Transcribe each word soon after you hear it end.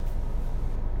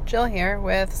Jill here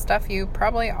with stuff you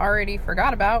probably already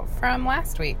forgot about from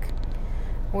last week.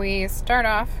 We start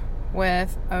off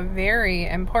with a very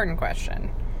important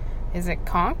question. Is it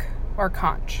conch or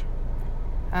conch?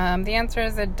 The answer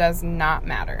is it does not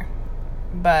matter,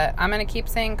 but I'm going to keep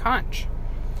saying conch.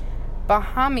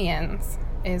 Bahamians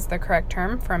is the correct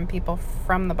term from people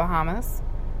from the Bahamas.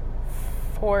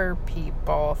 For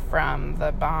people from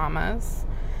the Bahamas.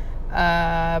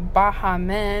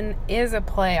 Bahaman is a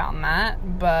play on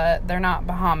that, but they're not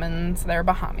Bahamans, they're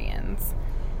Bahamians.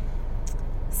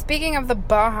 Speaking of the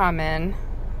Bahamen,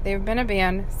 they've been a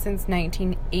band since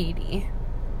 1980.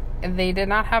 They did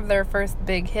not have their first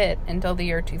big hit until the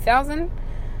year 2000.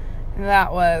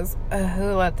 That was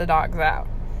Who Let the Dogs Out.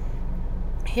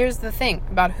 Here's the thing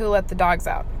about Who Let the Dogs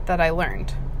Out that I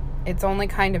learned. It's only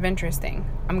kind of interesting.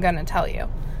 I'm going to tell you.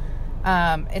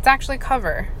 It's actually a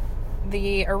cover.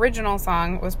 The original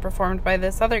song was performed by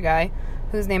this other guy,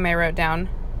 whose name I wrote down,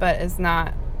 but is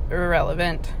not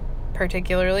relevant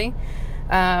particularly.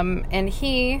 And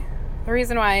the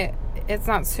reason why it's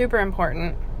not super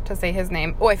important to say his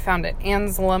name, I found it,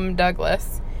 Anselm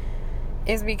Douglas,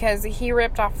 is because he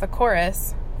ripped off the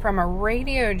chorus from a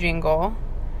radio jingle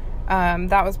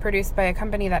that was produced by a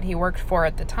company that he worked for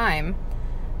at the time.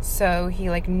 So he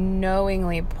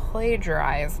knowingly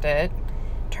plagiarized it,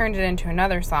 turned it into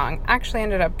another song, actually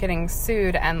ended up getting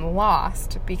sued and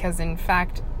lost because in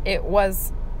fact it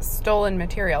was stolen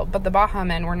material, but the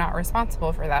Bahamen were not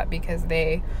responsible for that because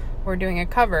they were doing a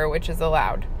cover, which is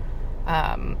allowed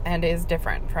and is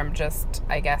different from just,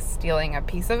 I guess, stealing a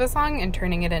piece of a song and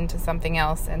turning it into something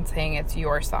else and saying it's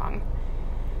your song.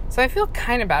 So I feel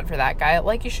kind of bad for that guy.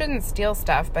 You shouldn't steal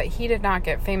stuff, but he did not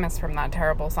get famous from that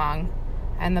terrible song.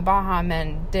 And the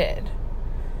Bahamen did.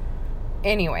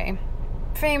 Anyway,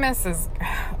 famous is...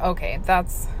 Okay,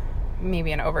 that's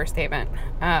maybe an overstatement.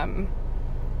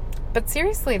 But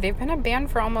seriously, they've been a band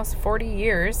for almost 40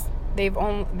 years.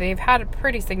 They've had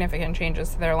pretty significant changes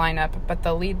to their lineup, but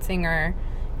the lead singer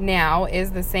now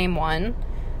is the same one,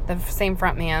 the same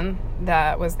frontman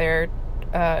that was there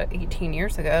 18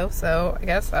 years ago. So I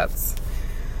guess that's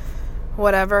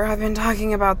whatever. I've been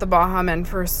talking about the Bahamen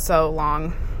for so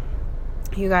long.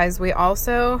 You guys, we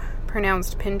also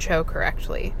pronounced Pinchot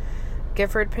correctly.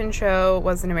 Gifford Pinchot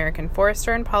was an American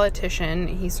forester and politician.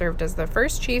 He served as the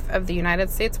first chief of the United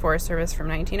States Forest Service from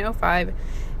 1905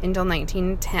 until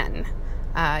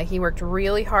 1910. He worked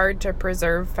really hard to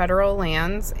preserve federal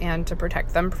lands and to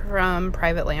protect them from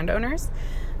private landowners.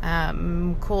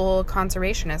 Cool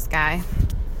conservationist guy.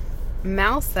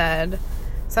 Mal said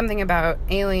something about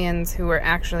aliens who were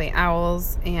actually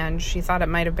owls, and she thought it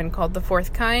might have been called the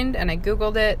fourth kind, and I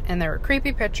googled it, and there were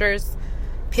creepy pictures,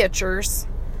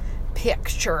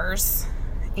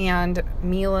 and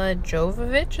Mila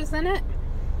Jovovich is in it,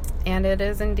 and it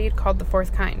is indeed called the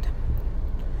fourth kind.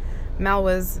 Mel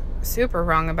was super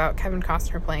wrong about Kevin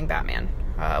Costner playing Batman.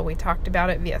 We talked about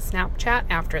it via Snapchat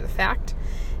after the fact,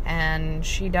 and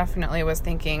she definitely was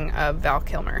thinking of Val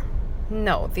Kilmer.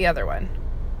 No, the other one.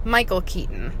 Michael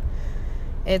Keaton.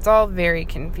 It's all very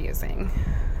confusing.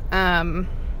 Sorry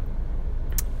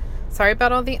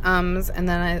about all the ums, and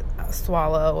then I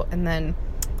swallow, and then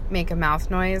make a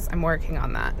mouth noise. I'm working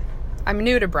on that. I'm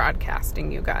new to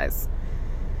broadcasting, you guys.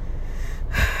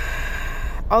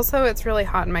 Also, it's really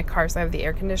hot in my car, so I have the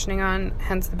air conditioning on,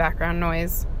 hence the background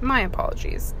noise. My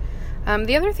apologies.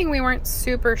 The other thing we weren't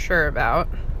super sure about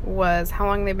was how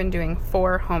long they've been doing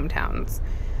 4 hometowns.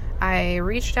 I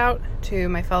reached out to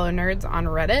my fellow nerds on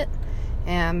Reddit,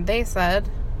 and they said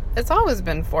it's always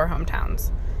been 4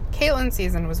 hometowns. Caitlin's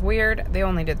season was weird. They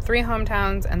only did 3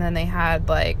 hometowns, and then they had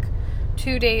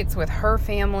 2 dates with her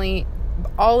family,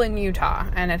 all in Utah,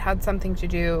 and it had something to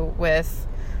do with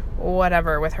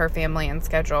whatever with her family and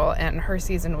schedule, and her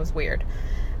season was weird.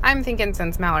 I'm thinking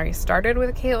since Mallory started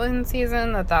with Caitlin's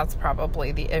season that's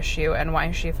probably the issue and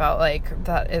why she felt like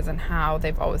that isn't how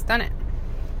they've always done it.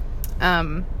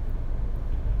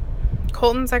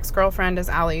 Colton's ex-girlfriend is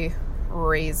Allie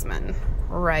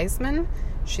Reisman.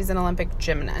 She's an Olympic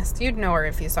gymnast. You'd know her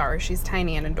if you saw her. She's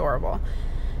tiny and adorable.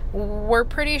 We're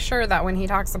pretty sure that when he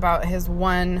talks about his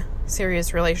one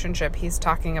serious relationship, he's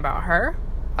talking about her,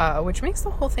 which makes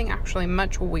the whole thing actually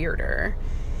much weirder.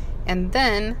 And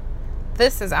then,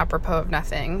 this is apropos of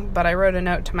nothing, but I wrote a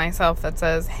note to myself that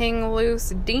says, hang loose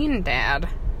Dean Dad,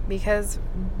 because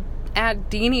at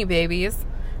Deanie Babies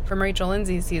from Rachel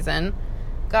Lindsay's season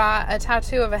got a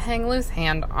tattoo of a hang loose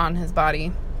hand on his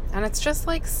body. And it's just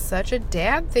such a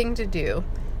dad thing to do.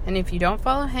 And if you don't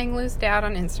follow Hang Loose Dad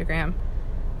on Instagram,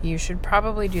 you should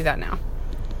probably do that now.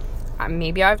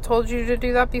 Maybe I've told you to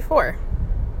do that before.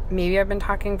 Maybe I've been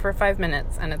talking for 5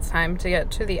 minutes and it's time to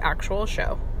get to the actual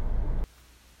show.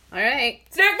 All right.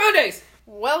 Snack Mondays!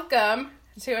 Welcome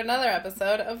to another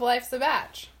episode of Life's a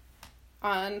Batch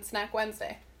on Snack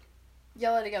Wednesday.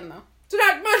 Yell it again, though.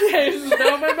 Snack Mondays!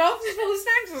 Now my mouth is full of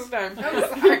snacks this time.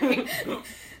 I'm sorry.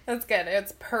 That's good.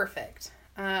 It's perfect.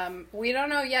 We don't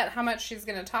know yet how much she's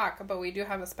going to talk, but we do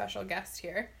have a special guest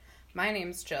here. My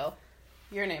name's Jill.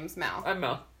 Your name's Mal. I'm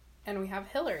Mel. And we have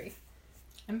Hillary.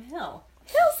 I'm Hill.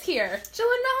 Hill's here. Jill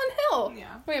and Mel and Hill.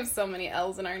 Yeah. We have so many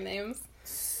L's in our names.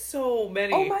 So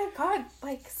many. Oh my god,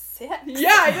 like 6. Yeah,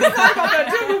 I just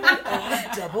thought about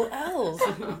that too. Double L's.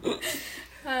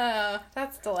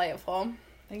 That's delightful.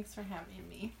 Thanks for having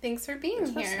me. Thanks for being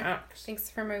Thanks for here. snacks. Thanks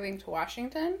for moving to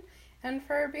Washington and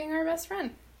for being our best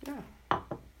friend.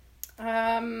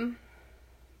 Yeah.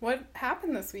 What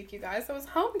happened this week, you guys? It was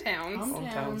hometowns.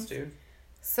 Hometowns, dude.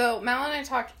 So Mal and I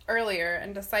talked earlier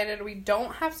and decided we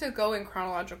don't have to go in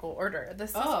chronological order. This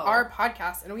is our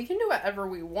podcast, and we can do whatever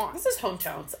we want. This is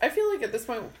hometowns. I feel like at this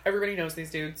point, everybody knows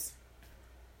these dudes.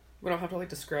 We don't have to, like,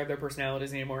 describe their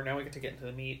personalities anymore. Now we get to get into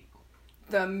the meat.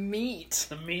 The meat.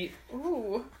 The meat.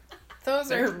 Ooh. Those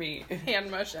Their are meat. hand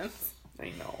motions.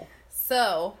 I know.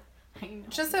 So,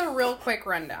 just a real quick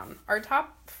rundown. Our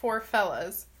top 4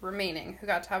 fellas remaining who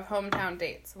got to have hometown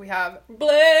dates. We have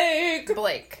Blake,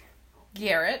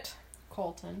 Garrett,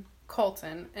 Colton,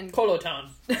 and Coloton.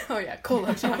 oh yeah,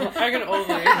 Coloton. I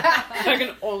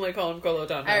can only call him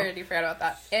Coloton now. I already forgot about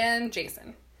that. And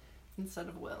Jason. instead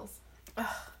of Will's.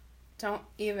 Don't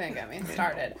even get me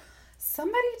started.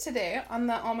 Somebody today on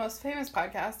the Almost Famous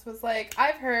podcast was like,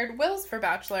 I've heard Will's for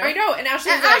Bachelor. I know, and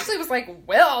Ashley was like,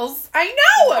 Will's? I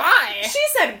know! Why? She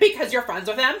said, because you're friends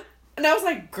with him. And I was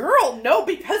like, girl, no,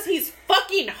 because he's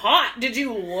fucking hot. Did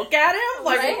you look at him?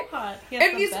 Like, Right? Hot. He has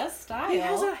And the best style. he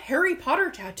has a Harry Potter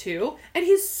tattoo, and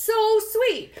he's so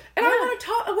sweet. And I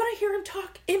want to hear him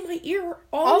talk in my ear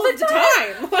all the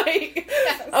time. Like,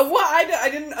 Yes. I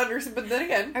didn't understand, but then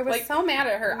again, I was like, so mad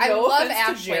at her. I no love offense to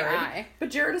Ashley Jared, I. but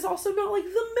Jared is also not like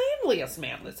the manliest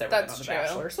man that's ever been That's on The true.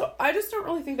 Bachelor. So I just don't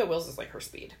really think that Will's is like her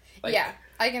speed. Like, Yeah,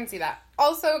 I can see that.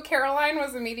 Also, Caroline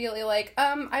was immediately like,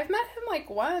 I've met him like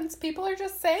once. People are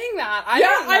just saying that. I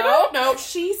don't know.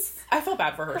 I felt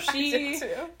bad for her. I She did too.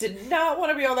 did not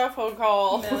want to be on that phone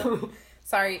call. No.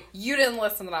 Sorry, you didn't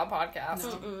listen to that podcast.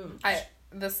 No.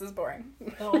 This is boring.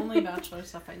 The only Bachelor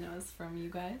stuff I know is from you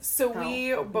guys. So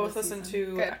we both this listen season.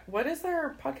 to, Good. what is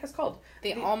their podcast called?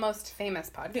 The Almost Famous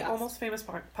podcast. The Almost Famous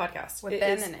podcast. with It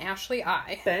Ben is and Ashley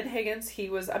I. Ben Higgins, he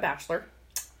was a Bachelor,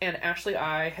 and Ashley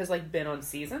I has like been on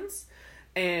seasons,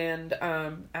 and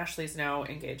Ashley's now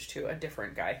engaged to a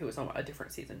different guy who was on a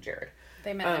different season, Jared.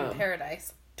 They met in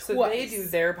Paradise. So Twice. they do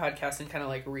their podcast and kind of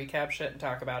like recap shit and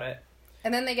talk about it.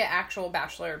 And then they get actual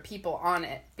Bachelor people on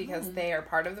it because they are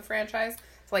part of the franchise.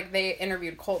 So, like, they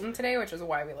interviewed Colton today, which is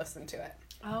why we listened to it.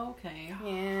 Oh, okay.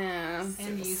 Yeah.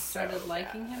 And you started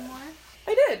liking him more?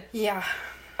 I did. Yeah.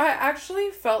 I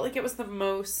actually felt like it was the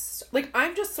most... Like,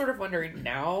 I'm just sort of wondering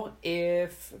now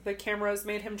if the cameras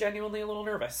made him genuinely a little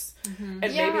nervous. Mm-hmm.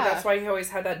 And Yeah. maybe that's why he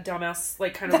always had that dumbass,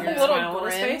 like, kind of That weird little smile on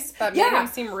his grin face. that made him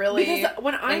seem really Because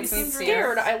when I'm insincere.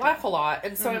 scared, I laugh a lot.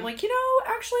 And so I'm like,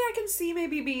 actually I can see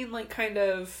maybe being, like, kind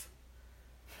of...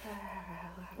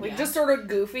 Like, just sort of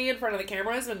goofy in front of the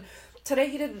cameras. And today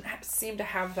he didn't seem to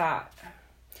have that.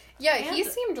 Yeah, And he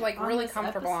seemed, like, on really this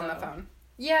comfortable on the episode. phone.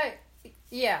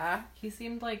 Yeah. He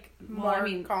seemed like More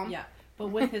calm. Yeah. But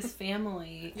with his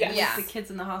family Yes. and Yes. with the kids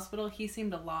in the hospital, he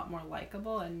seemed a lot more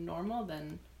likable and normal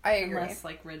than I agree. less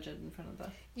like rigid in front of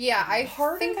the Yeah, I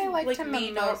think of, I liked like, him me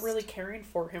the not most. really caring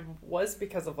for him was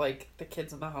because of, like, the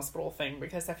kids in the hospital thing,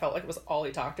 because I felt like it was all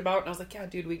he talked about, and I was like, yeah,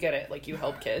 dude, we get it, like, you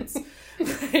help kids.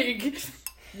 Like,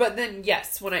 but then,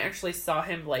 yes, when I actually saw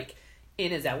him, like,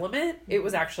 in his element, it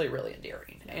was actually really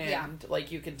endearing, and,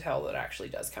 like, you can tell that it actually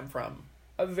does come from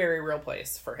a very real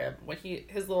place for him. When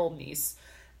his little niece,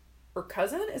 or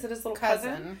cousin, is it his little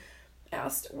cousin?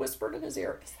 Whispered in his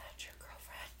ear, is that your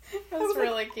girlfriend? That's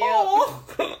really like, cute.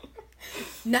 "Oh."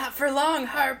 Not for long,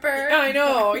 Harper. I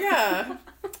know, yeah.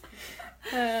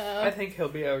 Uh, I think he'll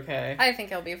be okay. I think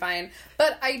he'll be fine.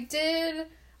 But I did,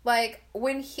 like,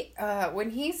 when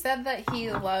he said that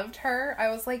he loved her, I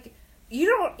was like, you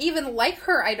don't even like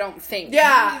her, I don't think.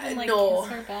 Yeah, even, like, no. kiss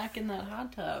her back in that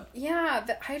hot tub. Yeah,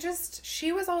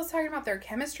 she was always talking about their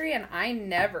chemistry, and I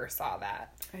never saw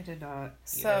that. I did not.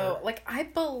 So, like, I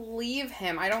believe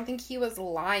him. I don't think he was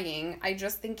lying. I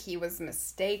just think he was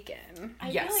mistaken. I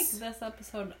Yes. feel like this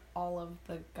episode, all of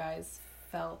the guys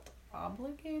felt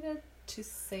obligated to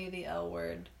say the L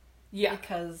word. Yeah.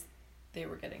 Because they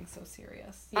were getting so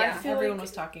serious. Yeah. I feel Everyone like-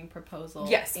 was talking proposal.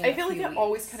 Yes, in I a feel like few it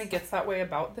always weeks. kind of gets that way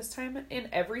about this time in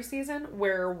every season,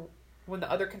 where when the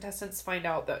other contestants find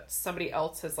out that somebody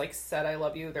else has, like, said I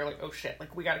love you, they're like, oh shit,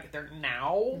 like, we gotta get there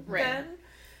now, Right. then.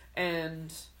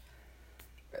 And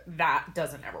that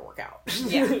doesn't ever work out.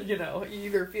 Yeah. You know, you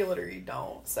either feel it or you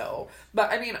don't. So,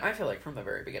 but I mean, I feel like from the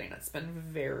very beginning, it's been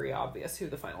very obvious who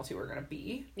the final two are going to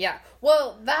be. Yeah.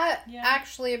 Well, that Yeah.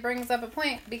 actually brings up a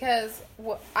point, because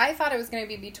I thought it was going to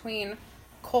be between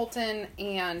Colton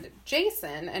and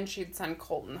Jason, and she'd send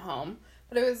Colton home.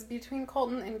 But it was between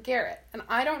Colton and Garrett. And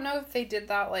I don't know if they did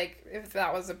that, like, if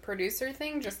that was a producer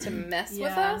thing just to mess with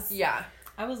Yeah. us. Yeah.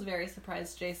 I was very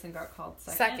surprised Jason got called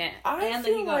second. Second. I And that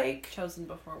feel he got like chosen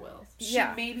before Will. she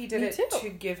Yeah, maybe did me it too. to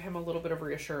give him a little bit of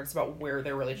reassurance about where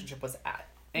their relationship was at.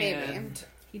 Maybe. And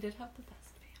He did have the best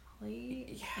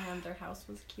family. Yeah. And their house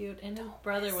was cute. And his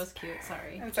brother was cute.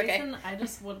 Sorry. It's okay. Jason, I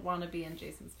just would want to be in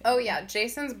Jason's family. Oh, yeah.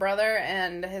 Jason's brother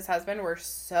and his husband were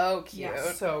so cute.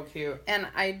 Yeah. so cute. And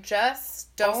I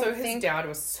just don't Also, think... his dad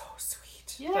was so sweet.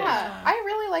 Yeah, Like, I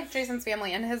really like Jason's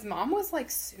family, and his mom was, like,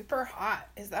 super hot.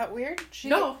 Is that weird? She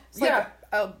No, was, like, yeah.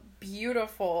 a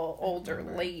beautiful older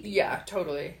lady. yeah,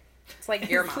 totally. It's like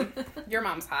your mom. Your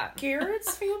mom's hot.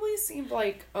 Garrett's family seemed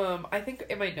like, I think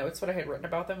in my notes what I had written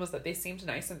about them was that they seemed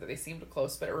nice and that they seemed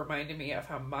close, but it reminded me of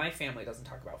how my family doesn't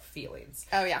talk about feelings.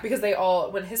 Oh, yeah. Because they all,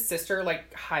 when his sister,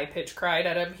 like, high-pitched cried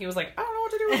at him, he was like, I don't know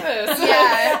what to do with this.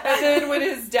 Yeah. And then when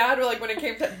his dad, like, when it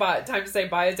came to time to say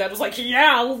bye, his dad was like,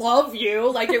 yeah, I love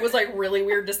you. Like, it was, like, really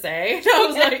weird to say. And I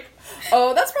was like,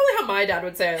 oh, that's probably how my dad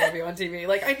would say I love you on TV.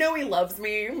 Like, I know he loves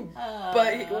me,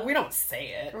 but we don't say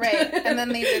it. Right. And then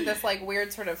they did this, like,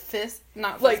 weird sort of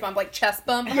not fist Like- bump, like, chest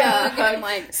bump Yeah. hug, and,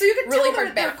 like, So you could really tell hard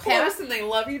that they're back close pat. and they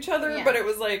love each other, Yeah. but it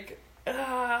was like,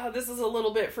 this is a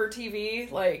little bit for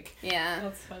TV. Like, Yeah.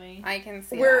 That's funny. I can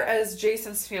see whereas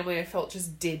Jason's family, I felt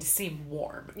just did seem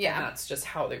warm. Yeah. And that's just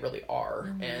how they really are.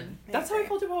 Mm-hmm. And I that's how I agree.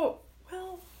 felt about,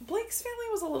 well, Blake's family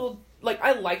was a little, like,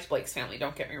 I liked Blake's family,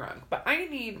 don't get me wrong, but I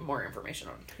need more information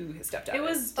on who his stepdad It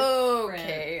was is.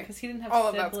 Okay. Because he didn't have All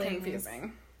of siblings. that's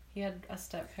confusing. He had a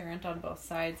step parent on both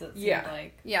sides. It seemed Yeah.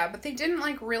 like. Yeah, but they didn't,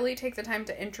 like, really take the time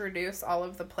to introduce all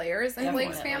of the players in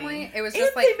Blake's Definitely. family. It was And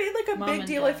just, like... they made, like, a mom big and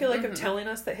deal, I dad. feel like, Mhm. of telling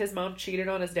us that his mom cheated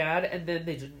on his dad, and then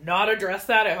they did not address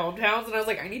that at hometowns, and I was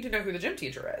like, I need to know who the gym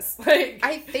teacher is. Like,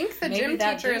 I think the Maybe gym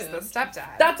that teacher is dude. the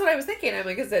stepdad. that's what I was thinking. I'm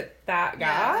like, is it that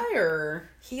guy, or...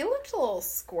 He looked a little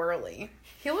squirrely.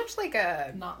 He looked like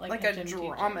a Not like a gym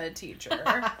drama teacher.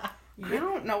 I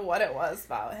don't know what it was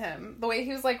about him. The way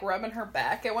he was, like, rubbing her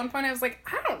back at one point, I was like,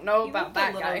 I don't know He about looked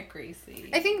that a little guy.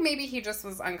 greasy. I think maybe he just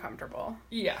was uncomfortable.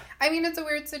 Yeah. I mean, it's a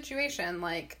weird situation.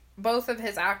 Like, both of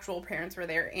his actual parents were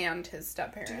there and his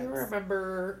step-parents. Do you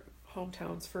remember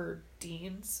hometowns for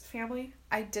Dean's family?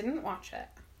 I didn't watch it.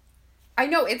 I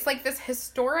know, it's like this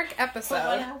historic What episode.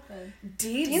 happened?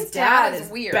 Dean's dad dad is is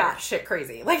weird. batshit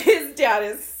crazy. Like, his dad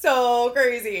is so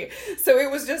crazy. So it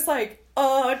was just like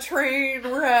a train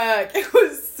wreck. It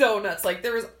was so nuts. Like,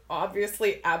 there was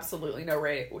obviously absolutely no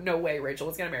way Rachel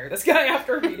was gonna marry this guy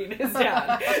after meeting his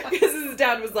dad. Because his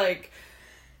dad was like,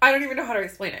 I don't even know how to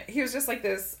explain it. He was just like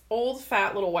this old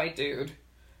fat little white dude,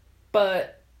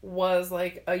 but was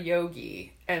like a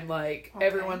yogi, and like Okay.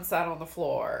 everyone sat on the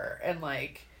floor, and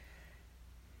like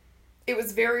it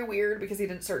was very weird because he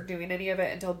didn't start doing any of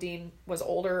it until Dean was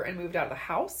older and moved out of the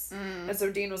house. And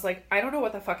so Dean was like, I don't know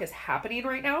what the fuck is happening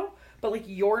right now, but like,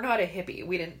 you're not a hippie.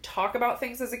 We didn't talk about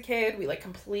things as a kid. We like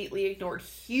completely ignored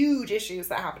huge issues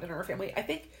that happened in our family. I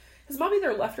think his mom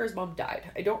either left or his mom died.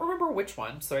 I don't remember which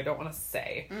one, so I don't want to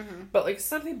say. But like,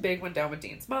 something big went down with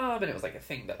Dean's mom, and it was like a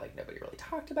thing that like nobody really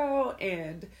talked about.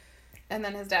 And And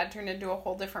then his dad turned into a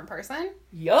whole different person?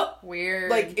 yup. Weird.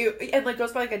 Like, it, and like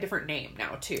goes by like a different name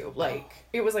now too. Like,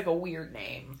 it was like a weird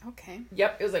name. Okay.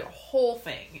 Yep, it was like a whole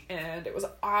thing, and it was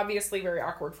obviously very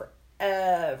awkward for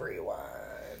everyone.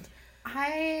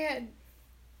 I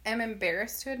am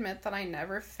embarrassed to admit that I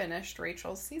never finished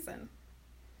Rachel's season.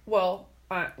 Well,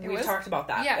 It we was- talked about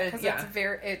that. Yeah, and-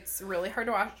 because it's really hard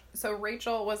to watch. So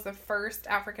Rachel was the first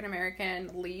African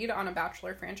American lead on a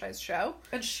Bachelor franchise show.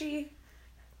 and she,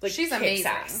 like, She's kicks amazing.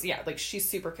 ass. Yeah, like she's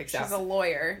super kicks ass. She's a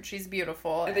lawyer. She's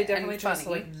beautiful. And they definitely and chose to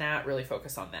funny. like not really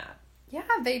focus on that. Yeah,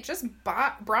 they just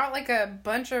brought like a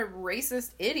bunch of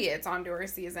racist idiots onto her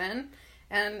season,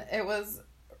 and it was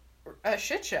a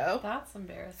shit show That's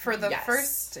embarrassing. for the Yes.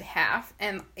 first half,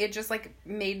 and it just like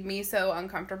made me so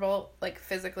uncomfortable, like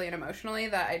physically and emotionally,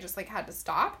 that I just like had to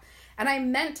stop. And I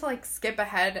meant to like skip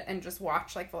ahead and just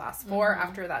watch like the last 4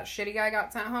 after that shitty guy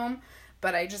got sent home,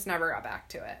 but I just never got back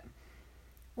to it.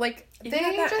 Like Even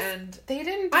at that just end, they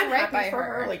didn't do I'm right happy by for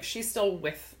her. her. Like, she's still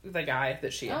with the guy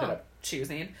that she ended Oh. up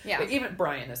choosing. Yeah. Like, even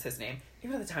Brian is his name.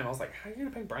 Even at the time, I was like, how are you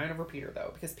gonna pick Brian over Peter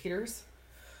though? Because Peter's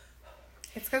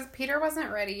It's because Peter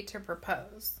wasn't ready to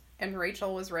propose. And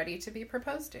Rachel was ready to be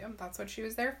proposed to. That's what she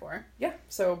was there for. Yeah.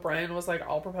 So Brian was like,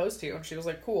 I'll propose to you. And she was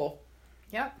like, cool.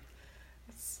 Yep.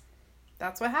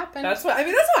 That's what happened. That's what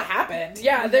happened.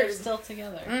 Yeah. They're still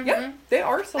together. Mm-hmm. Yeah. They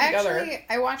are still together. Actually,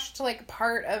 I watched like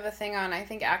part of a thing on, I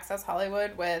think, Access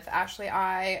Hollywood with Ashley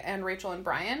I and Rachel and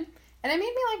Brian. And it made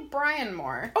me like Brian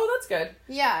more. Oh, that's good.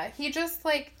 Yeah. He just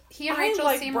like, he and Rachel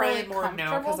like seem Brian really more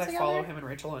comfortable now because I together. follow him and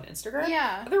Rachel on Instagram.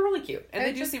 Yeah. They're really cute. And I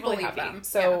they do just seem really believe happy. them.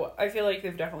 So I feel like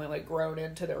they've definitely like grown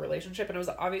into their relationship. And it was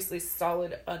obviously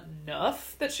solid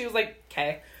enough that she was like,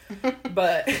 okay.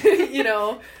 But, you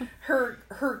know,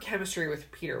 her chemistry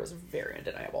with Peter was very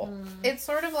undeniable. It's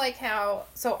sort of like how,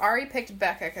 so Ari picked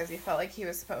Becca because he felt like he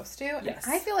was supposed to. Yes.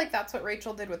 I feel like that's what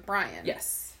Rachel did with Brian.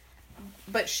 Yes.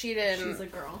 But she didn't. She's a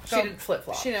girl. She didn't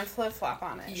flip-flop. She didn't flip-flop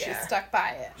on it. She Yeah. stuck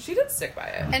by it. She did stick by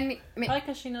it. And Probably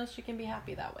because she knows she can be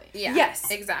happy that way. yeah. Yes.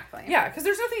 Exactly. Yeah, because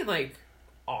there's nothing, like,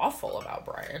 awful about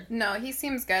Brian. No, he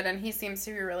seems good and he seems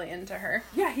to be really into her.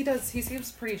 Yeah, he does. He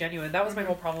seems pretty genuine. That was my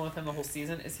whole problem with him the whole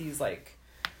season, is he's, like,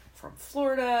 from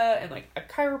Florida and, like, a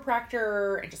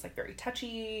chiropractor and just, like, very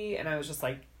touchy. And I was just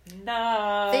like,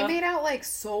 nah. They made out like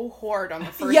so hard on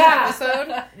the first Yeah.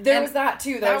 episode. There And was that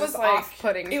too. that was was just, like,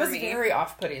 off-putting It for was me. very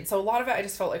off-putting. So a lot of it I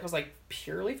just felt like was like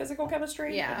purely physical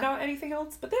chemistry, Yeah. and not anything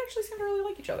else. But they actually seem to really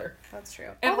like each other. That's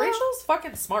true. And Although, Rachel's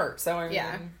fucking smart, so I mean,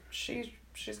 Yeah.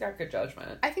 she's got good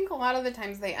judgment. I think a lot of the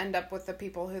times they end up with the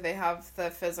people who they have the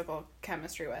physical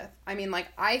chemistry with. I mean, like,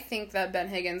 I think that Ben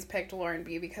Higgins picked Lauren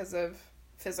B because of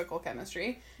physical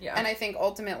chemistry. Yeah, And I think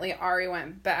ultimately Ari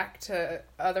went back to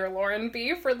other Lauren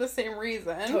B for the same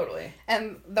reason. totally.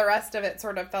 And the rest of it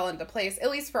sort of fell into place. At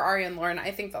least for Ari and Lauren,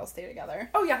 I think they'll stay together.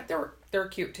 Oh yeah, they're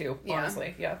cute too. Yeah.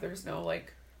 Honestly, yeah. There's no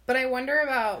like. But I wonder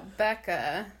about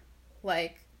Becca.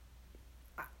 Like,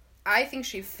 I think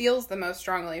she feels the most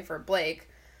strongly for Blake,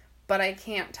 but I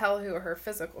can't tell who her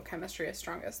physical chemistry is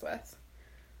strongest with.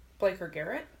 Blake or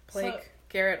Garrett? Blake, So-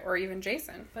 Garrett, or even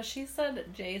Jason. But she said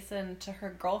Jason to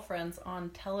her girlfriends on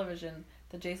television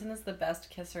that Jason is the best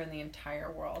kisser in the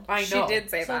entire world. I know. She did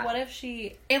say So that. what if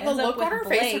she And the ends up look with on her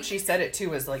Blake? face when she said it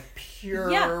too is like pure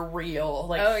Yeah. real.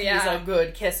 Like Oh, he's yeah. a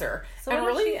good kisser. So and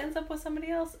what if really, she ends up with somebody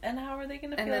else? And how are they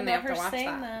going to And feel then they about have to her watch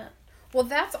saying that. that? Well,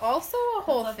 that's also a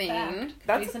whole That's a thing. fact.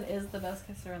 That's- Jason is the best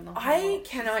kisser in the whole I world.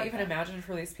 cannot She even said that. imagine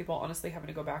for these people honestly having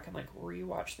to go back and like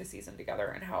rewatch the season together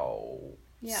and how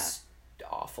Yeah.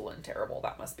 awful and terrible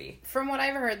that must be. From what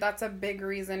I've heard, that's a big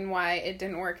reason why it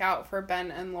didn't work out for Ben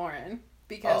and Lauren.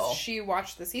 Because Oh. she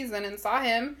watched the season and saw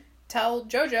him tell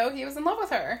JoJo he was in love with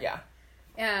her. Yeah.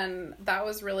 And that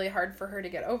was really hard for her to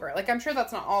get over. Like, I'm sure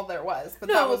that's not all there was, but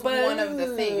that was one of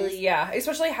the things. Yeah,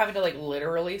 especially having to like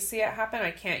literally see it happen.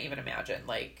 I can't even imagine.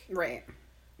 Like, Right.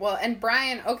 Well, and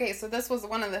Brian, okay, so this was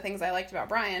one of the things I liked about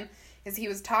Brian, is he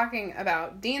was talking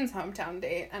about Dean's hometown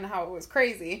date and how it was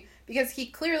crazy, because he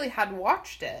clearly had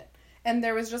watched it, and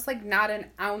there was just, like, not an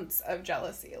ounce of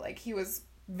jealousy. Like, he was,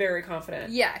 very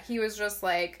confident. yeah, he was just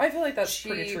like, I feel like that's she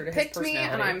pretty true to his picked me,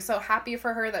 personality. and I'm so happy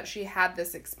for her that she had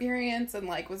this experience and,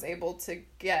 like, was able to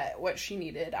get what she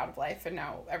needed out of life, and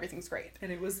now everything's great.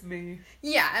 And it was me.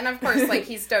 Yeah, and of course, like,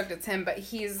 he's stoked it's him, but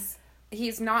he's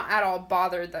not at all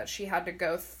bothered that she had to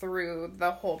go through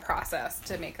the whole process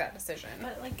to make that decision.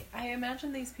 But, like, I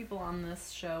imagine these people on this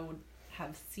show would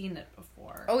have seen it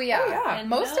before. Oh, yeah. Oh, yeah. And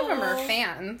Most of them are know-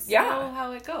 fans. Yeah. Know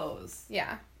how it goes.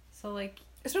 Yeah. So, like,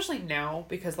 Especially now,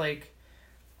 because like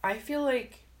I feel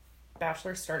like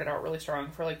Bachelor started out really strong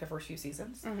for like the first few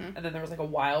seasons, Mhm. and then there was like a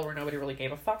while where nobody really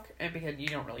gave a fuck, and because you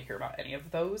don't really hear about any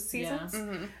of those seasons.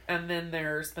 Mm-hmm. And then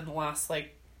there's been the last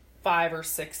like 5 or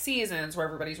 6 seasons where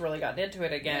everybody's really gotten into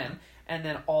it again, and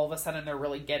then all of a sudden they're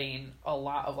really getting a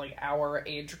lot of like our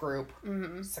age group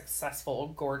successful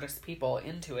gorgeous people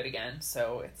into it again.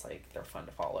 So it's like they're fun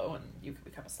to follow, and you can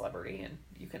become a celebrity, and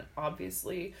you can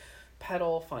obviously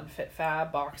peddle fun fit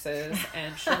fab boxes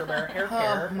and sugar bear hair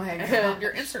care. Oh my and God.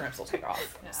 your Instagrams will take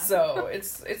off. Yeah. So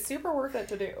it's super worth it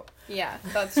to do. Yeah,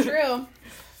 that's true.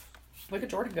 Look at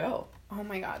Jordan go. Oh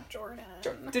my God, Jordan.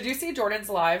 Did you see Jordan's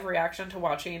live reaction to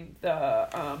watching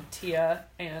the Tia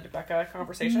and Becca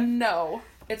conversation? No.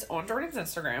 It's on Jordan's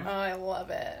Instagram. Oh, I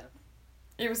love it.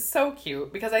 It was so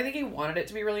cute because I think he wanted it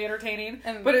to be really entertaining,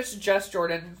 And- but it's just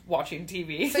Jordan watching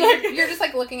TV. So you're just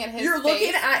like looking at his You're face.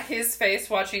 looking at his face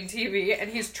watching TV, and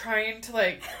he's trying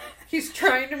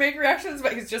to make reactions,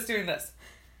 but he's just doing this.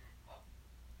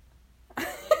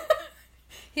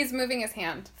 He's moving his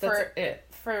hand That's it.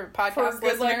 for For podcast a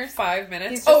good listeners. 5 minutes.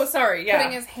 He's Oh, just sorry, yeah.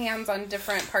 Putting his hands on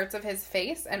different parts of his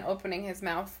face and opening his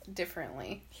mouth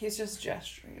differently. He's just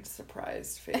gesturing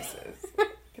surprised faces.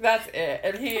 That's it.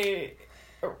 And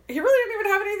he really didn't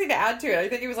even have anything to add to it. I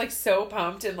think he was, like, so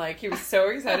pumped and, like, he was so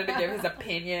excited to give his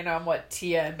opinion on what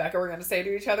Tia and Becca were going to say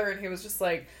to each other, and he was just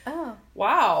like, Oh.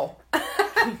 wow.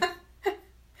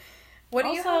 What do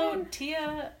you Also,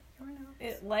 Tia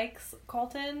likes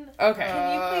Colton. Okay.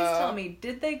 Can you please tell me,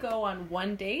 did they go on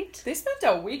one date? They spent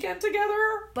a weekend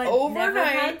together, But overnight. never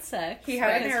had sex. He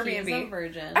had an because Airbnb. He's a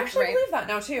virgin. Actually, I Right. believe that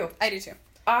now, too. I do too.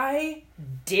 I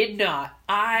did not.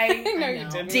 I No, I you know.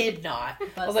 didn't. did not. I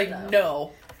But was like, stuff.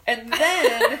 no. And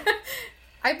then...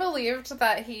 I believed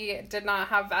that he did not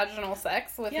have vaginal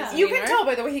sex with Yeah. his You wiener. can tell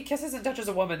by the way he kisses and touches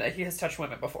a woman that he has touched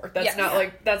women before. That's Yes. not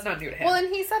like that's not new to him. Well,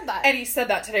 and he said that. And he said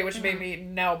that today, which made me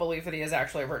now believe that he is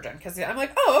actually a virgin. Because I'm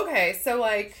like, oh, okay. So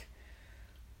like,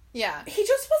 yeah. he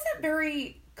just wasn't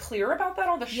very clear about that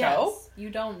on the show. Yes.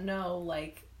 You don't know,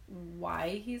 like,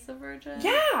 why he's a virgin.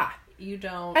 Yeah. You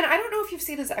don't. And I don't know if you've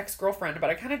seen his ex-girlfriend,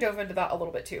 but I kind of dove into that a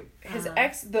little bit too. His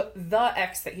ex, the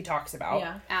ex that he talks about,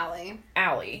 Yeah. Allie.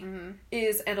 Allie,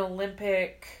 is an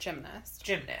Olympic Gymnast.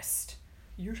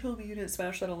 You're telling me you didn't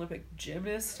smash that Olympic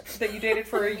gymnast that you dated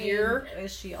for a year?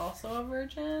 Is she also a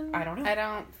virgin? I don't know. I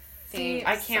don't think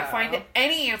I can't so. find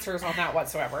any answers on that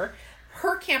whatsoever.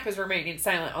 Her camp is remaining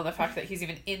silent on the fact that he's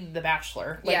even in The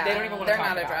Bachelor. Like, yeah, they don't even want to they're talk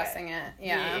not about addressing it.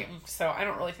 Yeah. So I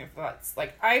don't really think that's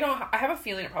like I have a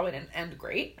feeling it probably didn't end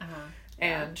great,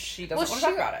 and she doesn't want to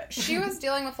talk about it. She was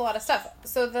dealing with a lot of stuff.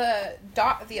 So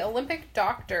the Olympic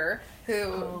doctor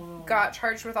who got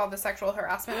charged with all the sexual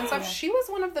harassment and stuff, she was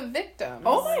one of the victims.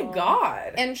 Oh my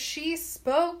god! And she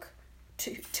spoke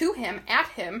to him at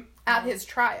his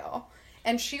trial.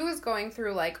 And she was going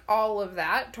through, like, all of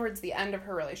that towards the end of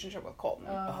her relationship with Colton.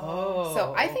 Oh.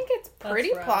 So I think it's pretty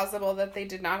That's rough. plausible that they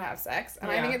did not have sex. And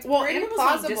I think it's well, pretty and it was long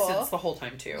plausible. distance the whole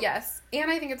time too. Yes.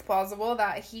 And I think it's plausible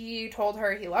that he told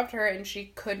her he loved her and she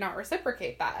could not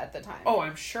reciprocate that at the time. Oh,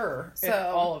 I'm sure. So- if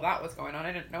all of that was going on,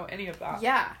 I didn't know any of that.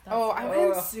 Yeah. I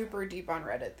went ugh. super deep on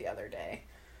Reddit the other day.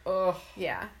 Ugh,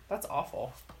 Yeah. that's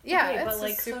awful. Yeah, Okay, it's but, just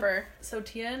like, super... So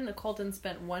Tia and Colton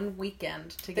spent one weekend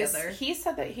together. He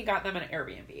said that he got them an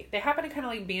Airbnb. They happened to kind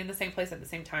of like be in the same place at the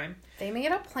same time. They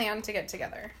made a plan to get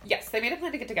together. Yes, they made a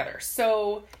plan to get together.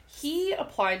 So he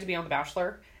applied to be on The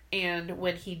Bachelor, and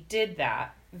when he did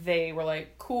that, they were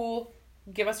like, cool,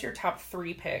 give us your top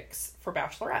 3 picks for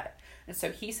Bachelorette. And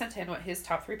so he sent in what his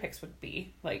top 3 picks would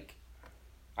be. Like,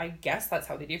 I guess that's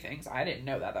how they do things. I didn't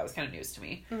know that. That was kind of news to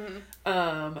me.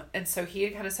 And so he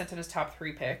had kind of sent in his top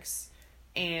 3 picks,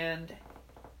 and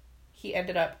he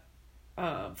ended up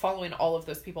following all of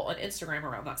those people on Instagram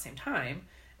around that same time,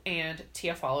 and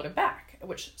Tia followed him back,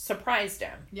 which surprised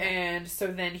him. Yeah. And so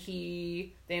then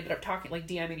they ended up talking, like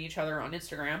DMing each other on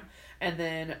Instagram, and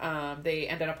then they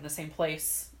ended up in the same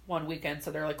place one weekend,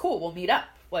 so they're like, cool, we'll meet up,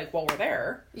 like, while we're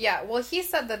there. Yeah, well, he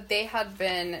said that they had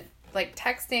been, like,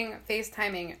 texting,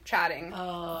 FaceTiming, chatting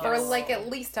for, like, at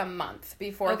least a month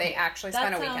before they actually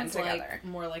spent a weekend sounds together. like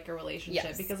more like a relationship.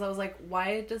 Yes. Because I was like,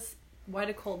 why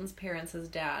do Colton's parents, his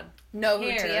dad, Know who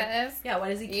care? Tia is? Yeah, why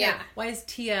does he care? Yeah. Why is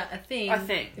Tia a thing? A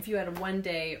thing. If you had a one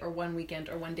day or one weekend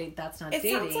or one date, that's not It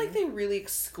dating. sounds like they really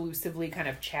exclusively kind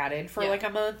of chatted for Yeah. like a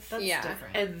month. That's Yeah.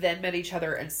 different. And then met each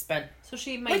other and spent So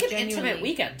she might like an genuinely intimate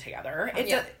weekend together. have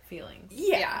It's feelings.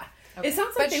 yeah. Okay. It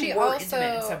sounds like But they she were also-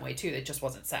 intimate in some way too. It just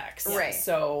wasn't sex. Right.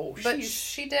 So But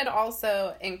she did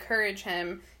also encourage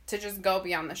him to just go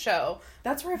be on the show.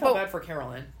 that's where I felt but- bad for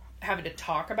Carolyn. Having to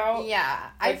talk about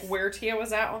Yeah. like where Tia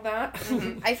was at on that.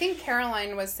 I think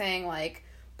Caroline was saying, like,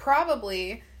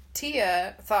 probably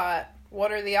Tia thought,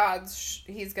 what are the odds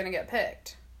he's going to get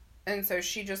picked? And so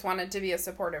she just wanted to be a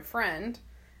supportive friend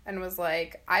and was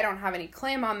like, I don't have any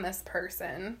claim on this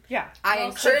person. Yeah. I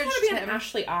Well, she wanted to encouraged be him. an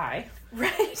Ashley I.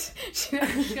 Right.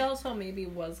 She also maybe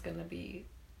was gonna be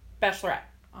Bachelorette.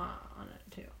 on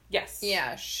it too. Yes.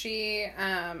 Yeah, she,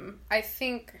 I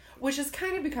think, Which has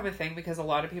kind of become a thing because a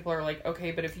lot of people are like,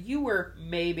 okay, but if you were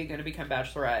maybe going to become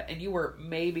Bachelorette and you were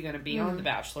maybe going to be on The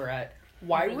Bachelorette,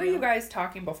 why were you guys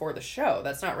talking before the show?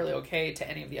 That's not really okay to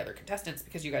any of the other contestants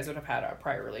because you guys would have had a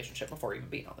prior relationship before even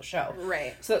being on the show.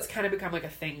 right. So that's kind of become like a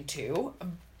thing too.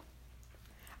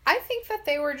 I think that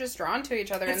they were just drawn to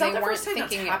each other It's and not they the weren't first time that's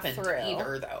thinking it happened through.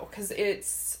 either though, because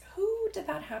it's who did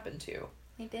that happen to?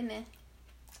 They didn't.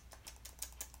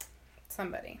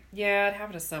 Somebody. Yeah, it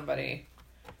happened to somebody.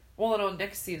 Well, and on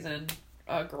next season,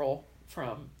 a girl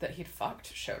from that he'd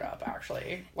fucked showed up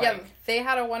actually. Yeah, Like, they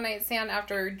had a one-night stand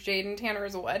after Jaden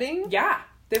Tanner's wedding. yeah.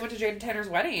 They went to Jaden Tanner's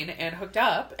wedding and hooked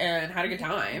up and had a good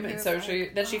time. And so she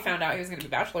found out he was going to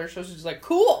be Bachelor. So she was like,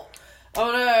 cool. I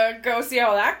want to go see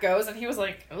how that goes. And he was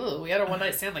like, oh, we had a one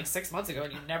night stand like 6 months ago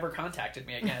and you never contacted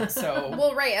me again. So,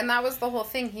 Well, right. And that was the whole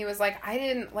thing. He was like,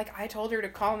 I told her to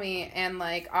call me. And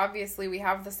like, obviously we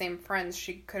have the same friends.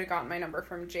 She could have gotten my number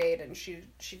from Jade and she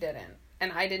didn't.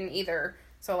 And I didn't either.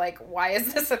 So like, why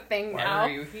is this a thing why now? are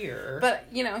you here? But,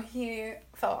 you know, he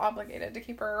felt obligated to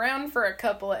keep her around for a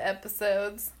couple of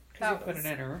episodes. Because you put it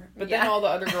in her. But Yeah. then all the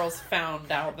other girls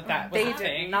found out that was They a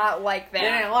thing. did not like They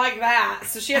that. didn't like that.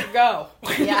 So she had to go.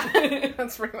 Yeah.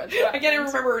 That's pretty much what I can't even happened.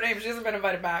 remember her name. She hasn't been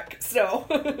invited back. So.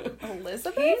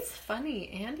 Elizabeth? He's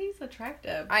funny and he's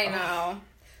attractive. I know.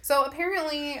 So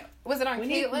apparently, was it on We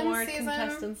need more Caitlin's season?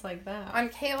 contestants like that. On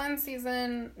Caitlin's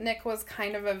season, Nick was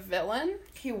kind of a villain.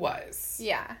 He was.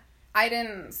 Yeah. I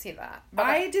didn't see that. But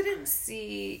I didn't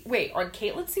see... Wait, on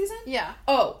Caitlin's season? yeah.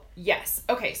 Oh, yes.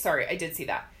 Okay, sorry. I did see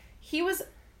that. He was...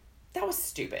 That was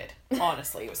stupid.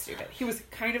 Honestly, it was stupid. He was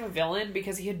kind of a villain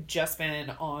because he had just been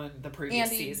on the previous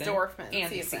Andy season.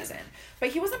 Dorfman's season. But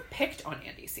he wasn't picked on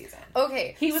Andy's season.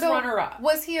 Okay. He was runner-up.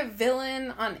 Was he a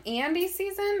villain on Andy's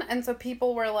season? And so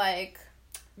people were like,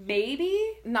 Maybe?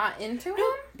 not into him?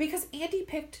 No, because Andy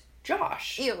picked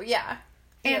Josh. Ew, yeah.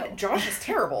 And Ew. Josh is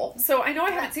terrible. So I know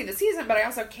I haven't seen the season, but I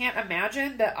also can't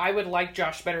imagine that I would like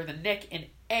Josh better than Nick in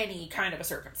any kind of a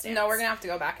circumstance. No, we're gonna have to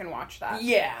go back and watch that.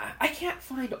 Yeah. I can't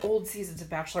find old seasons of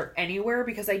Bachelor anywhere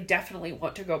because I definitely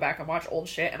want to go back and watch old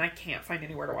shit and I can't find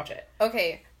anywhere to watch it.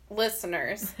 Okay,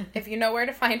 listeners, if you know where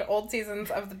to find old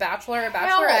seasons of The Bachelor or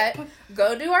Bachelorette, Help.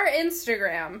 go to our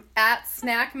Instagram at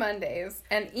Snack Mondays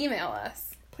and email us.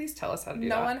 Please tell us how to do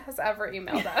No that. one has ever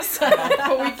emailed us.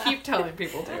 But we keep telling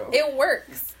people to. It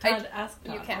works. Todd, ask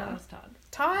Todd. you can. Ask Todd.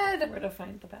 Todd, Where to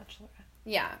find the Bachelorette.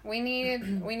 yeah, we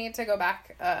need to go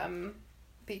back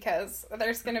because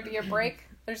there's going to be a break.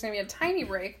 There's going to be a tiny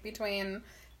break between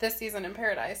this season and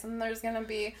Paradise, and there's going to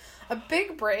be a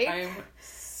big break. I'm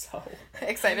so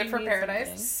Excited for need Paradise.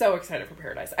 something. so excited for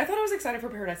Paradise. I thought I was excited for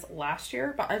Paradise last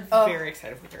year, but I'm Oh. very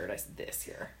excited for Paradise this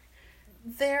year.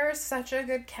 There's such a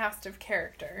good cast of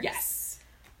characters. Yes.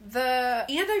 The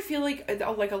And I feel like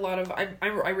a lot of I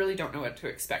really don't know what to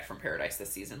expect from Paradise this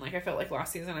season. Like I felt like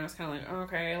last season I was kind of like, oh,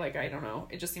 okay, like I don't know.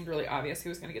 It just seemed really obvious who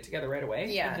was going to get together right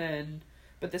away. Yeah. And then,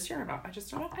 but this year I'm not. I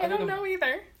just don't know. I don't know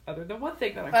either. Other than one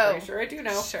thing that I'm Oh. pretty sure I do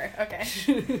know. Sure. Okay.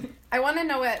 I want to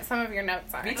know what some of your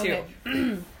notes are. Me too.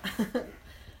 Okay.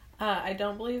 I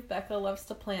don't believe Becca loves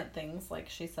to plant things like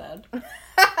she said.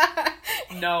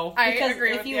 No. I Because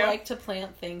agree if with you you. like to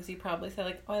plant things, you probably say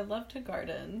like, "Oh, I love to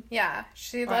garden." Yeah,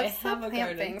 she I loves to have a plant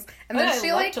garden. things, and But then I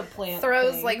she love like to plant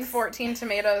throws like things. 14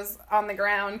 tomatoes on the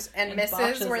ground and And misses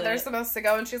botches where they're it. supposed to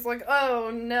go, and she's like, "Oh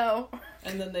no."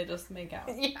 And then they just make out.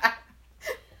 Yeah.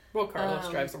 Well, Carlos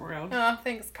Um, drives them around. Oh,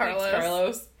 thanks, Carlos. Thanks,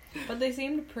 Carlos. But they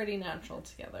seemed pretty natural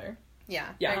together. Yeah,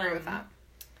 Yeah. I agree with that.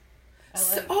 I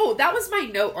So, like. oh, that was my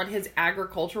note on his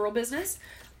agricultural business.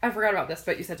 I forgot about this,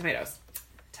 but you said tomatoes.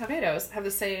 Tomatoes have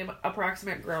the same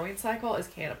approximate growing cycle as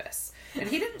cannabis. And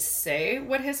he didn't say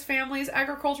what his family's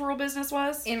agricultural business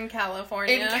was In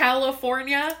California. in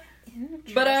California.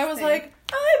 But I was like,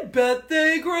 I bet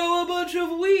they grow a bunch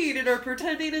of weed and are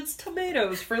pretending it's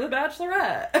tomatoes for the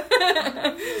Bachelorette.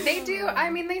 They do. I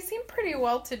mean, they seem pretty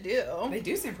well to do. They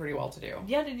do seem pretty well to do.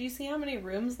 Yeah, did you see how many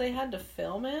rooms they had to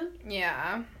film in?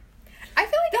 Yeah. I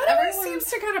feel like That always everyone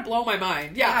seems to kind of blow my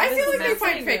mind. Yeah, Yeah, I this feel is like they the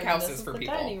find Sitting fake room, houses this is for the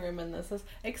people. dining room, and this is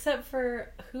except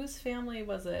for whose family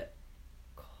was it?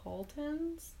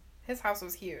 Colton's. his house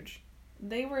was huge.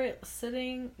 They were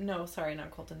sitting. No, sorry, not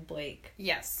Colton. Blake.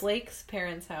 Yes. Blake's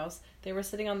parents' house. They were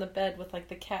sitting on the bed with like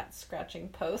the cat scratching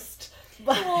post.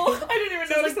 Oh, I didn't even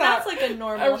So it's notice like, that. that's like a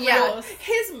normal Yeah. house.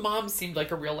 His mom seemed like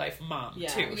a real life mom Yeah.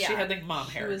 too. She Yeah. had like mom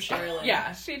hair. was very, like-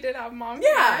 yeah, She did have mom.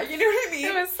 yeah. hair. You know what I mean?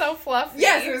 It was so fluffy.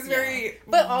 yes, it was very,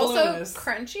 But also voluminous.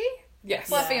 crunchy. Yes.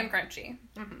 Fluffy Yeah. and crunchy.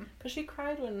 Mm-hmm. But she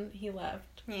cried when he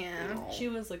left. Yeah. Oh. She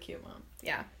was a cute mom.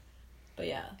 Yeah. But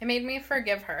yeah. It made me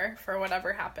forgive her for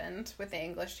whatever happened with the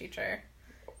English teacher.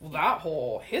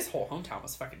 Well, his whole hometown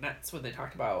was fucking nuts when they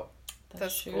talked about The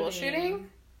school shooting?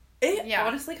 it. Yeah.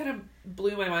 Honestly, kind of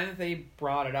blew my mind that they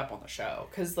brought it up on the show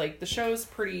because like the show's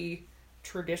pretty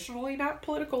traditionally not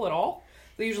political at all.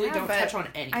 They usually Yeah, don't but, touch on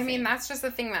anything. I mean, that's just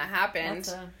the thing that happened.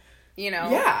 That's a You know?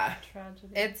 yeah.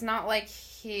 tragedy. It's not like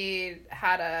he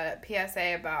had a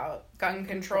PSA about gun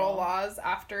control laws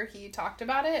after he talked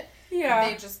about it. Yeah.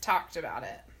 They just talked about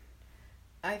it.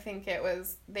 I think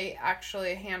they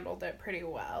actually handled it pretty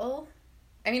well.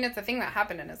 I mean, it's a thing that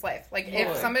happened in his life. Like,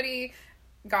 Yeah. if somebody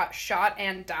got shot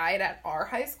and died at our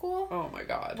high school, Oh my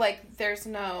god. like, there's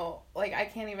no, like, I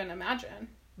can't even imagine.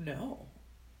 No.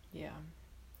 Yeah.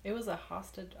 It was a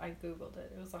hostage. I googled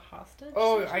it. It was a hostage.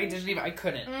 Oh, situation? I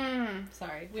couldn't.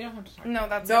 Sorry, we don't have to talk. No,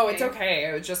 that's No, okay. it's okay.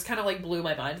 It just kind of like blew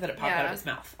my mind that it popped out Yeah. of his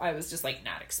mouth. I was just like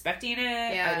not expecting it.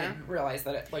 Yeah. I didn't realize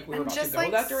that it, like we were And about just to go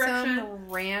like that direction. some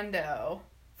rando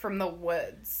from the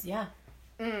woods. Yeah.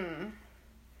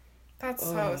 That's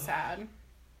so Ugh. sad.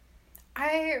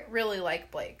 I really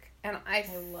like Blake, and I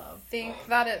think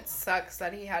that it sucks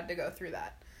that he had to go through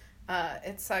that.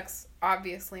 It sucks,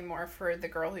 obviously, more for the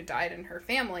girl who died and her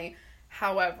family.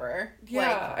 However,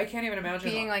 Yeah, I can't even imagine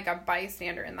being like a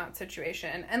bystander in that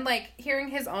situation, and like hearing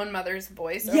his own mother's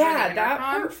voice. Over yeah, the that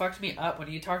intercom, part fucked me up when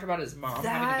you talked about his mom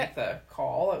having to make the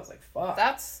call. I was like, fuck.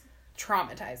 That's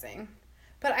traumatizing.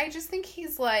 But I just think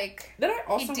he's like. Then I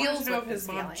also he wanted deals to know with if his his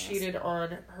mom feelings. cheated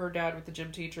on her dad with the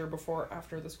gym teacher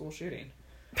after the school shooting.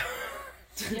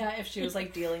 Yeah, if she was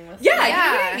like dealing with Yeah, Yeah. you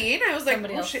know what I mean? I was like,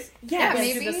 somebody oh, else. shit. Yeah, Yes.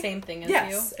 maybe maybe. the same thing as Yes,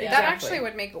 you. exactly. That actually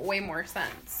would make way more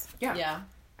sense. Yeah. Yeah,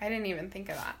 I didn't even think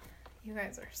of that. You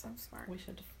guys are so smart. we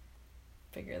should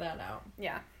figure that out.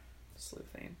 Yeah.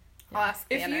 Sleuthing. I'll ask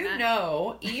the If you internet.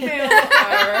 know, email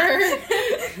our...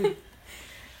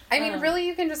 I mean, really,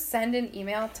 you can just send an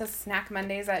email to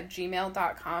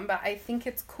snackmondays@gmail.com, but I think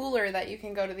it's cooler that you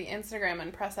can go to the Instagram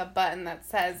and press a button that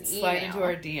says email. Slide into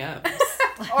our DMs.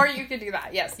 Or you could do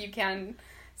that. Yes, you can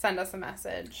send us a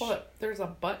message. Hold up. There's a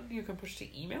button you can push to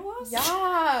email us?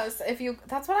 Yes,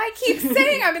 that's what I keep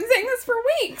saying. I've been saying this for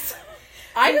weeks.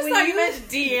 I just When thought you you- meant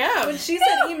DM. When she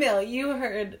said email, you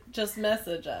heard just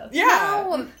message us. Yeah.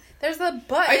 No, there's a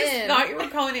button. I just thought you were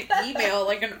calling it email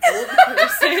like an old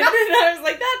person. And I was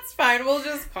like, that's fine. We'll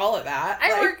just call it that.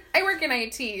 I work in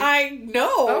IT. I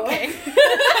know. Okay.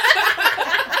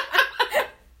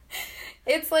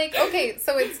 It's like, okay,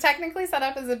 so it's technically set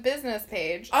up as a business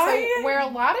page. So where a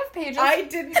lot of pages... I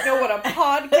didn't know what a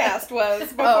podcast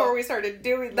was before we started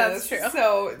doing That's this. true.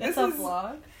 So this It's a is...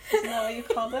 vlog. Isn't that what you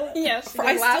called it? Yes,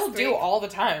 I still do all the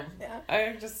time. Yeah.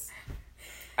 I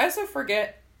also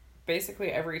forget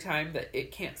basically every time that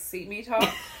it can't see me talk.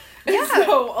 Yeah.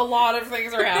 So a lot of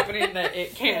things are happening that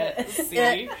it can't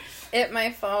see.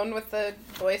 My phone with the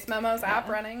voice memos app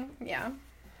running. Yeah.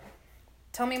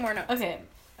 Tell me more notes. Okay.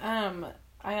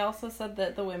 I also said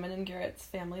that the women in Garrett's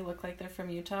family look like they're from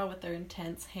Utah with their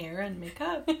intense hair and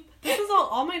makeup. This is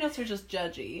all my notes are just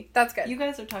judgy. That's good. You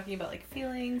guys are talking about like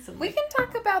feelings and We like, can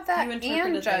talk about that You and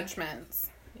interpreted, like- judgments.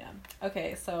 yeah.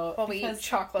 Okay, so While we eat because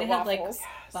chocolate they had waffles.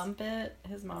 like Bump It.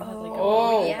 His mom had like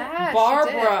Oh, yeah, she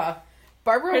Barbara.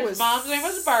 Barbara His mom's name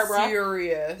was Barbara.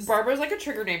 Serious. Barbara's like a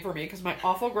trigger name for me because my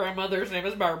awful grandmother's name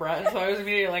is Barbara, and so I was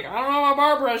immediately like, I don't know about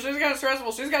Barbara. She's kind of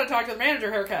stressful. She's got to talk to the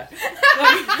manager haircut.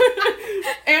 Like,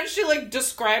 and she like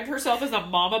described herself as a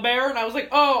mama bear, and I was like,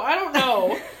 oh, I don't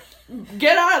know.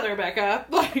 Get out of there, Becca.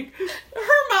 Like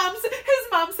his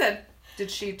mom said, Did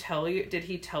he tell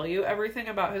you everything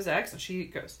about his ex? And she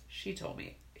goes, he told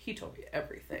me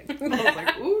everything. And I was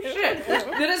like, ooh, shit.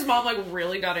 Then his mom, like,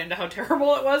 really got into how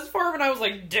terrible it was for him, and I was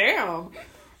like, damn.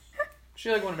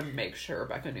 She, like, wanted to make sure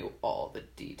Becca knew all the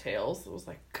details. It was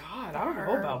like, God, I don't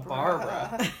know about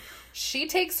Barbara. She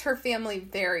takes her family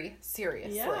very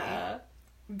seriously. Yeah.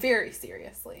 Very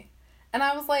seriously. And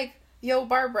I was like, yo,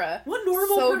 Barbara. What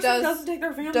normal so person doesn't take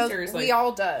their family seriously? We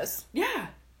all does. Yeah.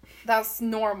 That's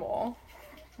normal.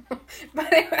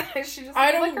 But anyway, she just I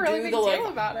made, don't like, a really do big the, deal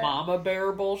like, about it. mama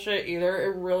bear bullshit either.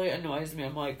 It really annoys me.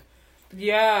 I'm like,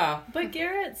 yeah. But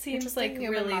Garrett seems Interesting like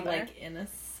human really mother. like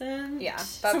innocent. Yeah, that's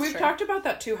So we've true. talked about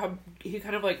that too, how he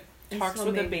kind of, like, talks so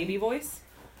with a maybe. baby voice.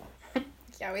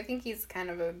 Yeah, we think he's kind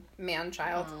of a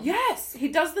man-child. Oh. Yes, he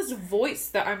does this voice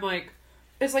that I'm like,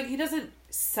 it's like he doesn't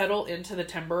settle into the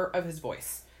timbre of his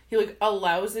voice. He like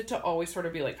allows it to always sort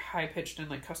of be like high pitched and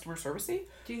like customer servicey.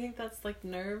 Do you think that's like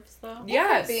nerves though?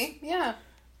 Yes. Could be. Yeah.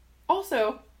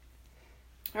 Also,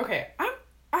 okay,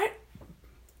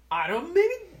 I don't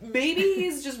maybe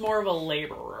he's just more of a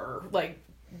laborer like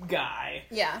guy.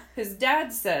 Yeah. His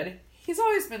dad said he's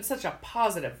always been such a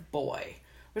positive boy,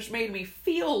 which made me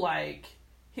feel like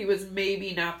he was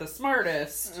maybe not the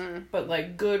smartest, but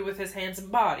like good with his hands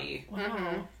and body.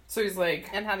 Wow. So he's like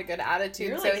And had a good attitude,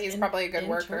 You're, so like, he's probably a good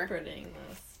worker. Interpreting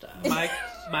this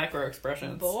stuff. micro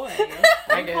expressions. Boy. I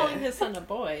I'm get calling it. his son a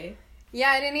boy.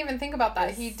 Yeah, I didn't even think about that.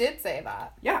 Yes. He did say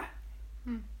that. Yeah.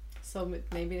 So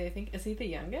maybe they think, is he the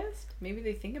youngest? Maybe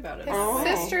they think about it. His Oh.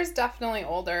 sister's definitely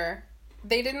older.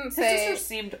 They didn't His say... sister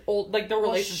seemed old. Like, the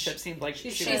relationship seemed like she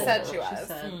she She was said older. she was. She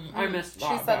said. I missed She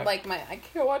that. said, like, I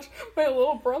can't watch my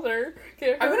little brother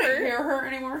get I couldn't hurt. hear her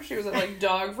anymore. She was at, like,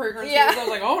 dog frequencies. Yeah. I was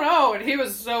like, oh no. And he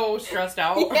was so stressed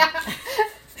out. Yeah.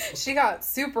 She got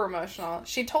super emotional.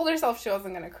 She told herself she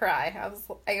wasn't going to cry.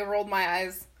 I rolled my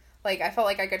eyes Like, I felt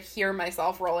like I could hear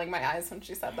myself rolling my eyes when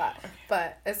she said that.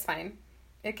 But it's fine.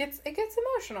 It gets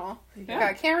emotional. You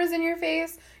got cameras in your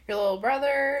face. Your little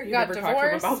brother got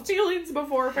divorced. Talked to him about feelings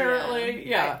before, apparently.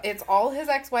 Yeah. It's all his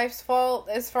ex-wife's fault,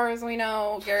 as far as we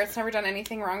know. Garrett's never done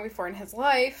anything wrong before in his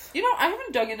life. You know, I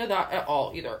haven't dug into that at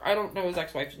all, either. I don't know his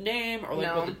ex-wife's name, or,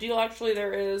 like, what the deal actually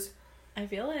there is. I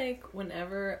feel like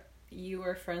whenever you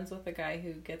are friends with a guy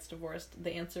who gets divorced,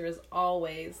 the answer is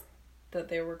always that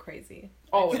they were crazy.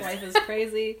 Always. My ex-wife is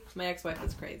crazy. My ex-wife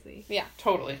is crazy. Yeah.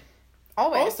 Totally.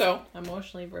 Always. Also,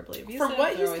 emotionally, verbally abusive. From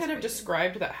what he's kind of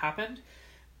described that happened,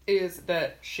 is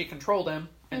that she controlled him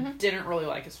and didn't really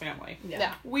like his family.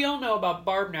 Yeah. We all know about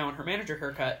Barb now and her manager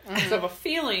haircut. So I have a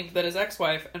feeling that his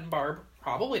ex-wife and Barb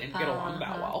probably didn't get along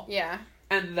that well. Yeah.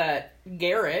 And that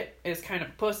Garrett is kind of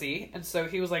a pussy, and so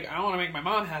he was like, I want to make my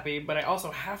mom happy, but I also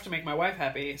have to make my wife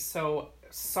happy, so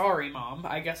sorry, Mom,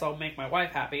 I guess I'll make my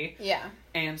wife happy. Yeah.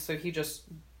 And so he just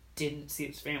didn't see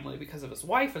his family because of his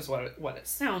wife, is what it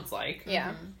sounds like.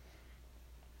 Yeah.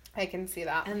 I can see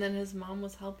that. And then his mom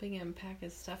was helping him pack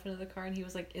his stuff into the car, and he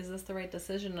was like, is this the right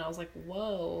decision? And I was like,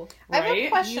 whoa. I have a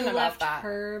question you about left that.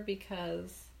 her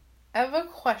because... I have a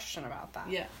question about that.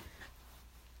 Yeah.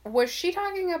 Was she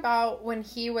talking about when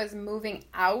he was moving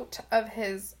out of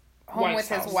his home with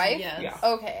his wife? Yes. Yeah.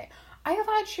 Okay. I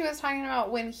thought she was talking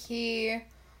about when he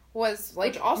was,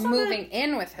 like, also moving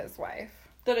in with his wife.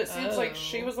 That it seems like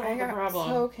she was the one with the problem.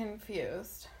 I got so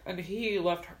confused. And he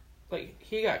left her, like,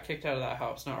 he got kicked out of that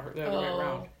house, not her, the other way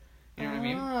around. You know what I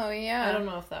mean? Oh, yeah. I don't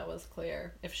know if that was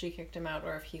clear. If she kicked him out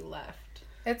or if he left.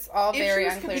 It's all very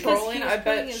unclear. If she was controlling, I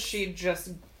bet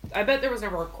I bet there was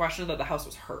never a question that the house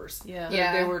was hers. Yeah.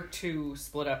 They were too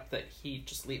split up that he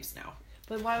just leaves now.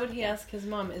 But why would he ask his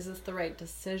mom, is this the right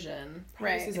decision?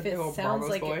 Right. He's If a big it old sounds Bravo's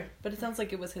like boy. but it sounds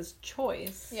like it was his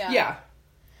choice Yeah.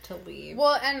 to leave.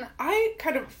 Well, and I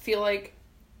kind of feel like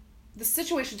the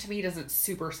situation to me doesn't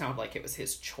super sound like it was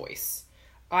his choice.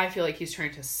 I feel like he's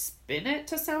trying to spin it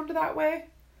to sound that way.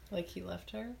 Like he left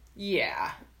her?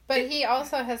 Yeah. But he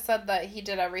also has said that he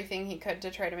did everything he could to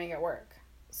try to make it work.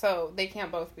 So they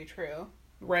can't both be true.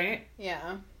 Right?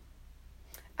 Yeah.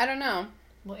 I don't know.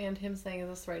 Well, and him saying, is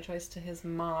this the right choice to his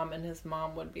mom? And his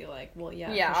mom would be like, well,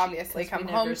 yeah. Yeah, obviously. Come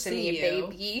home to me,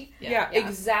 baby. Yeah.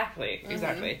 Exactly.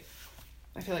 Exactly.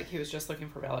 I feel like he was just looking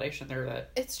for validation there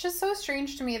that... It's just so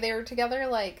strange to me. They were together,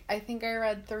 like, I think I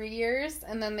read 3 years,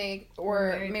 and then they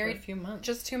were married for a few months.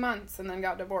 just 2 months, and then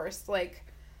got divorced. Like,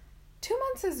 2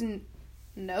 months is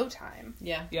no time.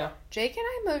 Yeah. Yeah. Jake and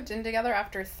I moved in together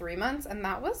after 3 months, and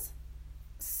that was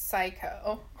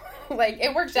psycho. Like,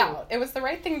 it worked out. It was the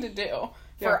right thing to do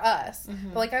for us.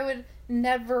 But, like, I would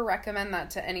never recommend that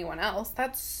to anyone else.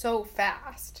 That's so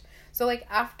fast. So, like,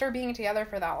 after being together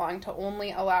for that long, to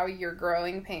only allow your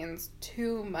growing pains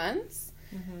 2 months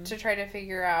to try to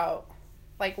figure out,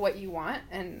 like, what you want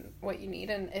and what you need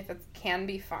and if it can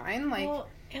be fine, like... Well,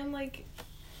 and, like...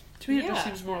 To me, it just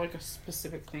seems more like a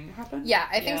specific thing happened. Yeah,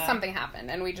 I think something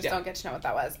happened, and we just don't get to know what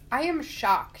that was. I am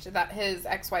shocked that his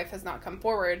ex-wife has not come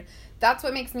forward. That's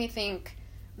what makes me think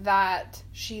that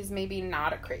she's maybe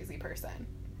not a crazy person.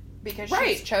 Because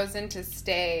she's chosen to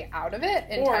stay out of it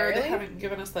entirely. Or they haven't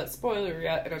given us that spoiler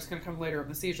yet, and it's going to come later in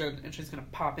the season, and she's going to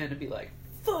pop in and be like,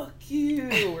 fuck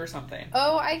you, or something.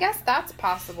 Oh, I guess that's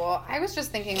possible. I was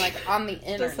just thinking, like, on the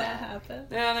internet. Does that happen?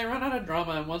 Yeah, they run out of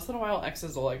drama, and once in a while,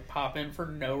 exes will, like, pop in for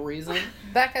no reason.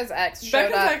 Becca's ex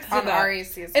showed up on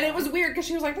Ari's season. And it was weird, because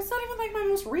she was like, that's not even, like, my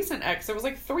most recent ex. It was,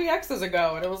 like, 3 exes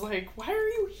ago. And it was like, why are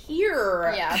you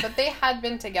here? Yeah, but they had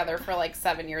been together for, like,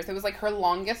 7 years. It was, like, her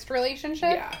longest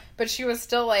relationship. Yeah. But she was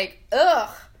still like,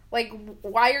 ugh. Like,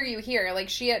 why are you here? Like,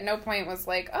 she at no point was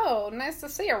like, oh, nice to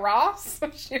see you, Ross.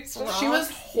 She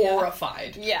was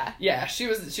horrified. Yeah. Yeah, she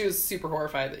was super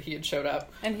horrified that he had showed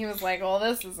up. And he was like, well,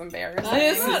 this is embarrassing.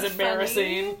 This is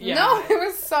embarrassing. Yeah. No, it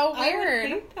was so I would weird.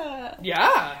 think that.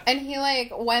 Yeah. And he,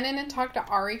 like, went in and talked to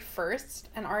Ari first.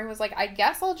 And Ari was like, I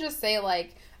guess I'll just say,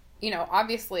 like, you know,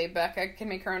 obviously Becca can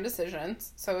make her own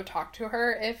decisions. So talk to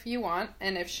her if you want.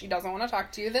 And if she doesn't want to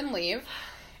talk to you, then leave.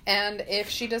 And if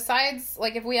she decides,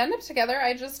 like, if we end up together,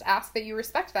 I just ask that you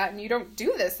respect that and you don't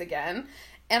do this again.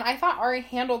 And I thought Ari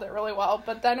handled it really well.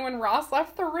 But then when Ross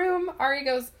left the room, Ari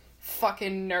goes,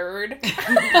 fucking nerd.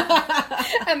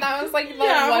 And that was, like, the one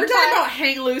time... we're talking about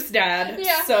hang loose dad.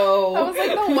 Yeah. So... That was,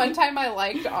 like, the one time I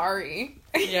liked Ari.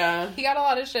 Yeah. He got a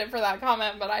lot of shit for that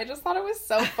comment, but I just thought it was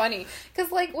so funny.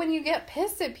 Because, like, when you get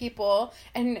pissed at people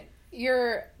and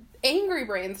your angry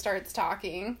brain starts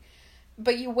talking...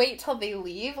 But you wait till they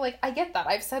leave. Like, I get that.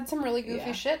 I've said some really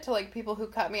goofy shit to, like, people who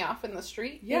cut me off in the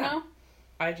street, you know?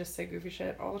 I just say goofy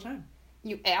shit all the time.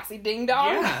 You assy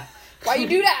ding-dong. Yeah. Why you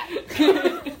do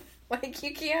that? Like,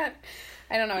 Like, you can't.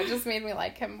 I don't know. It just made me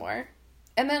like him more.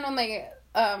 And then when they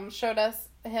showed us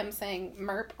him saying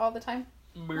 "merp" all the time,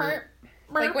 merp.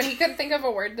 Like when he couldn't think of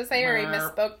a word to say or he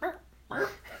misspoke. Merp.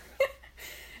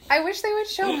 I wish they would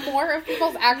show more of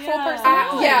people's actual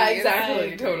personalities. Yeah,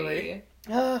 exactly. Totally.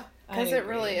 Because it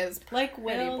really is like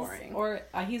pretty Will's, boring. or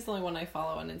he's the only one I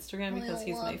follow on Instagram because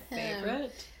he's my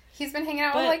favorite. He's been hanging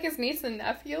out with like his niece and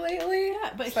nephew lately.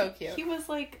 Yeah, but so cute. He was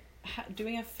like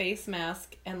doing a face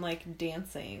mask and like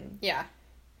dancing. Yeah.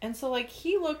 And so, like,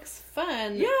 he looks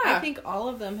fun. Yeah. I think all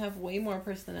of them have way more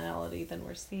personality than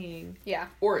we're seeing. Yeah.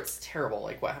 Or it's terrible,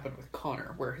 like what happened with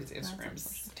Connor, where his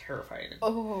Instagram's terrifying.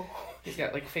 Oh. He's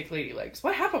got, like, fake lady legs.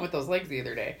 What happened with those legs the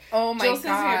other day? Oh, my Jill gosh.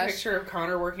 sends me a picture of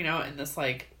Connor working out in this,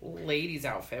 like, ladies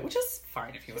outfit, which is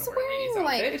fine if you want to wear a ladies outfit.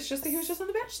 Like, it's just that he was just on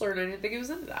The Bachelor, and I didn't think he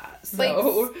was into that.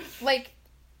 So... Like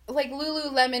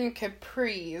Lululemon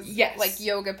capris. Yes. Like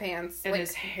yoga pants. And like,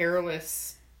 his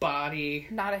hairless body.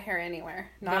 not a hair anywhere.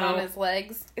 Not on his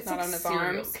legs. It's not like on his serial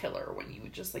arms. killer when you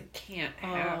just, like, can't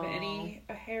have any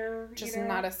hair. Just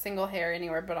not a single hair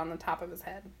anywhere but on the top of his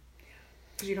head.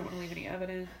 Because you don't want to leave any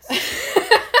evidence.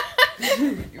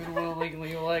 You don't want to, like,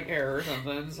 leave, like, hair or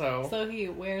something, so... So he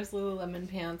wears Lululemon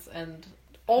pants and...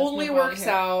 Only works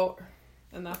out...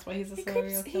 And that's why he's a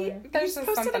serial killer. There's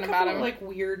just something about him. Like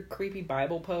weird, creepy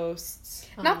Bible posts.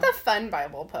 Not the fun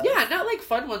Bible posts. Yeah, not like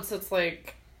fun ones that's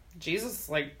like, Jesus,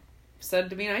 like, said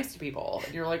to be nice to people.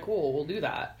 And you're like, cool, we'll do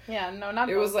that. Yeah, no, not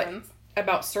it those was like ones.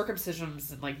 about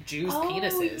circumcisions and like Jews'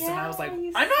 penises. Yeah, and I was like,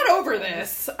 I'm not over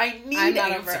this. I need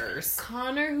answers.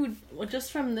 Connor, who,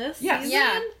 just from this yes. season?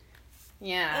 Yeah.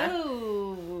 Yeah.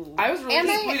 Oh. I was really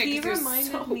disappointed he because he was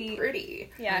reminded so me pretty.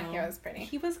 Yeah, he was pretty.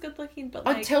 He was good looking, but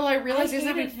like... Until I realized he doesn't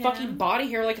have any hated fucking him. body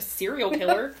hair like a serial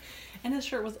killer. And his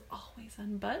shirt was always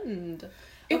unbuttoned.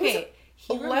 It was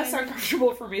he less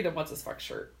uncomfortable for me than what's his fuck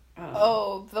shirt.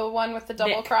 The one with the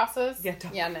double Nick. crosses? Yeah,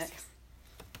 double Nick. crosses.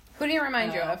 Who do you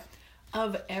remind you of?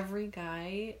 Of every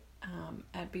guy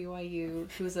at BYU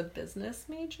who's a business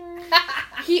major. And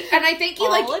I think he all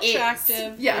like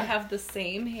attractive. is. Yeah. They have the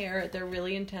same hair. They're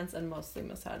really intense and mostly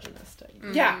misogynistic.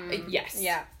 Yeah. Yes.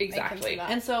 Yeah. Exactly.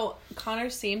 And so Connor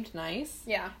seemed nice.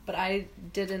 Yeah. But I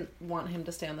didn't want him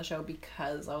to stay on the show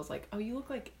because I was like, oh, you look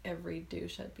like every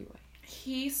douche at BYU.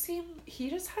 He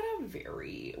just had a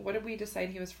very... What did we decide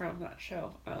he was from that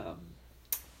show? I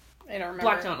don't remember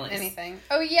Black Donnelly's. anything.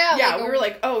 Oh, yeah. Yeah, we were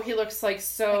like, oh, he looks like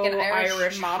so like an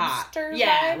Irish hot. mobster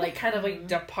Yeah, vibe? like kind of like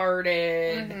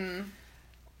Departed. Mm-hmm.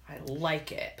 I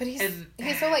like it. But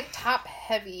he's so like top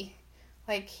heavy.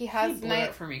 Like he has he blew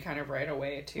it for me kind of right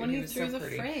away too. When he was threw so the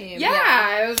pretty. frame. Yeah,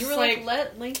 I was You just were like,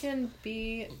 let Lincoln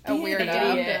be a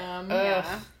weirdo.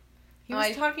 Yeah. He was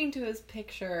I- talking to his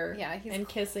picture he's and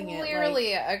kissing it.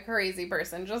 clearly a crazy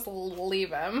person. Just leave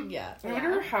him. Yeah. I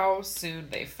wonder how soon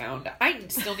they found out. I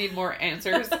still need more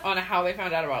answers on how they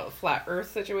found out about the flat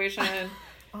earth situation.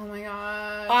 Oh my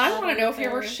god. I want to know if he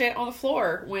ever shit on the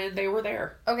floor when they were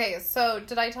there. Okay, so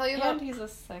did I tell you And that? he's a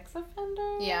sex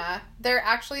offender? Yeah. They're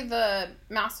actually the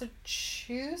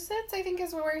Massachusetts, I think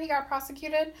is where he got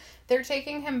prosecuted. They're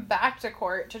taking him back to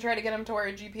court to try to get him to wear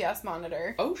a GPS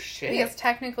monitor. Oh shit. Because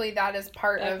technically that is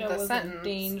part That of guy the was sentence. in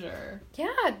danger. Yeah,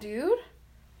 dude.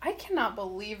 I cannot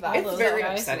believe that. All It's those very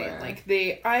guys upsetting. were. Like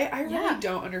I Yeah. really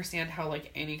don't understand how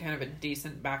like any kind of a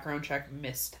decent background check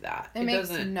missed that. It makes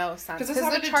doesn't. no sense. 'Cause this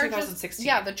happened in 2016.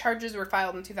 Yeah, the charges were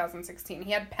filed in 2016.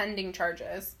 He had pending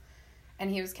charges, and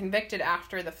he was convicted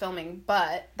after the filming.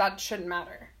 But that shouldn't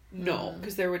matter. No,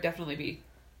 because there would definitely be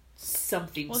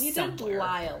something. Well, he somewhere. did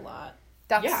lie a lot.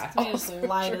 That's Yeah. He just also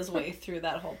lied true. his way through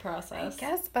that whole process. I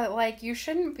guess, but like you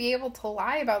shouldn't be able to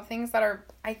lie about things that are,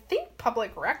 I think,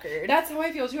 public record. That's how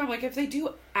I feel too. I'm like, if they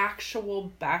do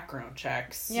actual background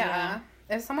checks, yeah.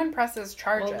 If someone presses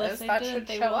charges, Well, if they that did, should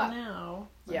they show will up. now.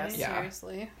 Yes, right? Yeah.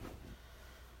 seriously.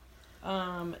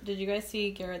 Did you guys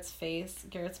see Garrett's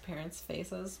parents'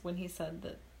 faces when he said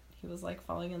that he was like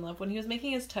falling in love? When he was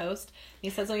making his toast, he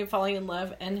said something falling in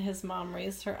love, and his mom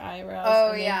raised her eyebrows.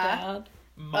 Oh, and yeah. their dad.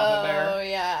 Mama Bear.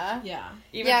 Yeah. Yeah.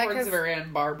 Even Yeah, towards 'cause- the very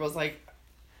end, Barb was like,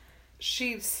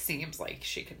 she seems like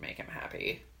she could make him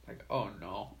happy. Like, oh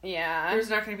no. Yeah. There's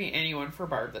not going to be anyone for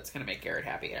Barb that's going to make Garrett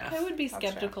happy enough. I would be That's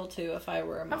skeptical too if I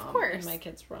were a mom course. and my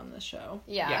kids were on the show.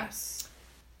 Yeah. Yes.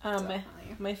 Definitely.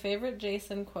 My favorite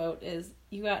Jason quote is,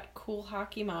 "You got cool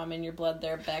hockey mom in your blood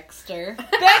there, Baxter."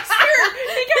 Baxter!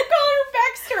 They kept calling her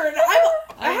Baxter.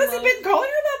 And has he love- been calling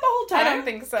her that the whole time? I don't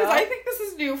think so. Because I think this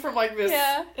is new from like this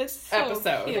Yeah. It's so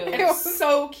episode. cute. It's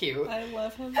so cute. I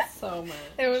love him so much.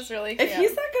 It was really cute. If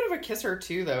he's that good of a kisser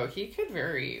too, though, he could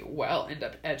very well end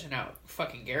up edging out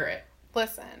fucking Garrett.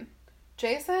 Listen,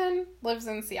 Jason lives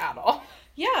in Seattle.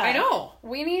 Yeah. I know.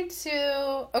 We need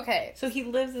to... Okay. So he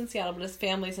lives in Seattle, but his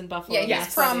family's in Buffalo. Yeah, and he's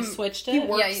that's why from... they switched it. He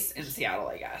works in Seattle,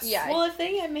 I guess. Yeah. Well, if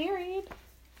they get married...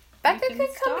 Becca can could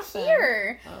come stop him.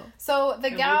 here. Oh. So the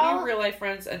And gal... we'll be real life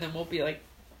friends, and then we'll be like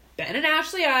Ben and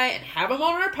Ashley and have them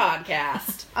on our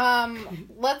podcast.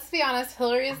 Let's be honest,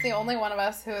 Hillary is the only one of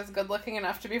us who is good looking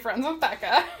enough to be friends with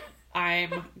Becca.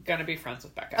 I'm gonna be friends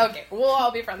with Becca. Okay, we'll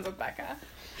all be friends with Becca.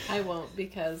 I won't,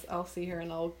 because I'll see her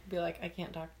and I'll be like, I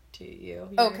can't talk to you.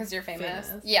 Because you're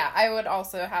famous. Yeah, I would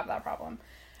also have that problem.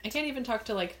 I can't even talk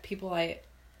to, like, people I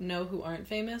know who aren't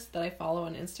famous that I follow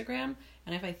on Instagram,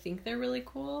 and if I think they're really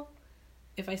cool,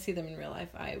 if I see them in real life,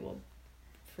 I will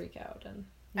freak out and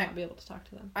not be able to talk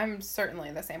to them. I'm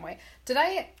certainly the same way. Did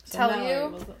I tell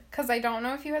you, because I don't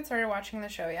know if you had started watching the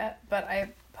show yet, but I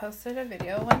posted a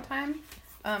video one time,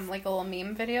 like a little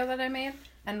meme video that I made,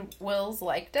 and Wills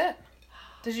liked it.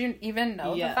 Did you even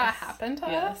know that happened to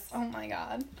us? Oh my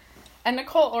god. And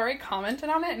Nicole already commented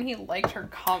on it, and he liked her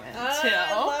comment, too.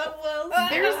 I love Wills.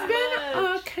 There's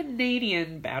been a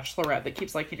Canadian bachelorette that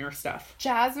keeps liking your stuff.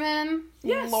 Jasmine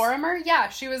Lorimer? Yeah,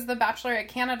 she was the Bachelor at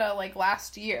Canada, like,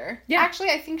 last year. Yeah. Actually,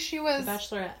 I think she was... The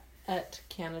Bachelor at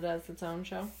Canada is its own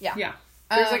show? Yeah. Yeah.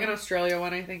 There's, like, an Australia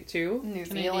one, I think, too. New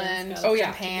Zealand.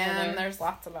 Japan. Together. There's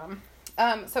lots of them.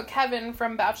 So Kevin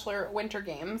from Bachelor Winter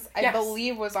Games, I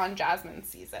believe, was on Jasmine's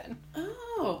season.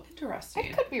 Oh, interesting. I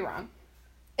could be wrong.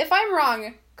 If I'm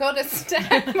wrong, go to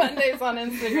Stack Mondays on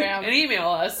Instagram.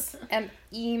 And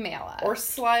email us. Or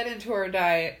slide into our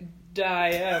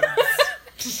DMs.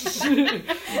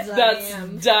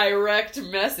 That's direct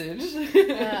message.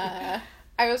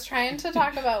 I was trying to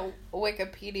talk about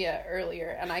Wikipedia earlier,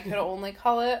 and I could only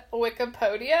call it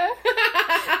Wikipedia.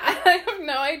 I have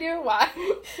no idea why.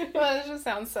 But it just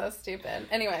sounds so stupid.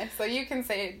 Anyway, so you can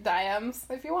say DMs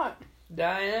if you want.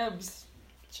 DMs.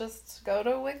 Just go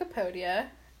to Wikipedia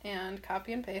and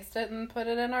copy and paste it and put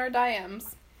it in our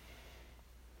DMs.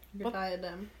 Your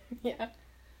diadem. Yeah.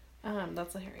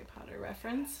 That's a Harry Potter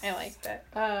reference. I liked it.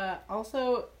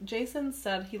 Also, Jason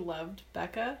said he loved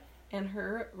Becca, and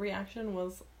her reaction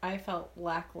was, I felt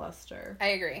lackluster. I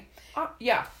agree.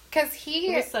 Yeah. Because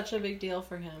it was such a big deal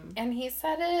for him. And he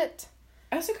said it...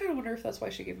 I also kind of wonder if that's why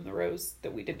she gave him the rose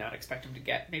that we did not expect him to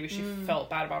get. Maybe she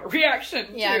felt bad about her reaction,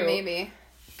 Yeah, too. maybe.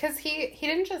 Because he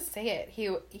didn't just say it.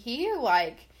 He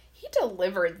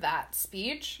delivered that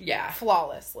speech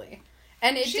flawlessly.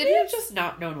 And it didn't just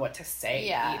not known what to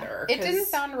say either. It didn't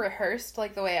sound rehearsed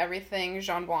like the way everything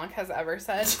Jean Blanc has ever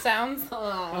said sounds.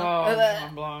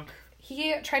 Jean Blanc.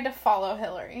 He tried to follow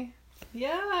Hillary.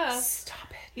 Yeah.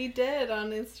 Stop it. He did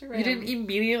on Instagram. You didn't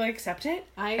immediately accept it?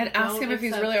 And ask him if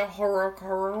he's really a horror.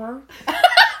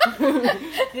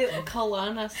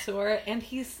 Connoisseur, and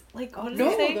he's like, what does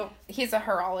he say? No. He's a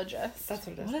horologist. That's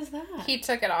what it is. What is that? He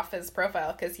took it off his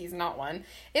profile because he's not one.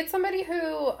 It's somebody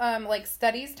who like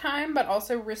studies time but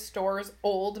also restores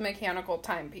old mechanical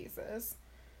timepieces.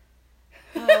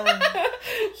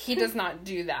 He does not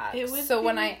do that.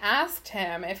 When I asked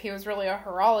him if he was really a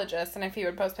horologist and if he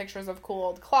would post pictures of cool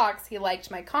old clocks, he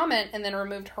liked my comment and then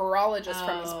removed horologist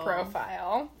from his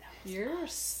profile. You're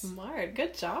smart.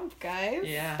 Good job, guys.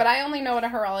 Yeah. But I only know what a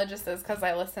horologist is because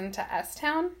I listened to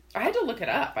S-Town. I had to look it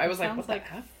up. I was like, what the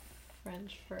heck?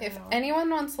 French for If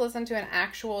anyone wants to listen to an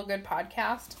actual good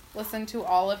podcast, listen to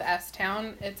all of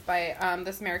S-Town. It's by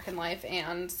This American Life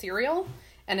and Serial,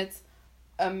 and it's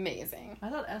amazing. I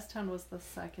thought S-Town was the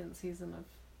second season of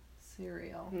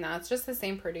Serial. No, it's just the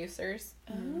same producers.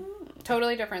 Oh.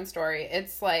 Totally different story.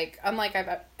 It's like unlike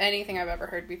anything I've ever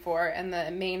heard before, and the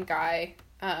main guy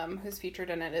who's featured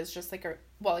in it is just like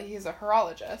he's a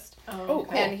horologist. Oh, cool.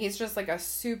 And he's just like a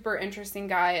super interesting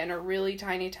guy in a really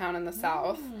tiny town in the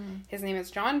South. His name is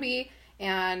John B.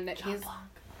 And he's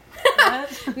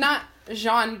not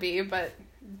Jean B, but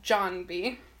John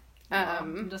B.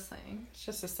 I'm just saying. It's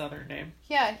just a southern name.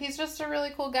 Yeah, he's just a really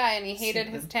cool guy, and he hated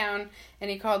his town, and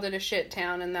he called it a shit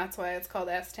town, and that's why it's called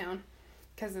S-Town.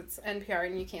 Because it's NPR,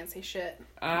 and you can't say shit.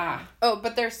 Ah. Oh,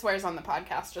 but there's swears on the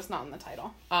podcast, just not in the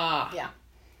title. Ah. Yeah.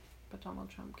 But Donald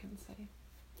Trump can say.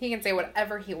 He can say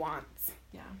whatever he wants.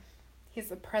 Yeah. He's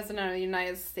the president of the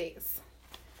United States.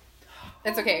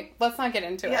 It's okay. Let's not get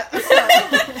into it.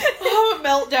 Oh, a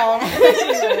meltdown.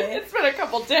 It's been a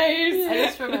couple days. I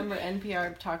just remember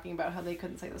NPR talking about how they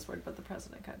couldn't say this word, but the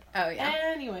president could. Oh, yeah.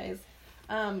 Anyways,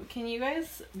 do you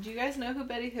guys know who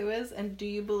Betty Who is? And do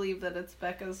you believe that it's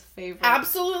Becca's favorite?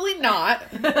 Absolutely not.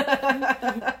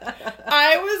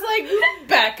 I was like,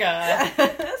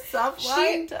 Becca. Stop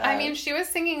lying to us. I mean, she was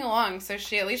singing along, so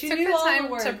she at least took knew the all the time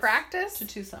words to practice. to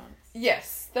 2 songs.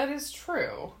 Yes, that is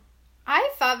true. I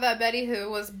thought that Betty Who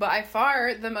was by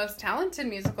far the most talented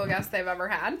musical guest they've ever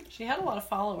had. She had a lot of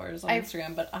followers on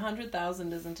Instagram, but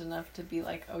 100,000 isn't enough to be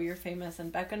like, oh, you're famous,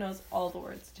 and Becca knows all the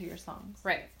words to your songs.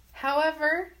 Right.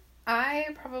 However, I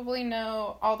probably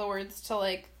know all the words to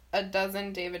like a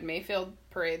dozen David Mayfield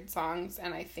Parade songs,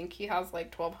 and I think he has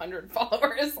like 1,200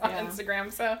 followers on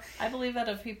Instagram. So I believe that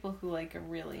of people who like are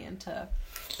really into,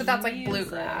 but that's like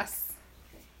bluegrass.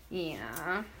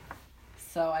 Yeah.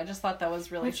 So I just thought that was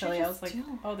really silly. I was like,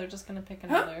 oh, they're just gonna pick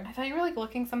another. I thought you were like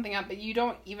looking something up, but you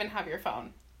don't even have your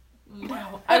phone.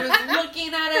 No, I was looking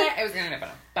at it. I was going to get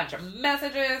a bunch of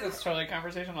messages. It's totally a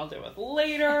conversation I'll deal with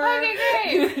later.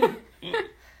 Okay, great.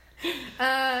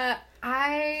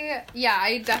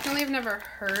 I definitely have never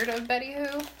heard of Betty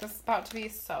Who. This is about to be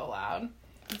so loud.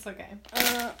 It's okay.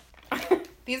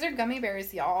 These are gummy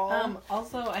bears, y'all.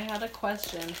 Also, I had a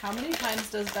question. How many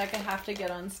times does Becca have to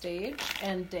get on stage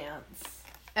and dance?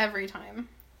 Every time.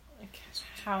 Like,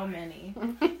 how many?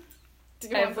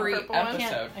 Every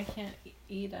episode. I can't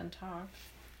eat and talk.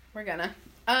 We're gonna.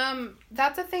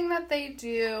 That's a thing that they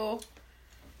do.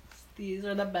 These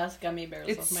are the best gummy bears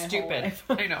It's of my stupid. whole life.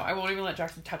 I know. I won't even let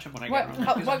Jackson touch them when I get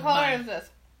them. What color is this?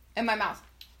 In my mouth.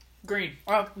 Green.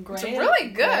 Oh, Gray. it's really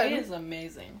good. Gray is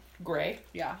amazing. Gray?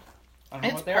 Yeah. I don't know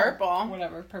It's what they purple. are.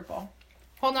 Whatever. Purple.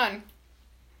 Hold on.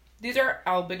 These are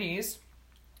Albanese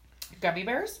gummy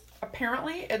bears.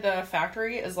 Apparently, the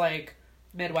factory is like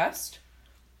Midwest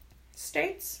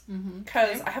states.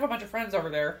 Because I have a bunch of friends over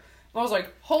there. And I was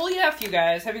like, holy F, you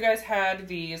guys. Have you guys had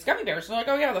these gummy bears? And they're like,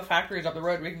 oh yeah, the factory's up the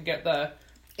road. We can get the...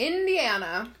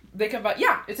 Indiana. They can buy...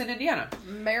 Yeah, it's in Indiana.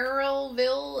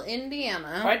 Merrillville,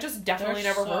 Indiana. I just definitely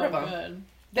never heard of them. Good.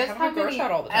 They That's have how them in many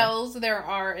Grocery all the time. L's there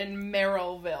are in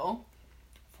Merrillville.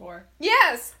 4.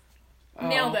 Yes! Oh.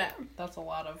 Nailed it. That's a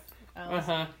lot of L's.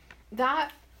 Uh-huh.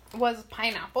 That was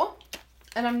pineapple.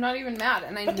 And I'm not even mad.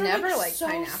 And I But they're never like liked so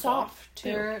pineapple. soft,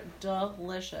 too. They're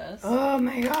delicious. Oh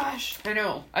my gosh. I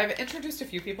know. I've introduced a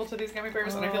few people to these gummy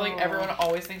bears, and I feel like everyone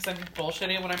always thinks I'm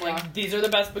bullshitting when I'm like, these are the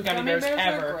best gummy bears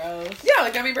ever. Are gross. Yeah,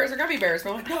 like gummy bears are gummy bears. But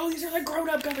I'm like, no, these are like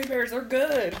grown-up gummy bears. They're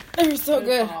good. They're so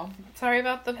good. call. Sorry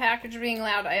about the package being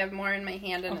loud. I have more in my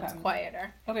hand and it's Okay.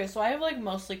 quieter. Okay, so I have like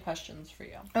mostly questions for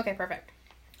you. Okay, perfect.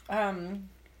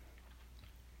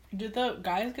 Did the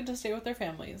guys get to stay with their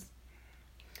families?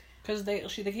 Because they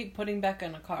keep putting Becca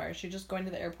in a car. Is she just going to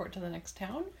the airport to the next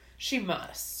town? She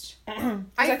must.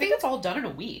 I think it's all done in a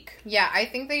week. Yeah, I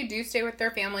think they do stay with their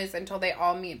families until they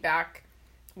all meet back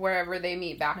wherever they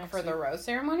meet back Next for the week. rose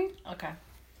ceremony. Okay.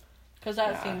 Because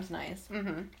that seems nice.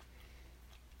 Mm-hmm.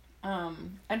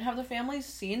 And have the families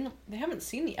seen... They haven't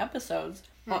seen the episodes.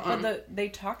 But they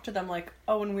talked to them like,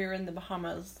 oh, when we were in the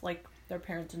Bahamas, like, their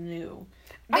parents knew.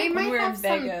 They When might we were have in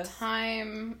some Vegas.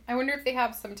 time. I wonder if they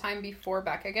have some time before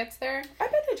Becca gets there. I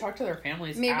bet they talk to their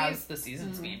families Maybe- as the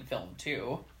season's being filmed,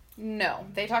 too. No,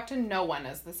 they talk to no one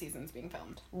as the season's being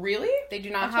filmed. Really? They do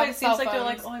not That's why have it cell seems like they're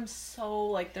phones. like, oh, I'm so,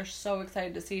 like, they're so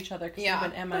excited to see each other because Yeah.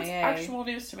 they've been MIA. That's actual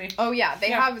news to me. Oh yeah, they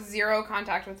Yeah. have zero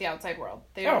contact with the outside world.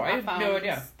 They don't I have had phones. no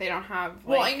idea. They don't have. Like,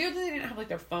 Well, I knew that they didn't have, like,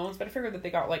 their phones, but I figured that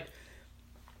they got, like,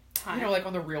 time. you know, like,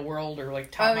 on the Real World or, like,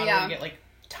 Top Model, yeah. you get, like,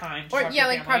 time to Or talk to yeah, your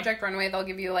like family. Project Runway, they'll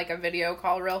give you like a video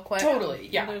call real quick. Totally,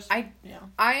 yeah.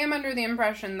 I am under the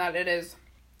impression that it is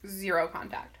zero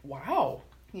contact. Wow.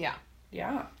 Yeah.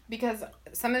 Yeah. Because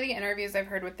some of the interviews I've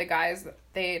heard with the guys,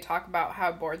 they talk about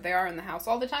how bored they are in the house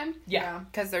all the time. Yeah.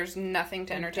 Because there's nothing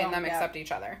to entertain them except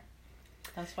each other.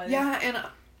 That's why. Yeah, and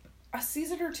a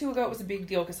season or two ago, it was a big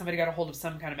deal because somebody got a hold of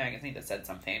some kind of magazine that said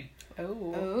something.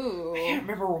 Oh. I can't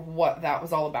remember what that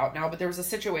was all about now, but there was a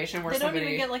situation where They somebody...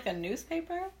 don't even get like a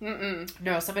newspaper?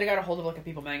 Mm-mm. somebody got a hold of like a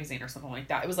People magazine or something like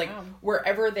that. It was like Wow.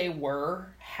 wherever they were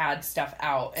had stuff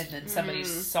out, and then somebody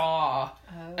saw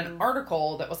an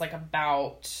article that was like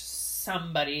about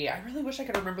somebody. I really wish I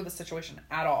could remember the situation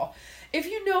at all. If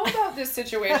you know about this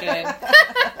situation...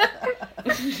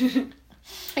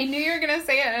 I knew you were going to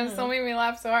say it, and it still made me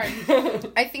laugh so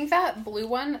hard. I think that blue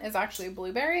one is actually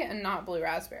blueberry and not blue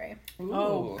raspberry. Ooh.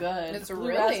 Oh, good. It's Blue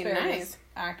really raspberry nice. is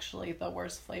actually the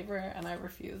worst flavor, and I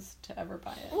refuse to ever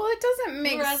buy it. Well, it doesn't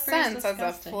make raspberry is sense as a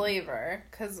disgusting. flavor,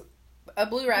 because a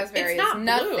blue raspberry It's not is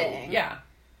blue. nothing. Yeah.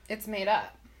 It's made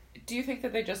up. Do you think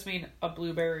that they just mean a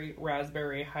blueberry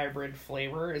raspberry hybrid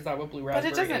flavor? Is that what blue But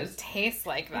raspberry it doesn't is? taste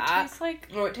like It that. tastes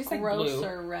like No, it tastes like blue.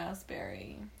 grosser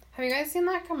raspberry. Have you guys seen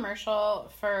that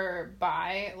commercial for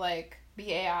Bai, like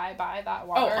BAI, Bai that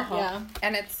water? Uh-huh. Yeah.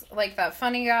 And it's like that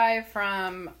funny guy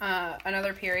from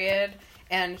Another Period,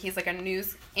 and he's like a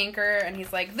news anchor, and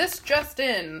he's like, this just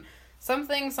in,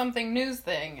 something news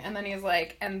thing. And then he's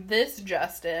like, and this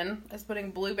Justin is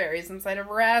putting blueberries inside of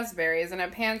raspberries. And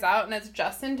it pans out and it's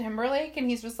Justin Timberlake. And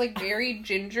he's just like very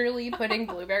gingerly putting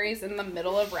blueberries in the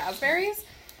middle of raspberries.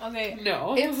 Okay.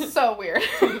 No. It's so weird.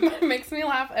 It makes me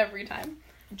laugh every time.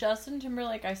 Justin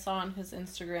Timberlake, I saw on his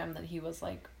Instagram that he was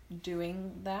like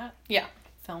doing that. Yeah.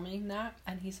 Filming that.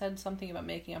 And he said something about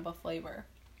making up a flavor.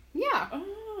 Yeah.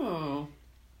 Oh.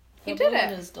 He The did blue it.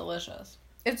 one is delicious.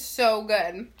 It's so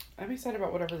good. I'm excited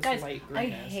about whatever this Guys, light green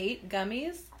I is. hate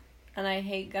gummies. And I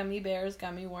hate gummy bears,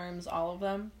 gummy worms, all of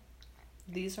them.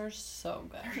 These are so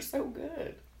good. They're so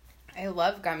good. I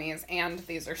love gummies, and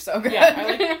these are so good. Yeah, I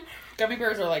like gummy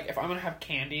bears are like, if I'm gonna have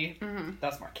candy,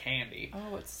 that's my candy.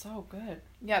 Oh, it's so good.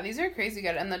 Yeah, these are crazy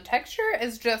good, and the texture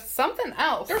is just something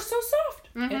else. They're so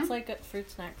soft. Mhm. It's like a fruit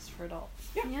snacks for adults.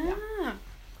 Yeah.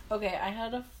 Okay, I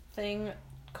had a thing.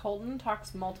 Colton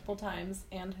talks multiple times,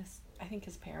 and I think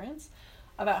his parents,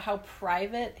 about how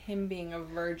private him being a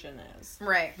virgin is.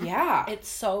 Right. Yeah. It's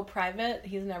so private.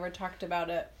 He's never talked about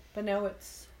it, but now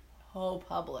it's so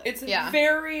public. It's Yeah.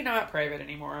 very not private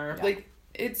anymore. Yeah. Like,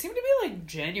 it seemed to be like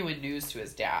genuine news to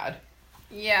his dad.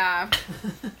 Yeah.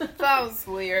 That was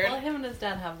weird. Well, him and his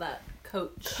dad have that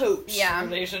coach. Yeah.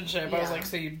 Relationship. I was Yeah. like,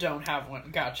 so you don't have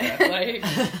one. Gotcha. Like,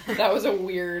 that was a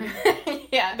weird...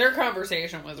 Yeah. Their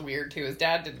conversation was weird, too. His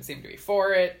dad didn't seem to be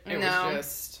for it. It No. was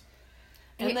just...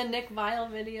 And the Nick Vile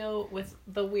video with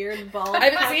the weird ball. I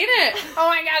haven't seen it! Oh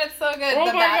my god, it's so good. Oh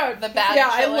the my god. The bad Yeah,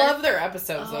 I chiller. love their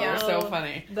episodes, though. They're so Oh.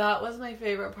 funny. That was my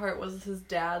favorite part, was his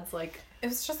dad's like... It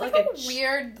was just like like, a a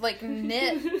weird, like,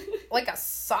 knit, like a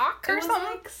sock or It was something.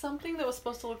 like something that was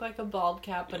supposed to look like a bald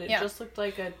cap, but it Yeah. just looked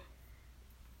like a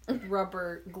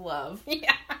rubber glove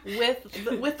Yeah.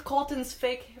 with Colton's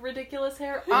fake ridiculous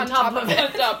hair On top of it.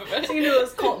 On top of it. So you knew it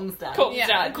was Colton's dad. Colton's Yeah.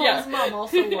 dad, And Colton's yeah. mom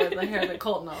also wore the hair that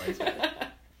Colton always wore.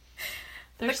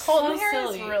 They're The Colton so hair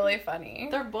silly. is really funny.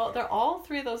 They're all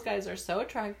three of those guys are so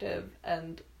attractive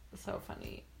and so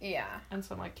funny. Yeah. And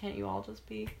so I'm like, can't you all just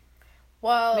be?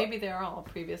 Well, Maybe they're all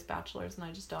previous bachelors and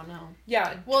I just don't know.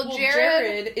 Yeah. Well,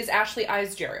 Jared is Ashley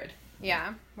I's Jared.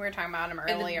 yeah. We were talking about him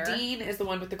And earlier. then Dean is the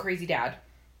one with the crazy dad.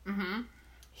 Mm-hmm.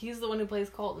 He's the one who plays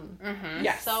Colton. Mm-hmm.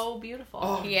 Yes. So beautiful.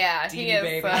 Oh, Yeah, he Dean, is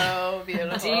baby. so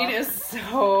beautiful. Dean is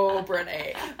so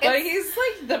pretty. But he's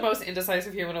like the most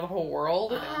indecisive human in the whole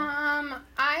world.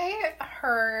 I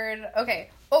heard... Okay.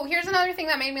 Oh, here's another thing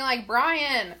that made me like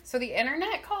Brian. So the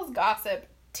internet calls gossip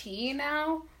tea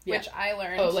now, Yeah. which I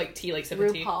learned. Oh, like tea, like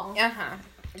sipping tea. RuPaul. Uh-huh.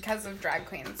 Because of drag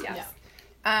queens, yes.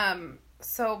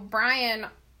 So Brian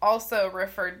also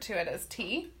referred to it as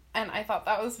tea, and I thought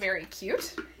that was very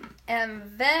cute. And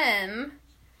then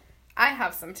I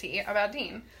have some tea about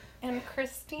Dean and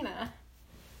Christina.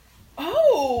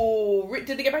 Oh,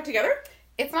 did they get back together?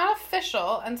 It's not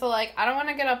official, and so, like, I don't want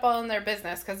to get up all in their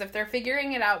business, because if they're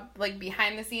figuring it out, like,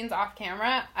 behind the scenes, off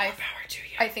camera, Power to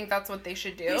you. I think that's what they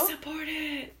should do. We support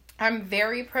it. I'm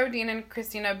very pro Dean and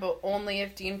Christina, but only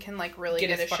if Dean can, like, really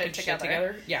get his fucking shit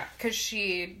together. Yeah. Because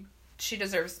she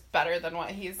deserves better than what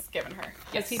he's given her.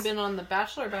 Has he been on The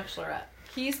Bachelor or Bachelorette?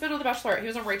 He's been on The Bachelorette. He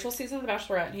was on Rachel's season of The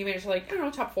Bachelorette, and he made it to, like, I don't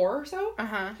know, top 4 or so.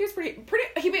 Uh-huh. He was pretty.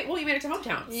 He made it to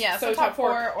hometowns. Yeah, so so top top 4.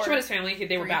 four or She met his family.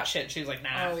 They were 3. batshit. She was like,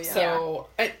 nah. Oh, yeah. So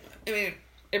I mean,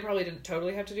 it probably didn't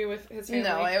totally have to do with his family.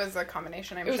 No, it was a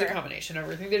combination, I'm It was sure. a combination of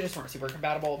everything. They just weren't super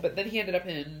compatible. But then he ended up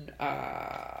in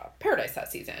Paradise that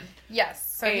season.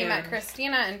 Yes, so he met And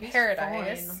Christina in he's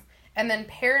Paradise. fine. And then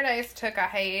Paradise took a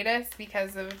hiatus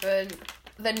because of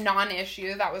the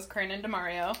non-issue that was Corinne and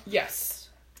DeMario. Yes.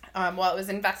 Well, it was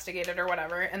investigated or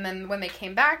whatever. And then when they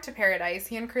came back to Paradise,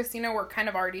 he and Christina were kind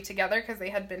of already together because they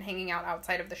had been hanging out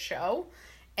outside of the show.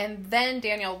 And then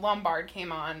Danielle Lombard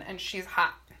came on, and she's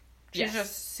hot. She's Yes.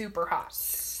 just super hot.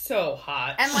 So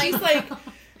hot. And, like- she's like,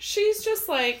 she's just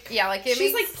like, Yeah, like it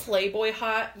she's makes, like Playboy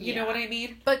hot. You know Yeah. what I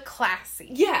mean? but classy.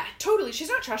 Yeah, totally. She's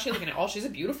not trashy looking at all. She's a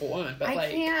beautiful woman, but I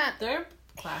like, can't They're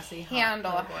classy. hot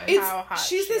handle Playboys. it's how hot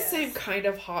she's she the is. same kind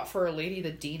of hot for a lady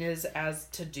that Dean is as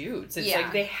to dudes. It's Yeah.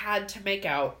 like they had to make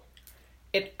out.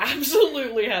 It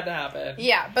absolutely had to happen.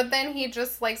 Yeah, but then he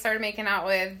just, like, started making out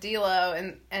with D'Lo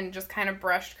and just kind of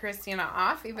brushed Christina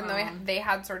off, even though they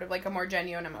had sort of, like, a more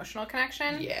genuine emotional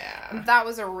connection. Yeah. That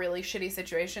was a really shitty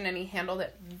situation, and he handled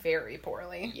it very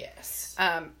poorly. Yes.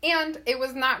 And it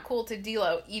was not cool to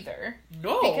D'Lo either.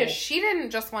 No. Because she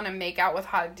didn't just want to make out with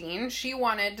hot Dean. She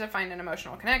wanted to find an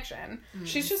emotional connection.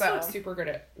 She's just So- not super good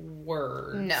at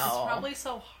words. No. It's probably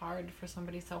so hard for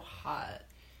somebody so hot.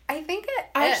 I think think it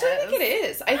Actually, is. I think it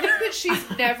is. I think that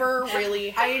she's never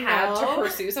really had to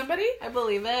pursue somebody. I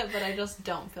believe it, but I just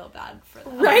don't feel bad for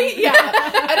them. Right? Yeah.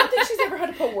 I don't think she's ever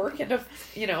had to put work into,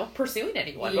 pursuing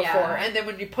anyone before. And then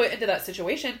when you put into that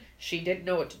situation, she didn't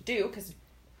know what to do because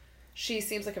she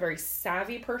seems like a very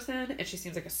savvy person and she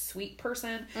seems like a sweet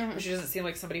person, but she doesn't seem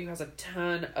like somebody who has a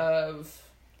ton of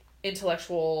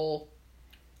intellectual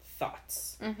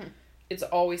thoughts. It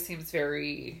always seems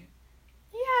very...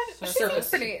 Yeah, she seems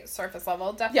pretty surface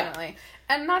level, definitely.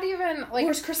 Yeah. And not even, like...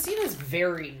 Whereas Christina's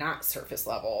very not surface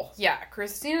level. Yeah,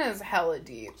 Christina's hella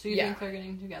deep. So you think they're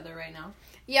getting together right now?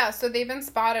 Yeah, so they've been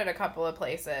spotted a couple of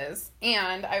places.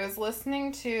 And I was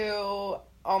listening to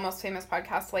Almost Famous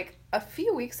podcast, like, a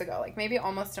few weeks ago. Like, maybe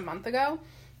almost a month ago.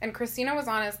 And Christina was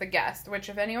on as the guest, which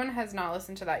if anyone has not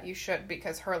listened to that, you should,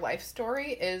 because her life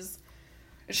story is...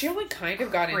 She only kind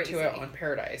of got into it on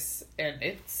Paradise, and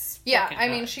it's I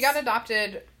mean, she got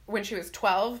adopted when she was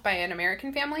 12 by an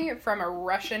American family from a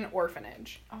Russian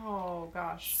orphanage. Oh,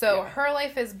 gosh. So her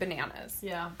life is bananas.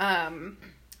 Yeah.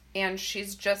 And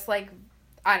she's just like,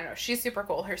 I don't know, she's super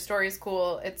cool. Her story's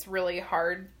cool. It's really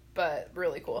hard, but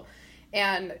really cool.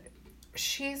 And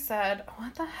she said,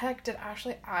 what the heck did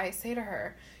I say to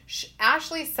her?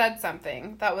 Ashley said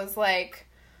something that was like...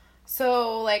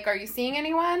 So, like, are you seeing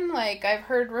anyone? Like, I've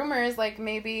heard rumors, like,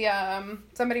 maybe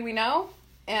somebody we know.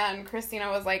 And Christina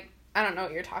was like, I don't know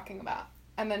what you're talking about.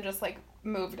 And then just, like,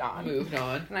 moved on.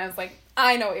 And I was like,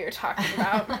 I know what you're talking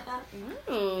about.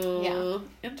 Ooh,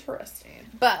 yeah. Interesting.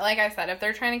 But, like I said, if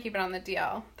they're trying to keep it on the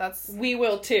DL, we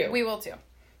will, too. We will, too.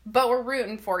 But we're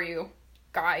rooting for you,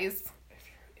 guys.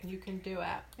 You can do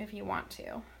it. If you want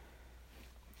to.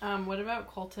 What about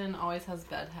Colton always has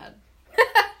bedhead?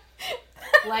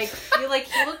 He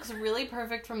looks really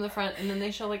perfect from the front, and then they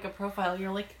show, like, a profile, and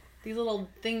you're like, these little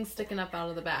things sticking up out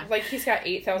of the back. Like, he's got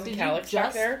 8,000 calyx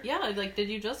back there? Yeah, like, did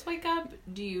you just wake up?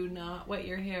 Do you not wet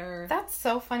your hair? That's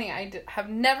so funny. I have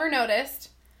never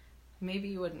noticed. Maybe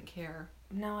you wouldn't care.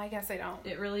 No, I guess I don't.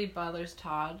 It really bothers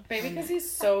Todd. Maybe because he's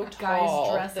so tall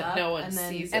guys dress that up no one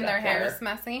sees it. And their up hair there. is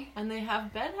messy. And they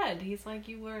have bedhead. He's like,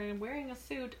 you were wearing a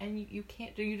suit, and you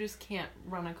just can't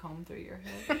run a comb through your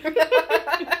hair.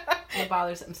 It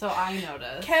bothers him. So I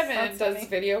noticed. Kevin does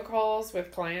video calls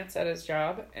with clients at his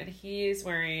job, and he's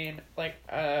wearing, like,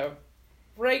 a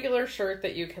regular shirt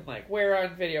that you can, like, wear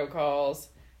on video calls,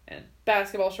 and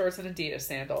basketball shorts and Adidas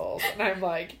sandals. And I'm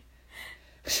like...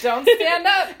 Don't stand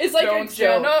up. It's like Don't a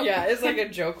stand joke. up. Yeah, it's like a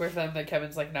joke with them that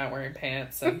Kevin's like not wearing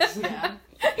pants. And Yeah.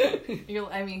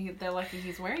 They're lucky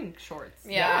he's wearing shorts.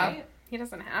 Yeah. Right? He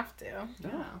doesn't have to.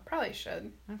 No. Probably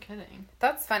should. I'm kidding.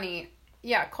 That's funny.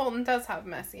 Yeah, Colton does have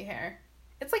messy hair.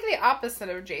 It's like the opposite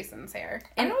of Jason's hair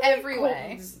in every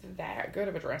way. Colton's that good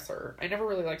of a dresser. I never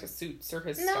really liked a suits or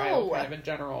his No. style kind of in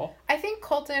general. I think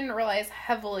Colton relies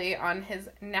heavily on his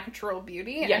natural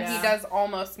beauty, Yes. and he does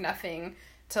almost nothing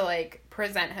to, like,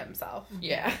 present himself.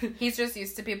 Yeah. He's just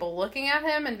used to people looking at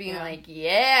him and being like,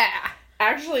 yeah.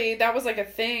 Actually, that was like a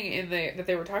thing that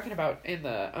they were talking about in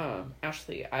the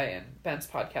Ashley, I, and Ben's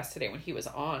podcast today when he was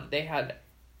on. They had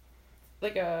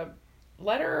like a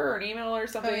letter or an email or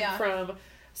something from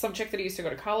some chick that he used to go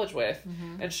to college with,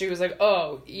 and she was like,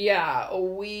 oh, yeah,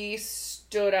 we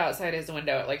stood outside his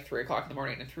window at like 3 o'clock in the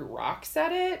morning and threw rocks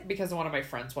at it because one of my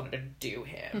friends wanted to do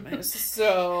him. And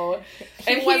so...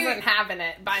 He wasn't having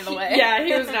it, by the way. Yeah,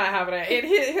 he was not having it. And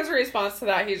his response to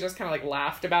that, he's just kind of like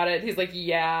laughed about it. He's like,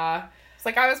 yeah... It's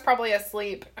like, I was probably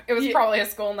asleep. It was probably a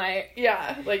school night.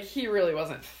 Yeah, like, he really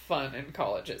wasn't fun in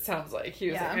college, it sounds like. He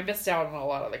was like, I missed out on a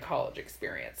lot of the college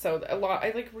experience. So,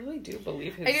 I, like, really do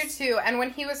believe his... I do, too. And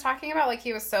when he was talking about, like,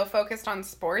 he was so focused on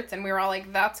sports, and we were all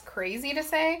like, that's crazy to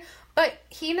say. But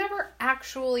he never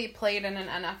actually played in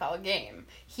an NFL game.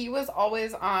 He was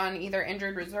always on either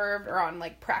injured reserve or on,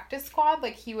 like, practice squad.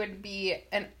 Like, he would be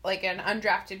an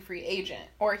undrafted free agent.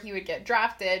 Or he would get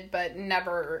drafted, but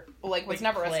never, was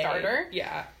never a starter.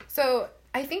 Yeah. So,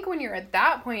 I think when you're at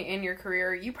that point in your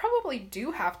career, you probably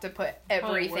do have to put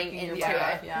everything into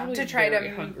it. Yeah. To try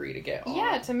very to... hungry to get on.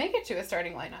 Yeah, to make it to a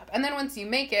starting lineup. And then once you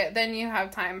make it, then you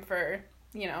have time for,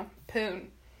 poon.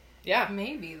 Yeah.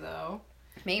 Maybe, though.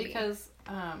 Maybe. Because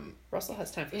Russell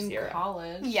has time for in Sierra.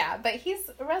 college. Yeah, but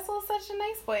Russell's such a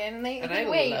nice boy, and he I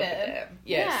waited. loved him.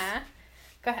 Yes. Yeah.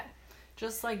 Go ahead.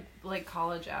 Just like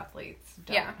college athletes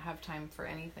don't have time for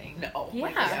anything. No.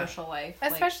 Like Yeah. social life.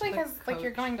 Especially like, because, you're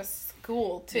going to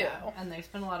school, too. Yeah, and they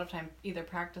spend a lot of time either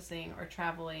practicing or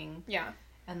traveling. Yeah.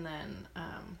 And then,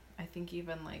 I think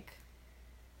even,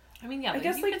 I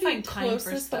guess, you like, can the find time for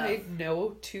closest stuff. that I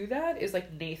know to that is,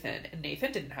 like, Nathan. And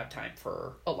Nathan didn't have time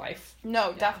for a life.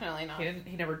 No, definitely not.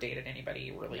 He never dated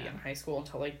anybody, really, in high school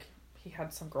until, like, he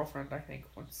had some girlfriend, I think,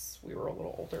 once we were a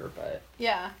little older, but...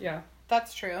 Yeah. Yeah.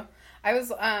 That's true. I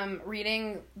was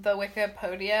reading the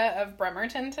Wikipedia of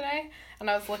Bremerton today, and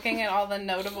I was looking at all the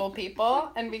notable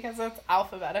people, and because it's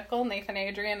alphabetical, Nathan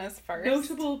Adrian is first.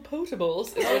 Notable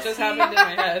potables is what just happened in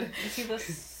my head. Is he the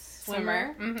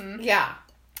swimmer? Mm-hmm. Yeah.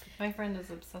 My friend is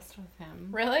obsessed with him.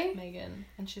 Really? Megan.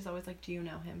 And she's always like, do you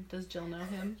know him? Does Jill know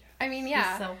him? I mean,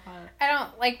 yeah. He's so hot. I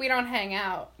don't, we don't hang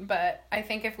out, but I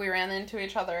think if we ran into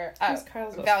each other at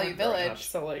Kyle's best Value friend growing up, Village,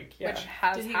 so, yeah. which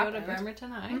has Did he happened. go to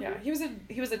Bremerton High? Yeah, he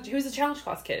was a challenge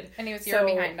class kid. And he was a year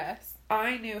behind us.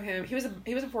 I knew him. He was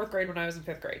in fourth grade when I was in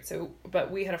fifth grade. So, but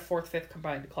we had a fourth, fifth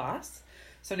combined class.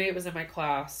 So Nate was in my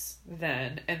class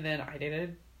then, and then I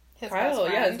dated Kyle.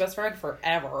 Yeah, his best friend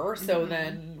forever. So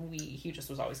then he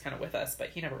just was always kind of with us, but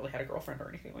he never really had a girlfriend or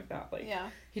anything like that.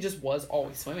 He just was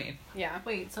always swimming. Yeah.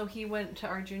 Wait, so he went to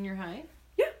our junior high?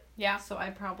 Yeah. Yeah. So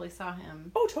I probably saw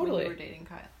him. Oh, totally. When we were dating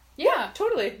Kyle. Yeah.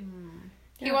 Totally.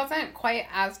 He wasn't quite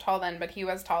as tall then, but he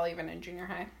was tall even in junior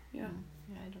high. Yeah.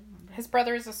 Yeah, I don't remember. His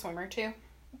brother is a swimmer too.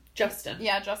 Justin.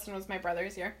 Yeah, Justin was my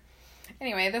brother's year.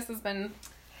 Anyway, this has been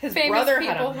his famous brother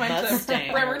had people a who went Mustang,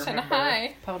 to Bremerton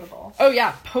High. Potable. Oh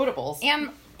yeah, potables.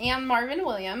 And Marvin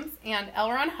Williams and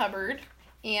L. Ron Hubbard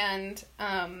and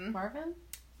Marvin?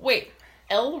 Wait,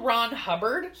 L. Ron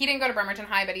Hubbard? he didn't go to Bremerton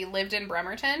High, but he lived in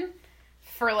Bremerton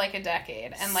for a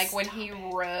decade. And when he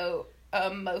wrote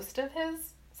most of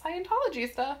his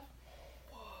Scientology stuff,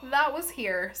 that was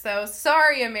here. So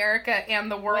sorry, America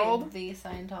and the world. Wait, the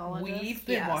Scientologist? We've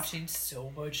been watching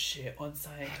so much shit on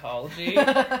Scientology.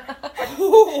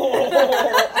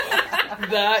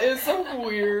 That is some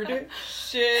weird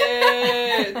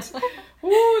shit.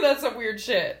 Woo, that's some weird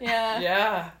shit. Yeah.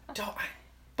 Yeah.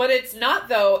 But it's not,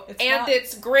 though.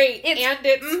 It's great.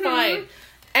 It's fine.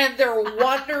 And they're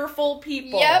wonderful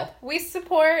people. Yep, we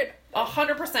support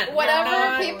 100%.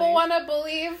 whatever people want to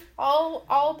believe.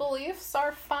 All beliefs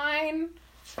are fine,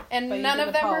 and But you none did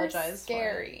of them are apologize for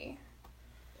scary.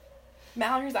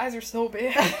 Mallory's eyes are so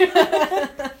big.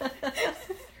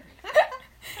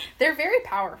 They're very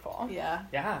powerful. Yeah.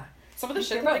 Yeah. Some of the You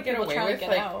shit hear that they about get people away trying to with,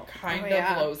 get out. kind Oh, of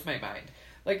yeah. blows my mind.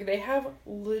 They have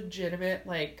legitimate,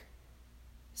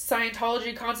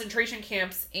 Scientology concentration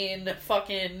camps in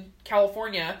fucking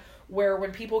California where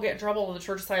when people get in trouble in the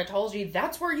Church of Scientology,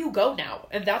 that's where you go now.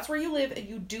 And that's where you live and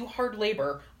you do hard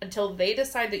labor until they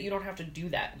decide that you don't have to do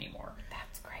that anymore.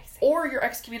 That's crazy. Or you're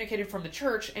excommunicated from the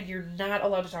church and you're not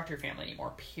allowed to talk to your family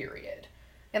anymore, period.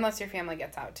 Unless your family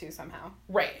gets out too somehow.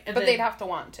 Right. And But then, they'd have to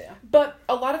want to. But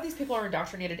a lot of these people are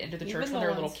indoctrinated into the Even church the when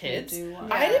they're little ones who kids. do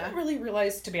want- I Yeah. didn't really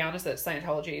realize, to be honest, that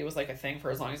Scientology was a thing for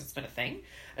as long as it's been a thing.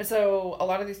 And so a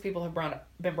lot of these people have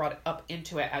been brought up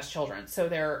into it as children. So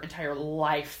their entire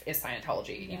life is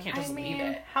Scientology. Yeah. You can't just leave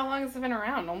it. How long has it been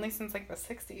around? Only since the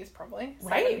 60s, probably.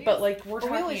 Right? 70s? But we're Well,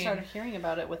 talking... we only started hearing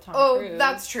about it with Tom Oh, Cruise.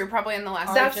 that's true. Probably in the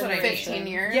last That's what I mean. 15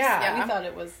 years. Yeah. We thought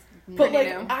it was... But pretty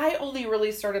new. I only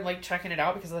really started checking it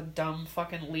out because of the dumb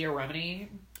fucking Leah Remini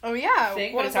Oh yeah.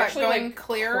 thing. What But is it's that, actually going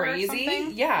clear crazy. or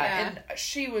something? Yeah. And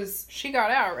she was... She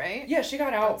got out, right? Yeah, she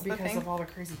got out That's the because thing. of all the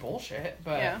crazy bullshit.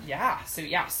 But Yeah. So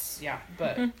yes, yeah.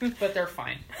 But they're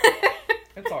fine.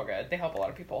 It's all good. They help a lot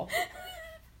of people.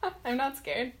 I'm not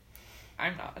scared.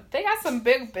 I'm not. They got some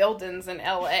big buildings in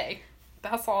LA.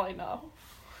 That's all I know.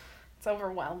 It's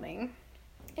overwhelming.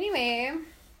 Anyway,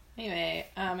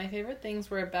 my favorite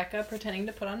things were Becca pretending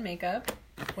to put on makeup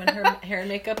when her hair and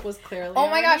makeup was clearly Oh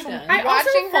my gosh, already done. I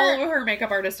watching her- follow her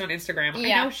makeup artist on Instagram.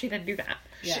 Yeah. I know she didn't do that.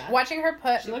 Yeah. watching her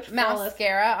put She looked flawless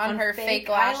mascara on on her fake fake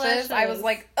lashes, I was eyelashes.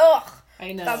 like, ugh,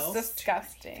 I know. that's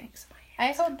disgusting. I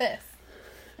hold this.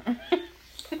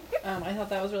 I thought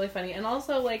that was really funny. And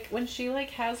also, when she,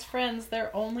 has friends,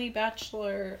 they're only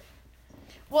bachelor...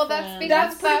 Well, that's Friends.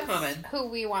 because That's pretty that's common. who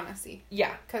we want to see.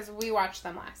 Yeah. Because we watched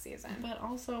them last season. But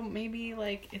also, maybe,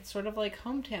 it's sort of like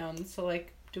hometown. So,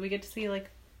 do we get to see,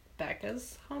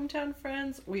 Becca's hometown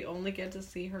friends? We only get to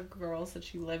see her girls that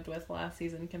she lived with last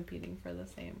season competing for the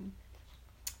same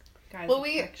guys. Well,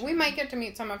 we might get to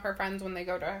meet some of her friends when they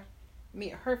go to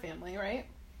meet her family, right?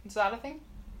 Is that a thing?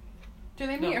 Do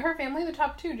they meet No. her family? The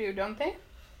top two do, don't they?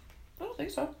 I don't think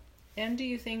so. And do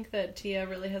you think that Tia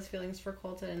really has feelings for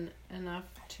Colton enough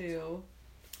to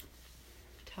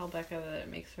tell Becca that it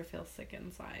makes her feel sick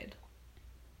inside?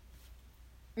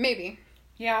 Maybe.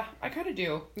 Yeah, I kind of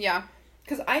do. Yeah.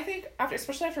 Because I think,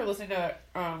 especially after listening to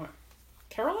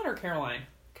Caroline or Caroline?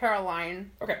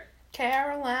 Caroline. Okay.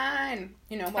 Caroline.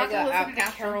 After like a listening to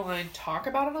outcast. Caroline talk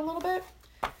about it a little bit,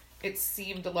 it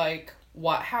seemed like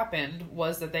what happened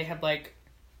was that they had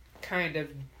kind of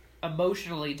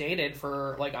emotionally dated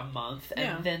for a month and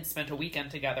Yeah. then spent a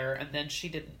weekend together, and then she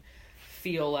didn't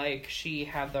feel like she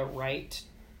had the right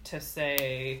to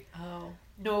say,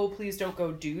 no, please don't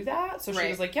go do that. So she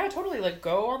was like, yeah, totally, like,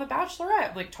 go on The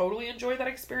Bachelorette. Like, totally enjoy that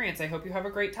experience. I hope you have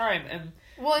a great time. And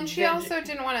she also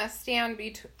didn't want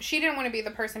to she didn't want to be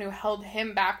the person who held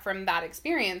him back from that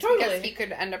experience. Because he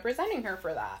could end up resenting her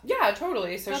for that. Yeah,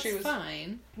 totally. So That's she was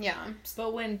fine. Yeah.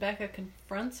 But when Becca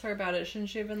confronts her about it, shouldn't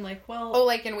she have been like, well... Oh,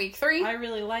 like in week 3? I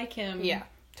really like him. Yeah,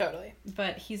 totally.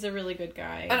 But he's a really good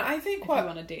guy. And I think if you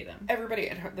want to date him. Everybody,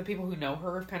 and the people who know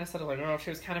her have kind of said, like, oh,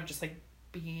 she was kind of just, like,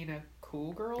 being a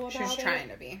cool girl about it. She was trying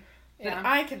to be. Yeah. And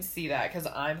I can see that because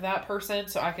I'm that person,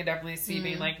 so I can definitely see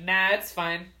being like, nah, it's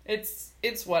fine.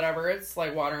 It's whatever. It's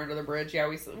like water under the bridge.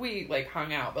 Yeah, we like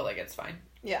hung out, but like it's fine.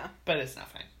 Yeah. But it's not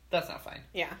fine. That's not fine.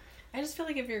 Yeah. I just feel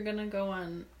like if you're gonna go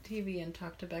on TV and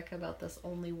talk to Becca about this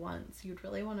only once, you'd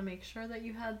really want to make sure that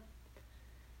you had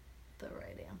the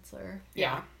right answer.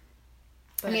 Yeah.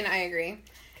 But, I mean, I agree.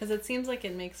 Because it seems like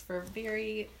it makes for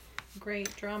very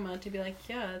great drama to be like,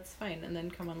 yeah, it's fine, and then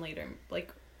come on later, like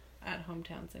at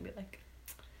hometowns, and be like,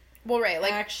 well, right,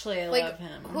 like actually, I love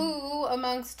him. Who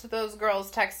amongst those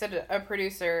girls texted a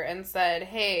producer and said,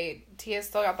 "Hey, Tia's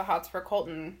still got the hots for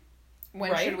Colton.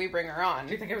 When should we bring her on?"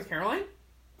 Do you think it was Caroline?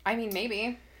 I mean,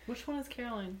 maybe. Which one is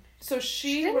Caroline? So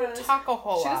she didn't talk a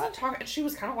whole lot. She doesn't talk, and she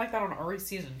was kind of like that on Ari's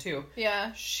season too.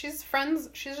 Yeah, she's friends.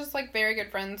 She's just like very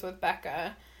good friends with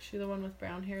Becca. She the one with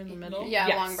brown hair in the middle? Yeah,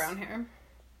 yes. Long brown hair.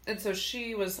 And so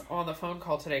she was on the phone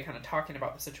call today kind of talking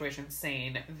about the situation,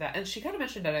 saying that, and she kind of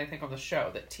mentioned it, I think, on the show,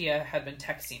 that Tia had been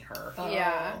texting her. Oh.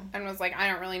 Yeah, and was like, I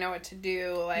don't really know what to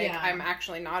do. Like, I'm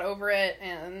actually not over it,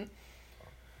 and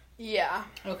yeah.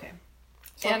 Okay.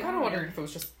 So I'm kind of wondering if it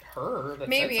was just her that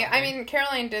maybe. said something. I mean,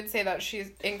 Caroline did say that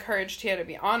she's encouraged Tia to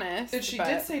be honest. And she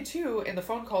did say, too, in the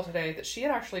phone call today, that she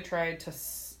had actually tried to,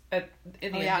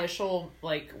 in the initial,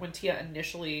 like, when Tia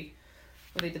initially,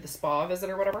 when they did the spa visit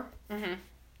or whatever,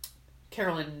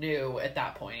 Carolyn knew at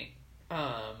that point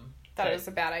that it was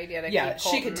a bad idea to keep Colton.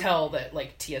 She could tell that,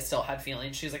 like, Tia still had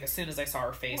feelings. She was like, as soon as I saw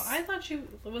her face. Well, I thought she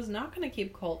was not going to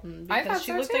keep Colton. I thought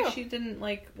she looked like she didn't,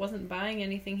 like, wasn't buying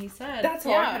anything he said. That's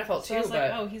how I kind of felt, too. I was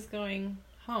like, oh, he's going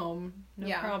home. No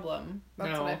problem.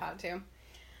 That's what I thought, too.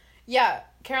 Yeah,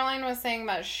 Caroline was saying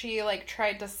that she, like,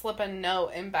 tried to slip a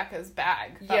note in Becca's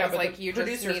bag. That was but like, the you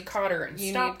producers just caught her and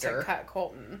stopped her. You need to cut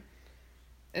Colton.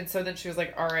 And so then she was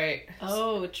like, all right.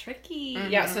 Oh, tricky.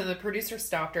 Yeah, so the producer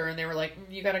stopped her and they were like,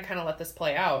 you got to kind of let this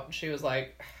play out. And she was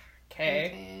like,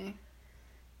 okay.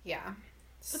 Yeah.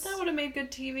 But that would have made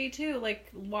good TV too. Like,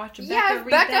 watch Becca read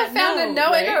Becca that found a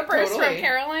note in her purse from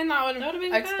Caroline. That would have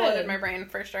been exploded good. my brain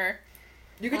for sure.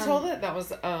 You could tell that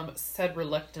was said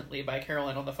reluctantly by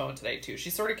Caroline on the phone today too. She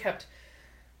sort of kept...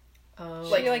 she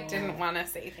didn't want to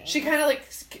say things. She kind of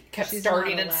kept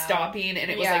starting and stopping, and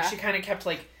it was like she kind of kept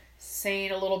saying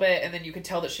a little bit, and then you could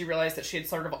tell that she realized that she had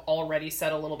sort of already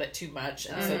said a little bit too much,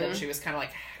 and so then she was kind of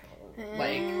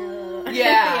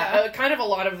kind of a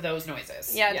lot of those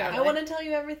noises. Yeah, totally. I want to tell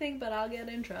you everything, but I'll get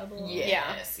in trouble.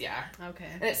 Yes, yeah. Okay.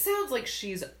 And it sounds like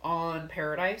she's on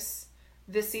Paradise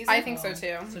this season. I think so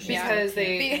too. So because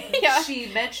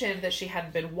she mentioned that she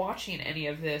hadn't been watching any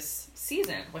of this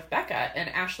season with Becca, and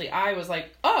Ashley I was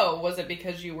like, oh, was it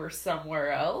because you were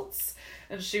somewhere else?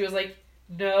 And she was like,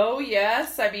 no,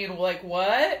 yes, I mean, like,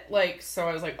 what? Like, so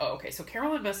I was like, oh, okay, so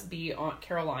Caroline must be on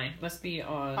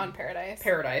Paradise.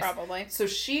 Probably. So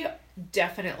she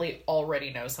definitely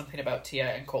already knows something about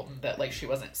Tia and Colton that, like, she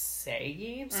wasn't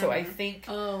saying. So I think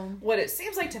what it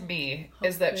seems like to me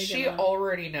is that she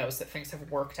already knows that things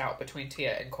have worked out between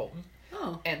Tia and Colton.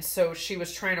 Oh. And so she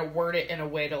was trying to word it in a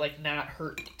way to, like, not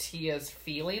hurt Tia's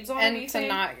feelings on anything. And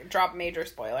to not drop major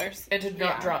spoilers.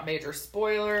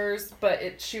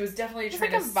 But she was definitely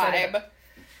trying to set it up.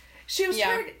 She was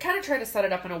trying to set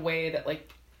it up in a way that, like,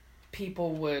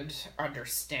 people would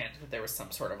understand that there was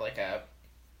some sort of, like, a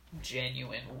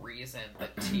genuine reason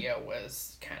that Tia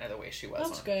was kind of the way she was.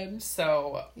 That's good.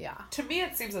 So, to me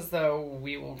it seems as though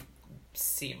we will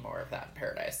see more of that in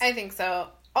Paradise. I think so.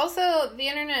 Also, the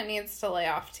internet needs to lay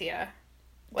off Tia.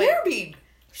 They're mean.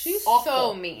 She's awful.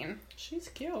 So mean. She's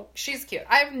cute. She's cute.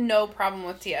 I have no problem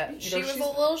with Tia. She was a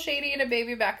little shady to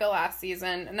baby Becca last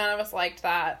season. None of us liked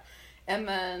that. And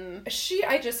then...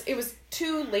 it was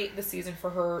too late in the season for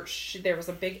her. There was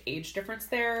a big age difference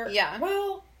there. Yeah.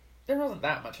 Well, there wasn't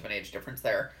that much of an age difference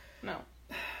there. No.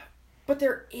 But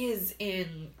there is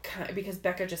because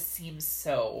Becca just seems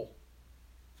so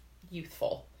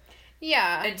youthful.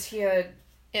 Yeah. And Tia...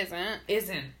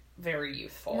 Isn't very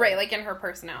youthful. Right, like in her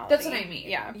personality. That's what I mean.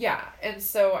 Yeah. Yeah. And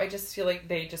so I just feel like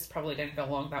they just probably didn't get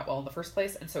along that well in the first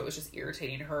place. And so it was just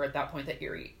irritating her at that point that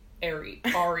Ari,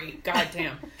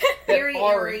 goddamn. Ari,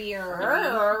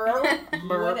 Merp.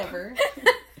 whatever.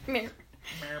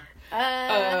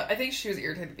 I think she was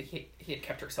irritated that he had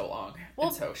kept her so long. Well,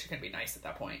 and so she couldn't be nice at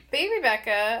that point. Baby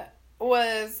Becca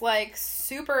was, like,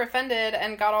 super offended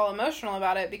and got all emotional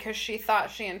about it because she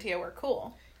thought she and Tia were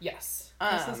cool. Yes.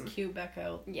 This is cute,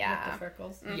 Becca. Yeah. With the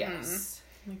freckles. Mm-hmm. Yes.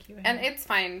 And it's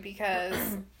fine because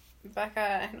Becca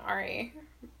and Ari,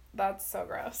 that's so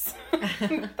gross.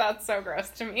 That's so gross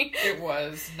to me. It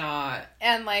was not.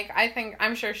 And, like,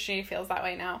 I'm sure she feels that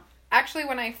way now. Actually,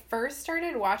 when I first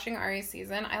started watching Ari's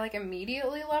season, I, like,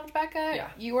 immediately loved Becca. Yeah.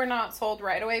 You were not sold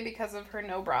right away because of her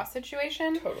no bra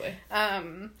situation. Totally.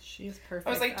 She's perfect. I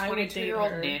was like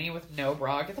 22-year-old nanny with no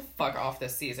bra. Get the fuck off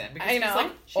this season. Because I know. She's,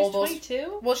 like, She's almost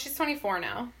 22? Well, she's 24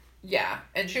 now. Yeah.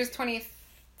 And She was 20...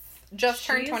 Just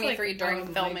turned 23 like, during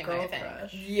my filming, girl I think.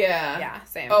 crush. Yeah. Yeah,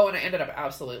 same. Oh, and I ended up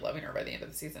absolutely loving her by the end of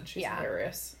the season. She's Yeah.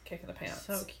 hilarious. Kicking the pants.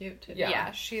 So cute, too.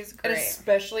 Yeah, she's And great.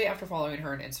 especially after following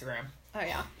her on Instagram. Oh,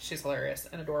 yeah. She's hilarious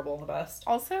and adorable and the best.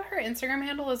 Also, her Instagram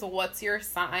handle is what's your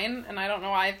sign, and I don't know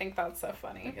why I think that's so I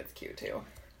funny. think it's cute, too.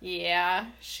 Yeah,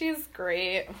 she's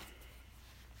great.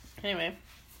 Anyway.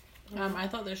 I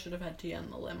thought they should have had Tia in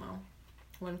the limo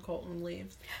when Colton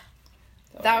leaves.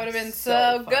 That would have been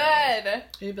so funny. good.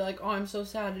 You'd be like, oh, I'm so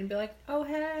sad. And be like, oh,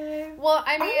 hey. Well,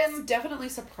 I I was mean... definitely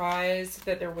surprised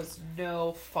that there was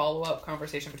no follow-up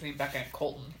conversation between Becca and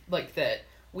Colton. Like, that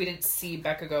we didn't see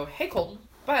Becca go, hey, Colton,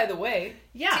 by the way,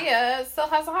 Yeah. Tia still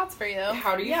has the hots for you.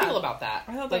 how do you Yeah. feel about that?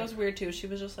 I thought that was weird, too. She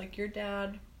was just like, your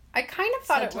dad I kind of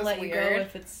thought said it to was let you go weird.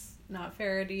 if it's not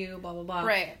fair to you, blah, blah, blah.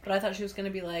 Right. But I thought she was going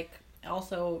to be like,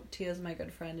 also, Tia's my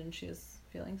good friend and she has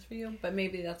feelings for you. But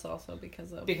maybe that's also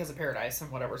because of Paradise and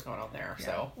whatever's going on there,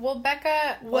 so. Well,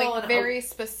 Becca, Well, like, and very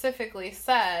specifically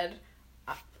said,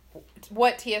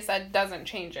 what Tia said doesn't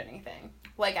change anything.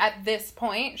 Like, at this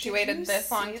point, she waited this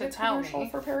long to tell me.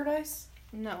 For Paradise?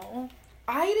 No.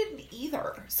 I didn't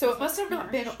either. So it must have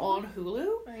not been on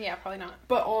Hulu. Yeah, probably not.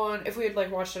 But if we had, like,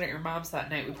 watched it at your mom's that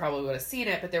night, we probably would have seen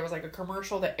it. But there was, like, a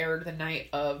commercial that aired the night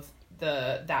of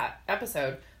that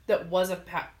episode that was of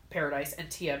Paradise and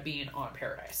Tia being on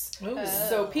Paradise. Ooh.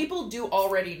 So people do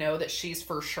already know that she's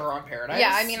for sure on Paradise.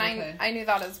 Yeah, I mean, Okay. I knew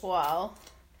that as well.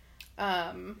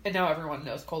 And now everyone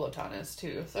knows Colton is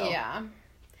too. So Yeah.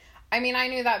 I mean, I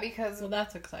knew that because Well,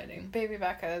 that's exciting. Baby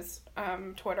Becca's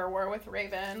Twitter war with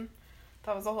Raven.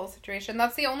 That was a whole situation.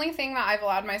 That's the only thing that I've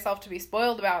allowed myself to be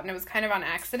spoiled about, and it was kind of on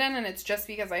accident, and it's just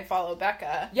because I follow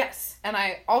Becca. Yes. And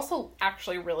I also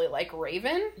actually really like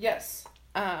Raven. Yes.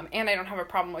 And I don't have a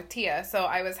problem with Tia. So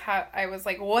I was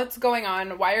like, what's going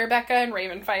on? Why are Becca and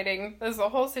Raven fighting? This is a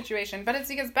whole situation. But it's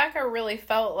because Becca really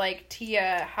felt like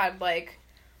Tia had, like,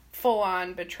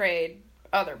 full-on betrayed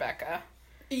other Becca.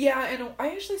 Yeah, and I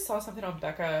actually saw something on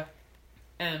Becca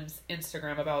M's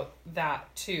Instagram about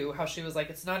that too. How she was like,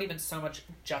 it's not even so much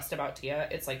just about Tia.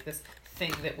 It's like this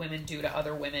thing that women do to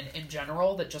other women in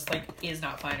general that just, like, is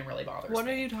not fine and really bothers What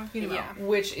me. are you talking about? Yeah.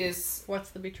 Which is, What's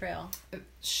the betrayal?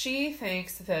 she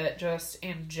thinks that just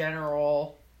in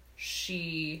general,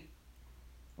 she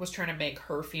was trying to make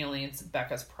her feelings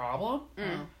Becca's problem.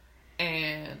 Oh.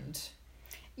 And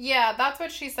Yeah, that's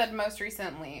what she said most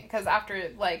recently. Because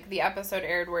after, like, the episode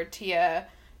aired where Tia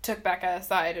took Becca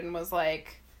aside and was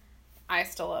like, I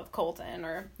still love Colton.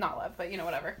 Or, not love, but, you know,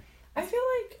 whatever. I feel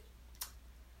like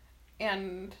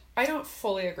And... I don't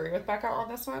fully agree with Becca on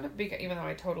this one, because even though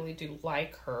I totally do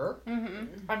like her,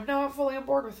 I'm not fully on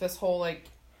board with this whole, like,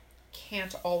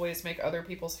 can't always make other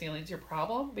people's feelings your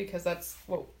problem, because that's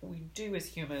what we do as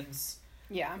humans.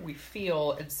 Yeah. We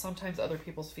feel, and sometimes other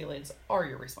people's feelings are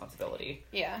your responsibility.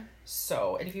 Yeah.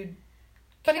 So, and if you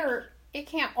But care... it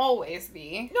can't always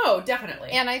be. No,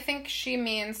 definitely. And I think she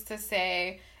means to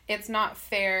say it's not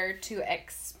fair to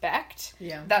expect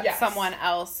Yeah. that Yes. someone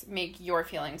else make your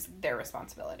feelings their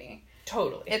responsibility.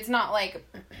 Totally. It's not like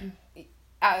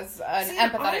as an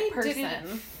empathetic person.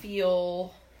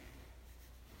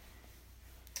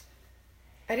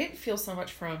 I didn't feel so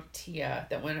much from Tia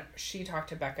that when she talked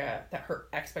to Becca that her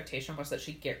expectation was that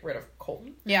she'd get rid of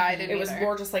Colton. Yeah, I didn't. It was either.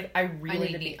 more just like, I really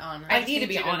need to be honest. I just need to need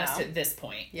be you to honest know. at this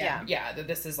point. Yeah. Yeah, that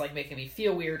this is, like, making me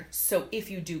feel weird. So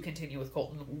if you do continue with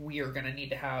Colton, we're going to need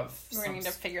to have We're gonna need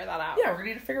to figure that out. Yeah, we're going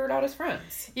to need to figure it out as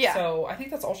friends. Yeah. So I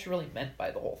think that's all she really meant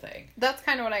by the whole thing. That's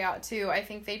kind of what I got too. I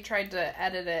think they tried to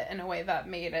edit it in a way that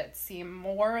made it seem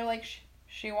more like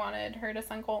she wanted her to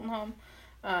send Colton home.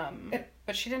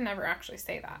 But she didn't ever actually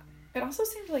say that. It also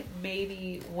seemed like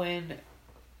maybe when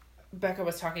Becca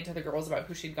was talking to the girls about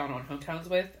who she'd gone on hometowns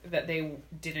with, that they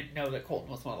didn't know that Colton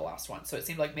was one of the last ones. So it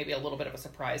seemed like maybe a little bit of a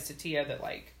surprise to Tia that,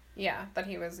 like, Yeah, that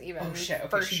he was even Oh shit! Okay,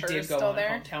 for she sure did go still on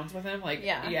there. hometowns with him. Like,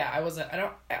 Yeah. yeah, I wasn't.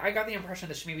 I got the impression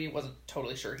that she maybe wasn't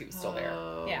totally sure he was still there.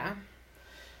 Yeah.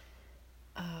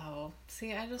 Oh,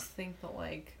 see, I just think that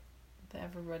like that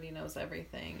everybody knows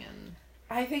everything, and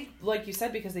I think, like you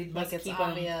said, because they must it's keep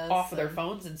them obvious off of their and-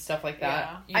 phones and stuff like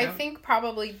that. Yeah. You know? I think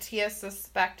probably Tia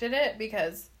suspected it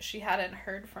because she hadn't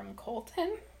heard from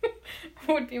Colton,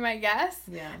 would be my guess.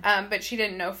 yeah. But she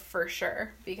didn't know for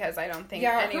sure because I don't think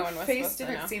Yeah, anyone her was face supposed to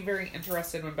didn't know. seem very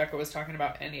interested when Becca was talking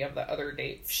about any of the other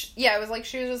dates. Yeah, it was like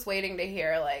she was just waiting to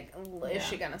hear, like, is Yeah.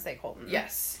 she gonna say Colton?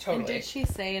 Yes, And totally. did she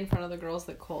say in front of the girls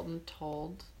that Colton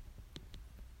told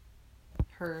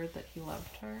her that he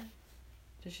loved her?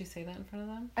 Did she say that in front of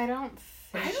them? I don't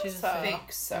Or think did she so. just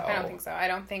think so. I don't think so. I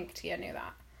don't think Tia knew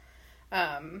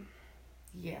that.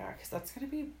 Yeah, because that's going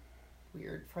to be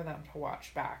weird for them to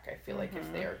watch back. I feel like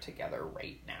if they are together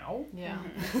right now. Yeah.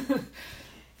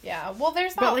 Yeah, well,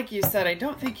 there's But not... like you said, I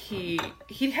don't think he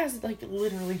has like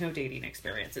literally no dating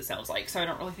experience, it sounds like. So I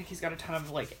don't really think he's got a ton of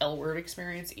like L word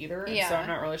experience either. And Yeah. so I'm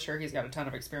not really sure he's got a ton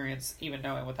of experience even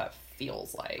knowing what that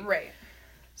feels like. Right.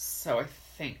 So I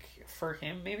think for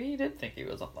him, maybe he did think he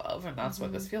was in love, and that's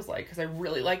what this feels like, because I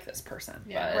really like this person.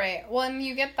 Yeah. But Right. Well, and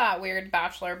you get that weird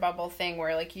bachelor bubble thing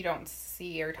where, like, you don't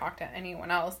see or talk to anyone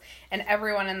else, and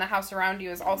everyone in the house around you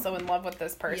is also in love with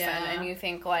this person, Yeah. and you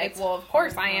think, like, It's well, of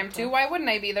course I hard am not too. to. Why wouldn't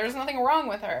I be? There's nothing wrong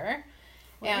with her.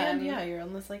 Well, and yeah, you're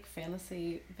on this like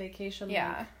fantasy vacation.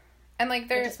 Yeah. Like, And, like, you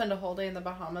they're... get to spend a whole day in the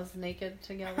Bahamas naked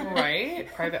together. right?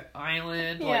 Private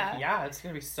island. Yeah. Like, yeah, it's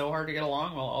going to be so hard to get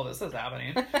along while all this is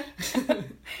happening.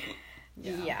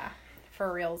 Yeah. For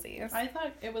realsies. I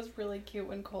thought it was really cute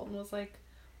when Colton was like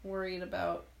worried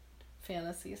about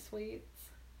fantasy suites.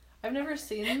 I've never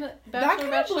seen That Bachelor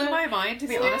kind of blew Bachelorette. my mind, to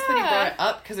be honest, that he Yeah. brought it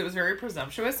up, because it was very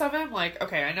presumptuous of him. Like,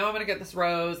 okay, I know I'm going to get this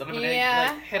rose, and I'm going to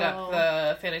Yeah. like hit up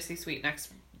the fantasy suite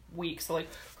next week. So, like,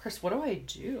 Chris, what do I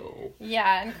do?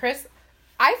 Yeah, and Chris...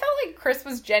 I felt like Chris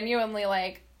was genuinely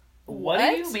like, What do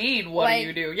you mean? What Like, do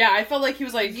you do? Yeah, I felt like he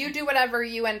was like, you do whatever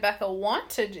you and Becca want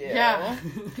to do. Yeah.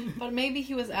 But maybe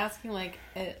he was asking like,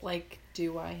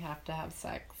 do I have to have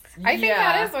sex? I think Yeah.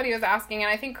 that is what he was asking,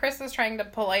 and I think Chris was trying to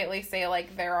politely say,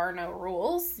 like, there are no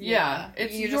rules. Yeah,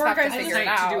 it's You just your have to guys' figure night it to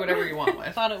out. do whatever you want I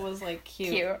with. thought it was like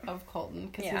cute. Cute. Of Colton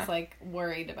because Yeah. he's like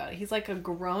worried about it. He's like a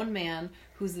grown man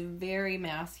who's very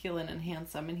masculine and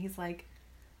handsome, and he's like,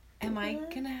 am I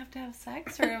gonna have to have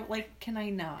sex, or like can I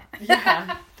not?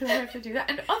 Yeah, do I have to do that?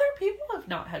 And other people have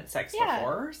not had sex Yeah.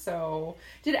 before. So,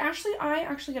 did I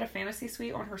actually get a fantasy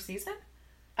suite on her season?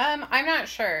 I'm not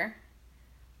sure.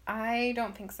 I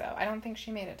don't think so. I don't think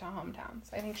she made it to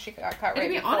hometowns. I think she got cut And right to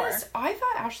be before. honest, I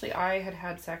thought Ashley I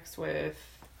had sex with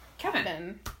Kevin.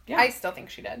 Kevin. Yeah. I still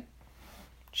think she did.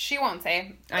 She won't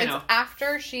say. I know. It's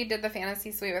after she did the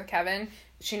fantasy suite with Kevin,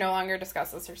 she no longer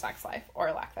discusses her sex life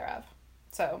or lack thereof.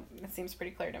 So it seems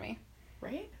pretty clear to me.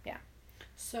 Right?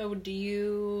 So do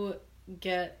you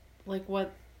get like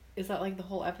what is that like the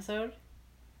whole episode?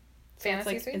 So Fantasy it's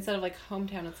like suites? instead of like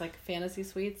hometown, it's like fantasy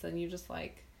suites, and you just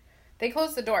like They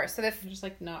closed the door, so you're just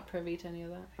like not privy to any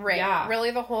of that. right. Yeah. Really,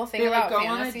 the whole thing They about like go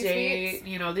on a fantasy date, suites.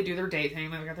 you know, they do their date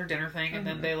thing, they got their dinner thing, and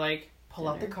then they like pull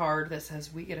out the card that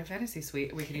says we get a fantasy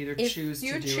suite. We can either If choose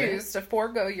you to do choose to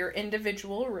forego your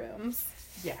individual rooms,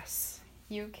 it. Yes.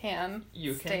 you can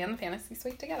You stay can in the fantasy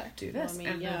suite together. do Well, this. I mean,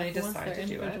 and yeah, then they who wants decide their to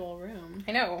do it. individual room.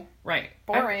 I know. Right.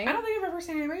 Boring. I don't think I've ever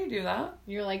seen anybody do that.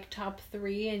 You're like top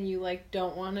 3, and you like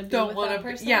don't want to be Don't with want that to.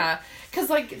 person. Yeah, because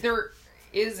like there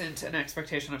isn't an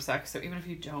expectation of sex, so even if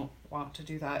you don't want to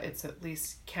do that, it's at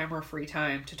least camera-free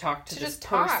time to talk to To this just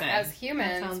talk person. as That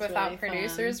humans sounds without really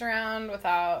producers around,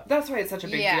 without... That's why it's such a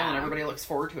big deal, Yeah. and everybody looks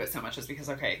forward to it so much. Is because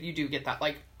okay, you do get that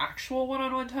like actual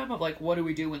one-on-one time of like, what do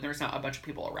we do when there's not a bunch of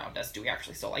people around us? Do we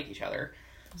actually still like each other?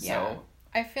 Yeah. So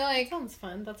I feel That like... sounds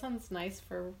fun. That sounds nice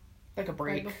for like a right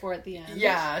break. before at the end.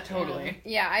 Yeah, totally.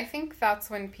 Yeah, I think that's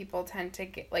when people tend to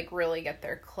get, like, really get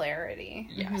their clarity.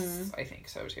 Yes, I think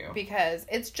so too. Because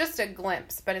it's just a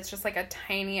glimpse, but it's just like a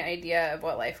tiny idea of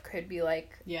what life could be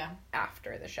like Yeah.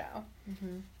 after the show.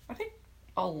 I think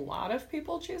a lot of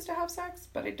people choose to have sex,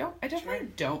 but I definitely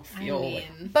don't I feel like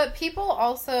mean, But people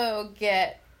also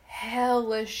get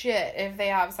hella shit if they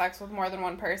have sex with more than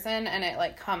one person and it,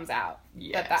 like, comes out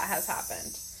that has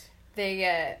happened. They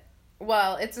get...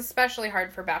 Well, it's especially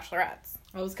hard for bachelorettes.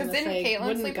 I was Because gonna didn't say, Caitlyn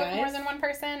wouldn't sleep with more than one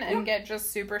person and get just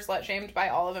super slut-shamed by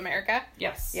all of America?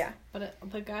 Yes. Yeah. But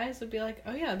the guys would be like,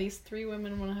 oh yeah, these 3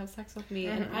 women want to have sex with me,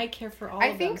 and I care for all I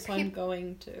of them, think so I'm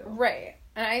going to. Right.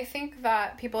 And I think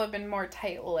that people have been more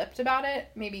tight-lipped about it,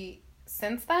 maybe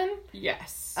since then.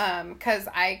 Yes. Because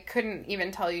I couldn't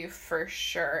even tell you for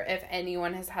sure if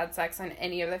anyone has had sex in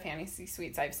any of the fantasy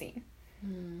suites I've seen.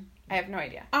 I have no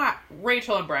idea.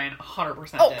 Rachel and Brian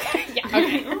 100% Oh, did. yeah.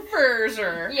 Okay, for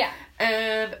sure. Yeah.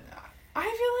 And I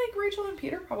feel like Rachel and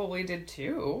Peter probably did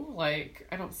too. Like,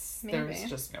 Maybe. there's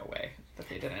just no way that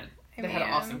they didn't. I They had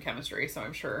mean, awesome chemistry, so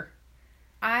I'm sure.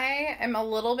 I am a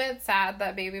little bit sad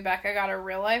that baby Becca got a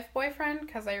real life boyfriend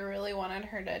because I really wanted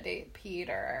her to date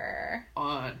Peter.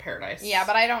 On Paradise. Yeah,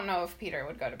 but I don't know if Peter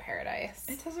would go to Paradise.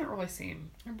 It doesn't really seem...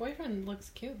 Her boyfriend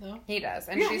looks cute, though. He does,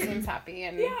 and Yeah. she seems happy,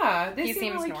 and Yeah, they he seem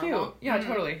seems really normal. cute. Yeah, Mhm.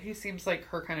 totally. He seems like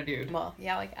her kind of dude. well,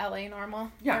 yeah, like LA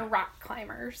normal. Yeah. They're rock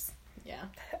climbers. Yeah.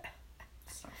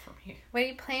 It's not for me. What are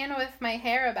you playing with my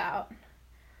hair about?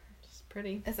 Just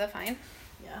pretty. Is it fine?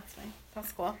 Yeah, it's fine.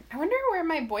 That's cool. I wonder where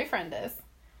my boyfriend is.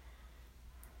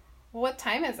 What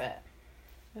time is it?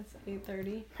 It's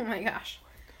 8:30. Oh my gosh.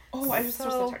 Oh, I just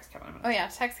So- the text Kevin. Oh yeah,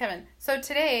 text Kevin. So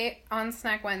today on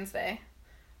Snack Wednesday,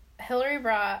 Hillary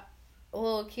brought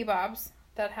little kebabs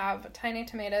that have tiny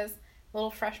tomatoes,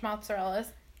 little fresh mozzarellas,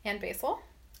 and basil.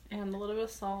 And a little bit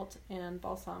of salt and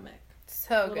balsamic.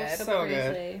 So Little good. So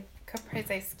good.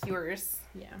 caprese. Caprese skewers.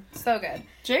 Yeah. So good.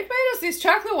 Jake made us these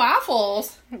chocolate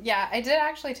waffles. Yeah, I did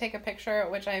actually take a picture,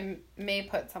 which I may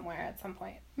put somewhere at some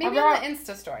point. Maybe I on brought- the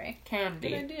Insta story. Good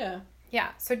Candy. idea. Yeah,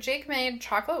 so Jake made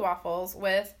chocolate waffles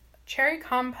with cherry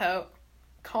compote,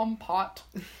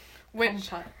 which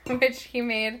Compote. which he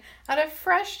made out of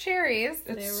fresh cherries.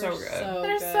 It's They so were good. so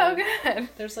They're good. so good.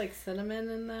 There's like cinnamon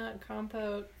in that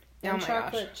compote. Oh And my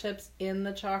chocolate gosh. chips in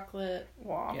the chocolate.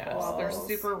 Waffles. Yes, they're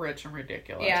super rich and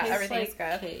ridiculous. Yeah, Tastes everything's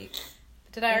like good. Cake.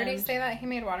 Did I already And- say that he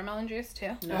made watermelon juice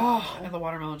too? No. Oh, and the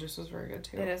watermelon juice was very good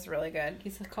too. It is really good.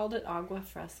 He's called it agua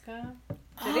fresca.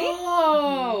 Did he?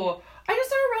 Oh, I just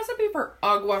saw a recipe for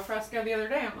agua fresca the other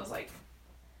day and was like,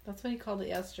 That's what he called it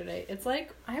yesterday. It's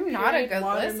like I'm not a pureed good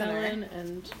watermelon listener.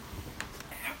 and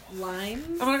limes.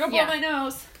 I'm gonna go blow Yeah. my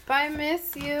nose. But I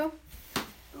miss you.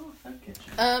 Oh, fun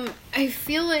kitchen. I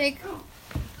feel like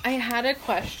I had a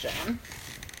question.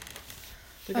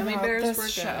 The gummy about bears this were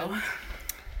show. good.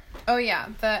 Oh yeah,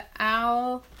 the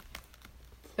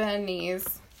Albanese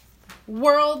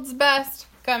world's best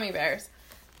gummy bears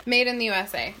made in the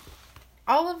USA.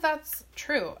 All of that's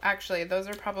true, actually. Those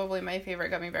are probably my favorite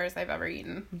gummy bears I've ever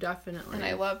eaten. Definitely. And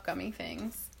I love gummy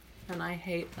things. And I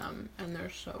hate them, and they're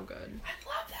so good. I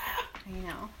love that. I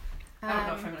know. I don't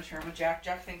know if I'm gonna share them with Jack.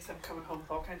 Jack thinks I'm coming home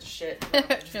with all kinds of shit.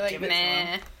 You're like,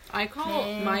 nah. I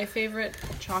call my favorite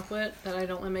chocolate that I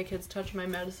don't let my kids touch my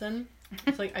medicine.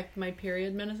 It's like my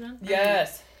period medicine.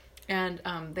 Yes. And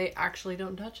they actually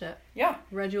don't touch it. Yeah.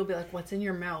 Reggie will be like, "What's in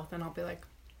your mouth?" And I'll be like,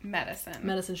 Medicine.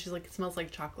 "Medicine." She's like, "It smells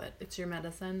like chocolate. It's your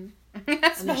medicine." That And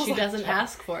then smells she like doesn't chocolate.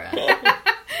 ask for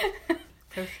it.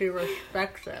 Because she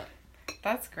respects it.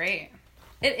 That's great.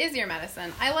 It is your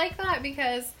medicine. I like that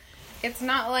because it's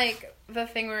not like the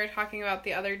thing we were talking about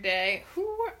the other day.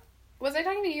 Was I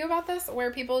talking to you about this? Where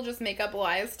people just make up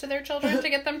lies to their children to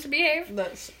get them to behave?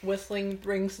 That whistling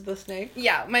brings the snake.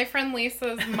 Yeah, my friend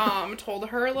Lisa's mom told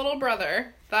her little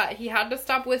brother that he had to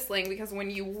stop whistling because when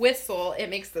you whistle, it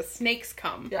makes the snakes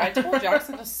come. Yeah, I told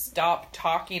Jackson to stop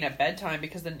talking at bedtime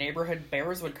because the neighborhood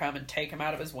bears would come and take him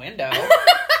out of his window.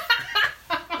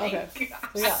 Okay.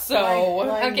 Yeah. So-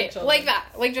 lying to Okay, children. like that.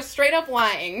 Like just straight up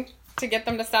lying to get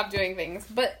them to stop doing things.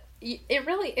 But it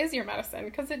really is your medicine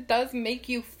because it does make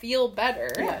you feel better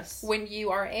Yes. when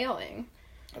you are ailing.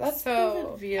 That's So,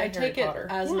 proven via I Harry take it Potter.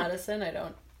 as Yeah. medicine. I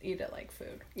don't eat it like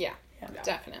food. Yeah, Yeah.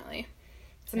 definitely.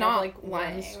 It's I not have, like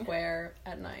lying. one square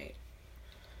at night.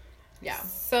 Yeah.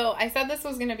 So I said this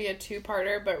was going to be a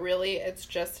 2-parter, but really it's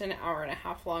just an hour and a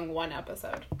half long one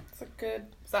episode. It's a good.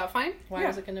 Is that fine? Why Yeah.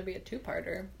 is it going to be a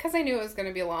 2-parter? Because I knew it was going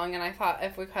to be long, and I thought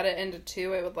if we cut it into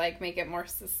 2, it would like make it more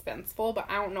suspenseful. But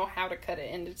I don't know how to cut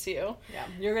it into 2. Yeah.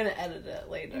 You're going to edit it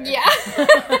later. Yeah,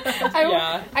 I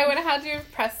Yeah. would have had to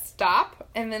have pressed stop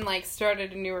and then like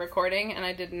started a new recording, and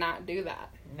I did not do that.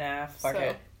 Nah, fuck So,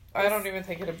 it. I don't even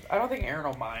think it. I don't think Aaron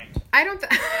will mind. I don't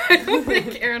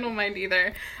think Erin will mind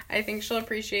either. I think she'll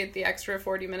appreciate the extra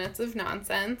 40 minutes of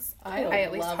nonsense. I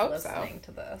at least love hope so. listening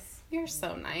to this. You're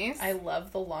so nice. I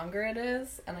love the longer it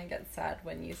is, and I get sad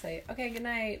when you say, "Okay, good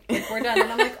night, like, we're done,"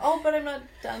 and I'm like, "Oh, but I'm not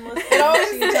done listening." It always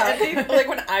to you talk." like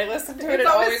when I listen to it, It's it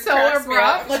always always so cracks me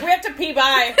up. abrupt. Like we have to pee.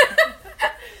 Bye.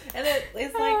 And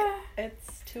it's like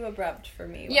it's too abrupt for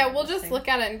me. when Yeah, I'm we'll just listening. look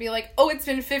at it and be like, oh, it's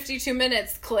been 52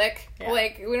 minutes, click. Yeah.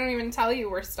 Like, we don't even tell you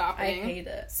we're stopping. I hate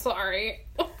it. Sorry.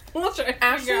 We'll try to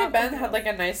Ashley figure out and Ben the- had like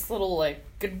a nice little like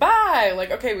goodbye.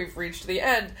 Like okay, we've reached the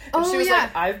end. And Oh, she was yeah.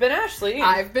 like, "I've been Ashley.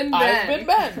 I've been I've Ben." been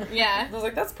Ben." Yeah. I was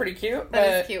like, "That's pretty cute." That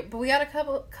is but cute. But we gotta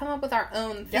come up with our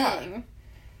own Yeah. thing.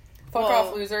 Fuck Well-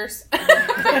 off, losers.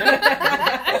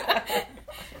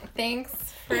 Thanks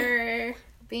for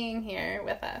being here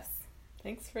with us.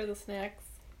 Thanks for the snacks.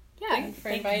 Yeah. For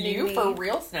Thank inviting you me. for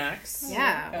real snacks.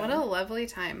 Yeah, welcome. what a lovely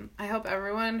time. I hope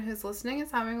everyone who's listening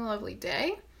is having a lovely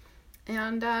day.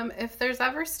 And if there's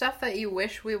ever stuff that you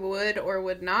wish we would or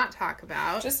would not talk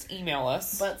about, Just email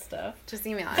us. Butt stuff. just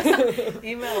email us.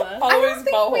 Email us. I Always don't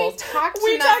think we buttholes. talked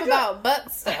We enough talked about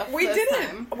butt stuff. We this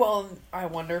didn't. time. Well, I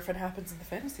wonder if it happens in the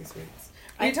fantasy suites.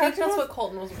 I We think talked that's about what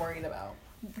Colton was worried about.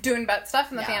 Doing butt stuff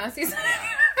in the Yeah. fantasies.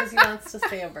 Because he wants to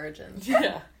stay a virgin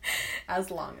Yeah. as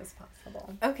long as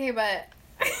possible. Okay, but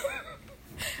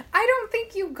I don't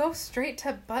think you go straight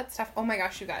to butt stuff. Oh my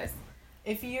gosh, you guys.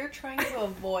 If you're trying to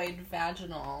avoid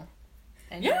vaginal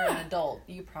and Yeah. you're an adult,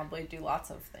 you probably do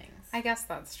lots of things I guess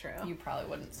that's true. you probably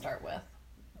wouldn't start with.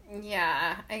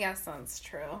 Yeah, I guess that's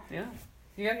true. Yeah.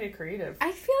 You gotta get creative.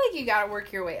 I feel like you gotta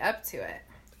work your way up to it.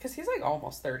 Because he's like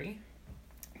almost 30.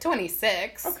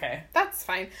 26. Okay. That's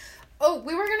fine. Oh,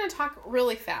 we were going to talk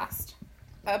really fast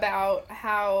about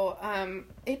how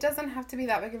it doesn't have to be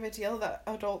that big of a deal that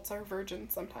adults are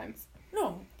virgins sometimes.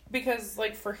 No. Because,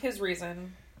 like, for his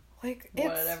reason, Like, it's...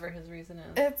 Whatever his reason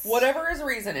is. It's... whatever his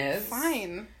reason is.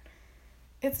 Fine.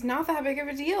 It's not that big of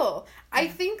a deal. I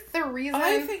think the reason...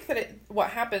 I think that what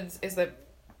happens is that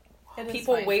It is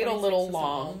people fine. wait a 26 little is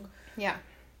long. old. Yeah.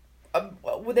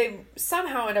 Would they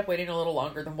somehow end up waiting a little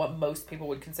longer than what most people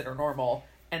would consider normal,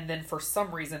 and then for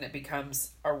some reason it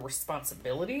becomes a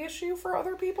responsibility issue for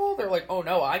other people? They're like, oh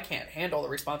no, I can't handle the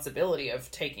responsibility of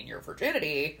taking your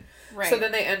virginity. Right. So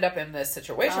then they end up in this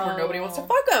situation where nobody wants to Oh.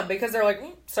 fuck them because they're like,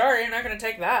 sorry, you're not going to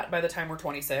take that by the time we're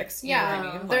 26. You know Yeah. what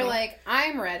I mean? They're like,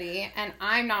 I'm ready, and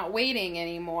I'm not waiting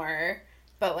anymore.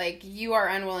 But, like, you are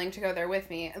unwilling to go there with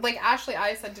me. Like, Ashley,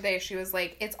 I said today, she was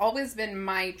like, it's always been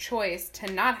my choice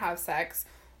to not have sex.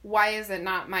 Why is it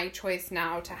not my choice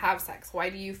now to have sex?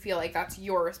 Why do you feel like that's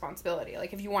your responsibility?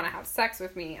 Like, if you want to have sex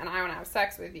with me and I want to have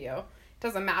sex with you, it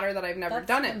doesn't matter that I've never That's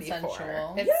done it before.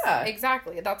 consensual. Yeah.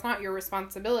 Exactly. That's not your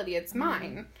responsibility. It's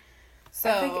mine. So,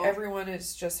 I think everyone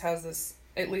just has this,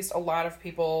 at least a lot of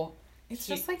people It's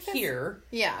just like this. here,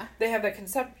 yeah. they have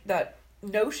that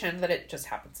notion that it just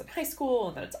happens in high school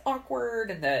and that it's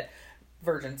awkward and that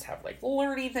virgins have like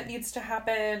learning that needs to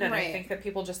happen. And Right. I think that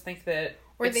people just think that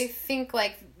Or it's they think,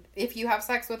 like, if you have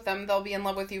sex with them, they'll be in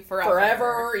love with you forever.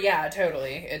 forever. Yeah,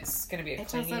 totally. It's going to be a It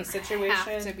clingy doesn't situation.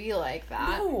 have to be like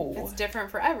that. No. It's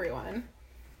different for everyone.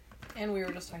 And we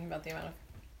were just talking about the amount of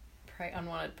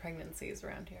unwanted pregnancies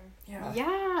around here. Yeah.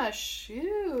 Yeah,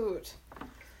 shoot.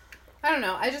 I don't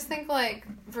know. I just think, like,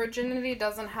 virginity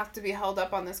doesn't have to be held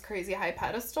up on this crazy high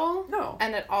pedestal. No.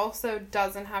 And it also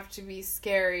doesn't have to be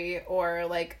scary or,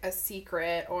 like, a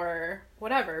secret or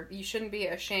whatever. You shouldn't be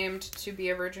ashamed to be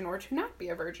a virgin or to not be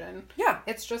a virgin. Yeah.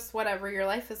 It's just whatever your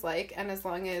life is like, and as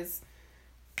long as,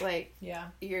 like, Yeah.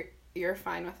 you're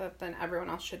fine with it, then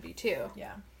everyone else should be too.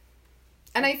 Yeah.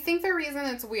 And I think the reason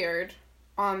it's weird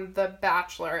on The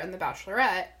Bachelor and The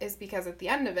Bachelorette is because at the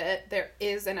end of it, there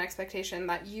is an expectation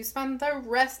that you spend the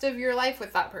rest of your life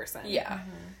with that person. Yeah.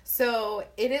 So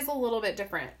it is a little bit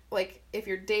different. Like, if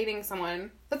you're dating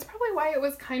someone, that's probably why it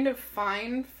was kind of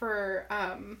fine for,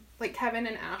 like, Kevin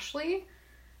and Ashley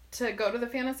to go to the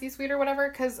fantasy suite or whatever,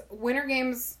 because Winter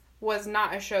Games was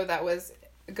not a show that was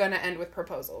gonna end with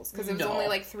proposals, because it was No. only,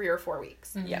 like, 3 or 4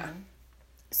 weeks. Yeah.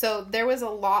 So there was a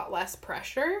lot less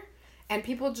pressure, and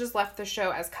people just left the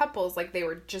show as couples, like they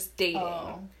were just dating.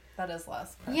 Oh, that is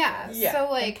less pressure. Yeah, Yeah. so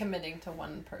And like, committing to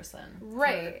one person.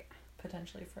 right, For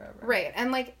potentially forever. right,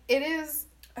 and like it is.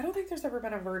 I don't think there's ever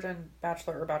been a virgin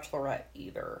bachelor or bachelorette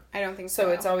either. I don't think so. So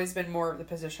it's always been more of the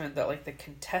position that like the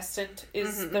contestant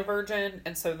is the virgin,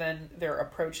 and so then they're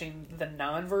approaching the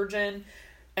non-virgin,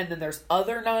 and then there's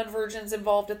other non-virgins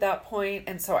involved at that point,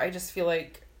 and so I just feel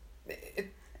like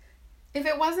if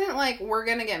it wasn't like we're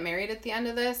gonna get married at the end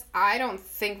of this, I don't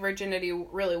think virginity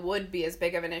really would be as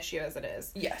big of an issue as it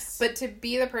is. yes, But to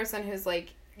be the person who's like,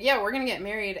 yeah, we're gonna get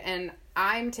married, and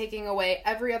I'm taking away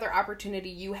every other opportunity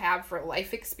you have for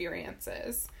life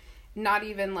experiences. Not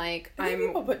even like I think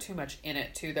people put too much in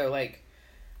it too, though. Like,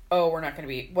 oh, we're not going to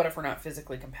be. What if we're not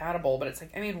physically compatible? But it's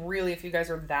like, I mean, really, if you guys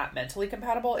are that mentally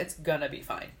compatible, it's gonna be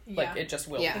fine. Like, Yeah. it just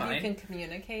will Yeah. be If fine. you can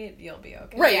communicate, you'll be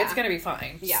okay. Right, Yeah. it's gonna be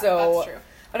fine. Yeah, so, that's true.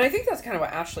 And I think that's kind of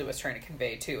what Ashley was trying to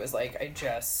convey too. Is like, I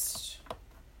just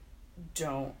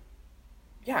don't.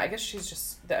 Yeah, I guess she's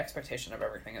just the expectation of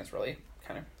everything is really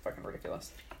kind of fucking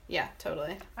ridiculous. Yeah,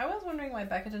 totally. I was wondering why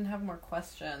Becca didn't have more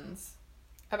questions.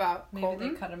 About Maybe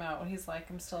Colton? they cut him out when he's like,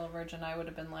 I'm still a virgin. I would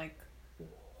have been like,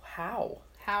 How?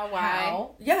 Why?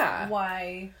 how? Yeah.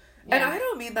 Why? Yeah. And I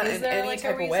don't mean that in any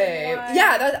type of way. Why?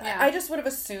 Yeah, I just would have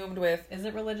assumed with... Is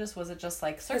it religious? Was it just,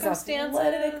 like,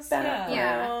 circumstances?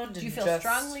 Yeah. Do you feel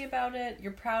strongly about it?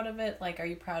 You're proud of it? Like, are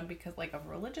you proud because, like, of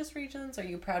religious reasons? Are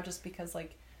you proud just because,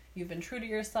 like, you've been true to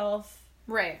yourself?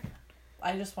 Right.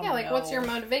 I just want to know... Yeah, like, what's your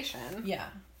motivation? Yeah.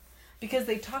 Because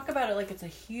they talk about it like it's a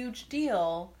huge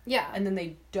deal. Yeah. And then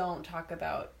they don't talk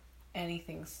about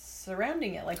anything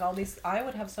surrounding it. Like all these, I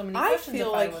would have so many questions. I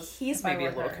feel like he's maybe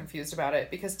a little confused about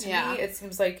it because to me it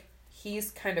seems like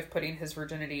he's kind of putting his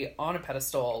virginity on a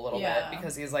pedestal a little bit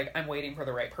because he's like, I'm waiting for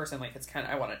the right person. Like it's kind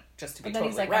of, I want it just to be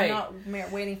totally right. But then he's like, I'm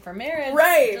not waiting for marriage.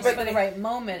 Right. Just for the right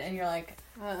moment. And you're like,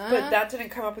 but that didn't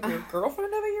come up with your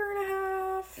girlfriend of a year and a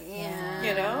half. Yeah.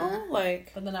 You know?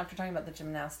 Like. But then after talking about the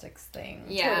gymnastics thing.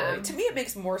 Yeah. Totally. To me, it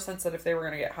makes more sense that if they were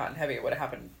going to get hot and heavy, it would have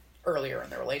happened earlier in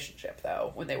their relationship,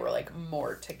 though, when they were, like,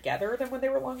 more together than when they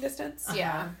were long distance.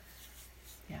 Yeah.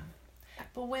 Yeah.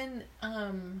 But when,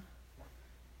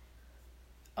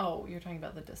 oh, you're talking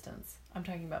about the distance. I'm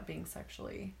talking about being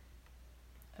sexually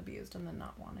abused and then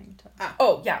not wanting to.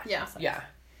 Oh, yeah. Yeah. Yeah.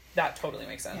 That totally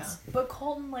makes sense. Yeah. But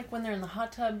Colton, like, when they're in the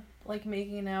hot tub, like,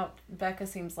 making it out, Becca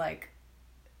seems, like,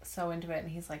 so into it, and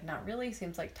he's, like, not really.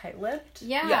 Seems, like, tight-lipped.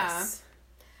 Yeah. Yes.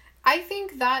 I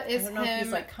think that is I don't know him, if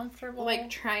he's, like, comfortable. like,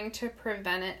 trying to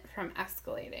prevent it from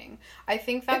escalating. I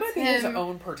think that's might be him. his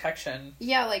own protection.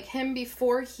 Yeah, like, him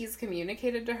before he's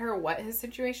communicated to her what his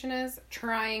situation is,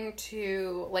 trying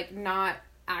to, like, not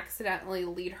accidentally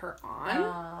lead her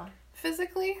on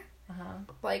physically.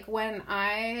 Like, when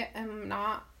I am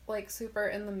not, like, super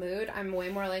in the mood, I'm way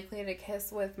more likely to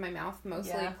kiss with my mouth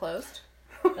mostly closed.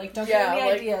 Like, don't get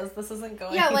any ideas. This isn't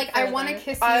going. Yeah, like, further. I want to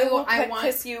kiss you. I want to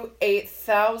kiss you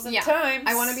 8,000 times.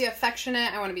 I want to be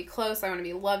affectionate. I want to be close. I want to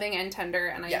be loving and tender.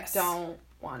 And I don't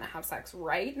want to have sex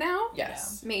right now.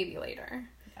 Yes. Maybe later.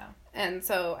 Yeah. And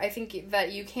so I think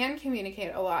that you can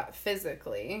communicate a lot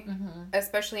physically,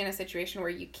 especially in a situation where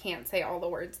you can't say all the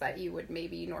words that you would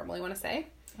maybe normally want to say.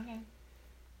 Okay.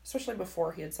 Especially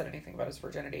before he had said anything about his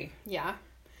virginity. Yeah.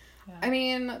 I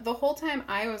mean, the whole time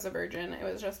I was a virgin, it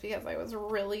was just because I was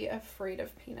really afraid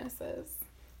of penises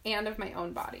and of my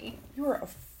own body. You were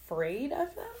afraid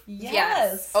of them?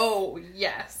 Yes. Oh,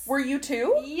 yes. Were you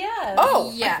too? Yes.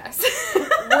 Oh, yes.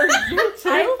 Were you too?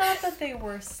 I thought that they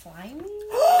were slimy.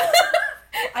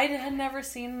 I had never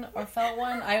seen or felt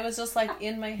one. I was just like,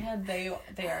 in my head, they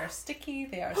are sticky,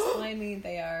 they are slimy,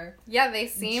 they are... Yeah, they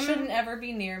seem... shouldn't ever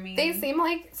be near me. They seem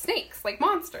like snakes, like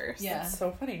monsters. Yeah. That's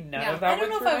so funny. None of that I don't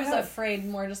know if I was head. afraid,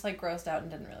 more just like grossed out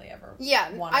and didn't really ever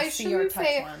want I to see or touch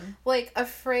say, one. Like,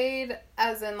 afraid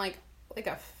as in, like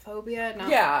a phobia.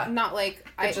 Not, not like...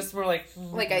 It's just more like...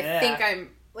 I think I'm...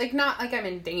 Like, not like I'm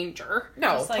in danger.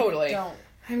 No, just, like, totally.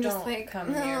 I'm just like,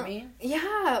 come near me.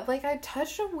 Yeah, like I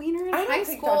touched a wiener in high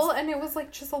school and it was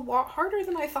like just a lot harder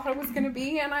than I thought it was going to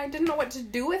be and I didn't know what to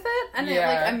do with it and it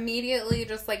like immediately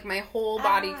just like my whole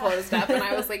body closed up and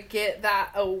I was like, get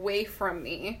that away from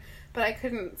me. But I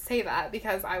couldn't say that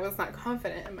because I was not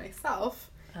confident in myself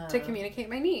to communicate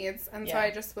my needs. And so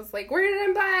I just was like, we're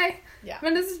going to die. Yeah.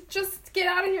 I'm going to just get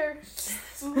out of here.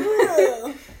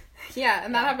 Yeah,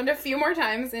 and that happened a few more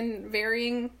times in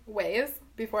varying ways.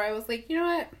 Before I was like, you know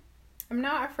what? I'm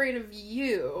not afraid of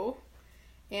you.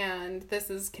 And this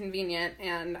is convenient.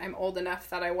 And I'm old enough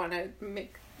that I want to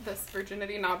make this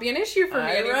virginity not be an issue for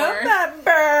me anymore. I remember.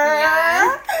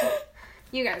 Yeah.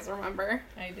 You guys remember.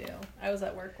 I do. I was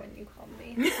at work when you called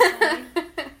me.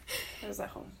 I was at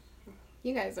home.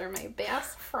 You guys are my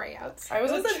best friends. I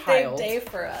was a child. big day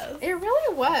for us. It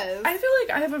really was. I feel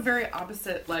like I have a very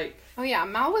opposite, like... Oh yeah,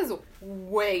 Mal was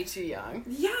way too young.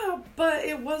 Yeah, but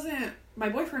it wasn't... My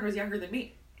boyfriend was younger than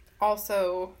me.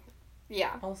 Also,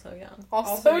 yeah. Also young.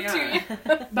 Also young. too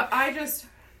young. But I just...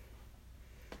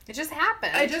 It just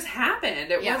happened. It just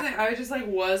happened. It wasn't... I just, like,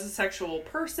 was a sexual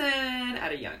person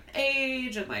at a young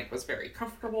age and, like, was very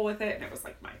comfortable with it. And it was,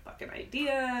 like, my fucking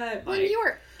idea. And, When like, you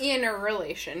were in a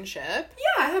relationship.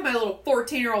 Yeah, I had my little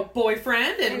 14-year-old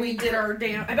boyfriend and we did our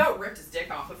damn... I about ripped his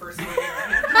dick off the first time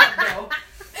I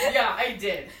Yeah, I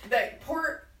did.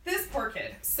 This poor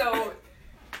kid. So...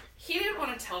 He didn't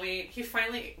want to tell me. He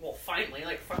finally,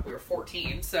 like, fuck, we were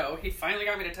 14, so he finally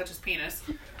got me to touch his penis.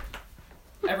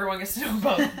 Everyone gets to know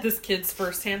about this kid's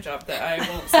first hand job that I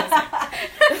won't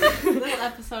say. Little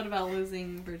episode about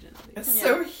losing virginity.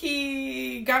 So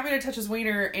he got me to touch his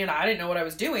wiener, and I didn't know what I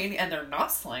was doing, and they're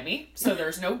not slimy, so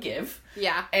there's no give.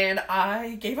 Yeah. And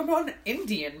I gave him an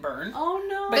Indian burn. Oh,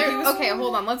 no. Okay,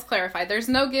 hold on. Let's clarify. There's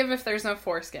no give if there's no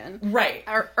foreskin. Right.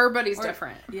 Everybody's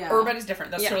different. Yeah. Everybody's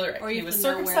different. That's totally right. Or he was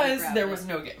circumcised. There was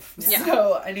no give. Yeah.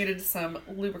 So I needed some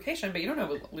lubrication, but you don't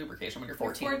know lubrication when you're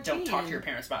 14. Don't talk to your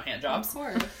parents about hand jobs. Of course.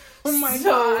 course. Oh my So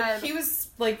God. he was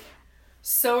like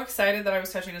so excited that I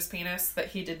was touching his penis that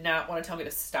he did not want to tell me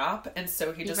to stop, and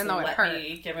so he just Even though it let hurt.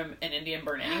 me give him an Indian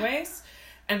burn anyways.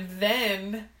 And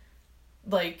then,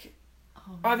 like,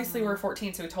 obviously we were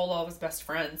 14, so he told all of his best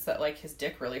friends that, like, his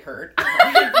dick really hurt.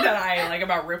 And, like, that I, like,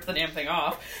 about ripped the damn thing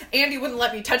off. And he wouldn't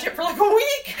let me touch it for, like, a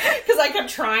week. Because I kept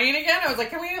trying again. I was like,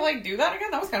 can we, like, do that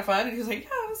again? That was kind of fun. And he was like, yeah,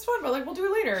 it was fun, but, like, we'll do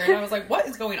it later. And I was like, what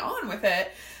is going on with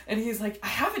it? And he's like, I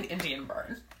have an Indian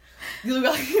burn. You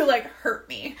like, hurt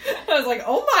me. I was like,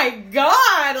 oh, my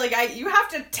God. Like, you have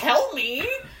to tell me.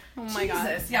 Oh my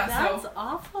God. Yeah, That's so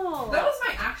awful. that was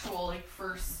my actual, like,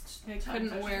 first I time couldn't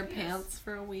touching wear penis. pants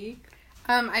for a week.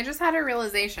 I just had a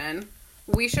realization.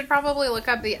 We should probably look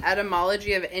up the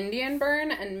etymology of Indian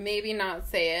burn and maybe not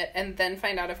say it, and then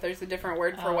find out if there's a different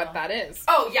word for what that is.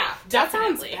 Oh, yeah, That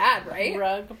sounds definitely. bad, right?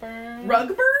 Rug burn. Rug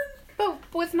burn? But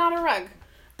with not a rug.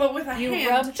 But with a You hand.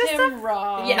 rubbed just him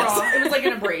raw. Yes. Raw. It was like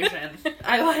an abrasion.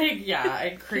 I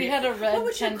He had a red What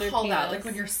would you tender call that? penis. Like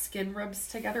when your skin rubs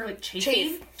together? Like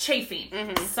chafing? Chafing.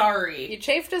 Mhm. Sorry. You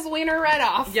chafed his wiener right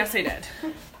off. Yes, I did.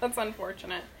 That's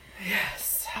unfortunate.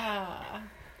 Yes. Ah.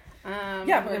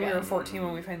 Yeah, but then we were 14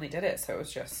 when we finally did it, so it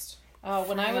was just... Oh,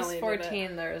 when I was Finally did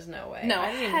 14, there was no way. No, I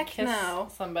didn't even heck kiss no.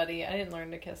 somebody. I didn't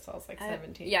learn to kiss till I was like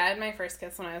 17. Yeah, I had my first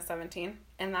kiss when I was 17,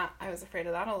 and that I was afraid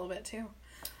of that a little bit too.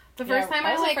 The Yeah, first time I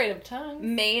I was like afraid of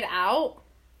tongue. made out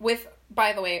with,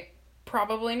 by the way,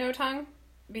 probably no tongue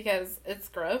because it's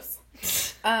gross.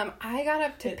 I got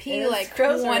up to It pee is like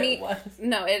gross, or 20. it was?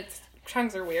 No, it's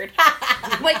tongues are weird.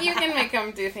 Like you can make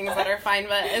them do things that are fine,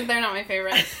 but they're not my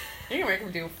favorite. You can make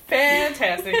them do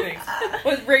fantastic things.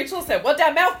 What Rachel said, what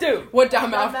that mouth do? What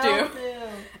dumb mouth do?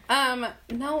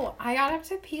 No, I got up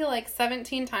to pee like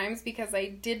 17 times because I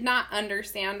did not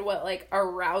understand what like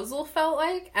arousal felt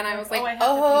like, and I was like, I have to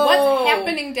pee. what's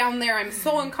happening down there? I'm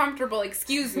so uncomfortable.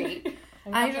 Excuse me.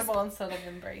 Uncomfortable instead of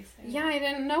embracing. Yeah, I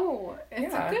didn't know.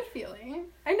 It's Yeah. a good feeling.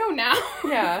 I know now.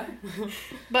 Yeah.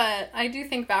 But I do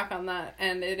think back on that,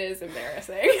 and it is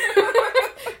embarrassing.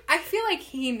 I feel like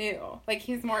he knew. Like,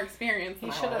 he's more experienced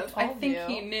than He I should have was. I told think you.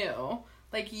 he knew.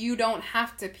 Like, you don't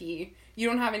have to pee. You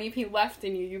don't have any pee left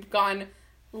in you. You've gone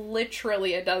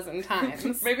literally a dozen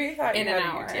times. Maybe he thought In you an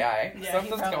had hour. a UTI. Yeah, he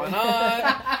Something's probably- going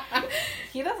on.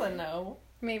 He doesn't know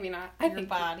Maybe not. your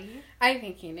body. I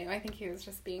think he knew. I think he was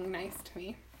just being nice to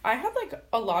me. I had like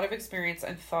a lot of experience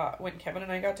and thought when Kevin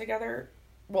and I got together.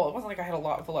 Well, it wasn't like I had a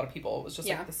lot with a lot of people. It was just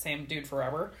Yeah. like the same dude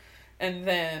forever. And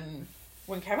then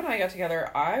when Kevin and I got together,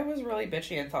 I was really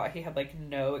bitchy and thought he had like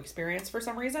no experience for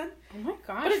some reason. Oh my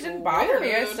gosh. But it didn't bother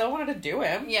me. I rude. still wanted to do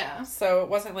him. Yeah. So it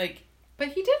wasn't like But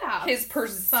he did have his some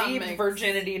perceived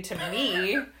virginity to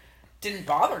me didn't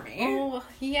bother me. Oh,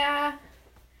 yeah.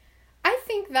 I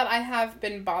think that I have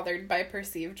been bothered by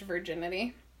perceived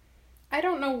virginity. I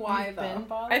don't know why, You've though. been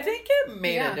bothered? I think it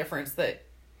made Yeah. a difference that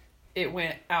it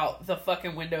went out the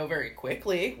fucking window very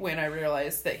quickly when I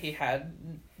realized that he had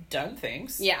done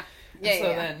things. Yeah. And Yeah, so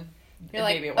yeah. then You're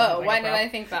maybe like, it wasn't oh, like why a did problem. I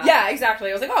think that? Yeah, exactly.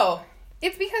 I was like, oh.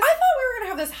 It's because... I thought we were going to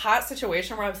have this hot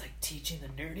situation where I was like teaching the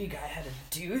nerdy guy how to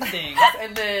do things.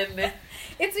 And then,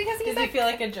 It's because he's Did you like... feel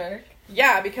like a jerk?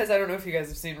 yeah, because I don't know if you guys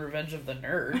have seen Revenge of the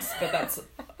Nerds, but that's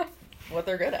what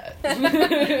they're good at.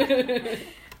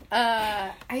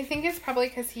 I think it's probably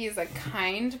because he's a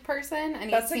kind person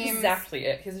and That's he seems exactly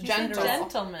it. He's a gentle.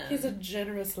 Gentleman. He's a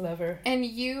generous lover. And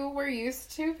you were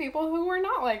used to people who were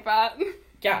not like that.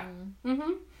 Yeah.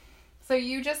 Mm-hmm. So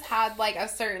you just had like a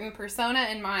certain persona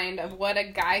in mind of what a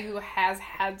guy who has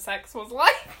had sex was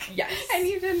like. Yes. And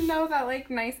you didn't know that like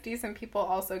nice, decent people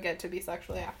also get to be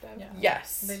sexually active. Yeah.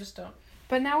 Yes. They just don't.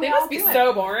 But now we They all must be do it.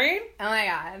 so boring. Oh my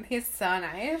god, he's so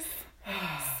nice.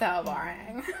 So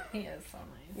boring. He is so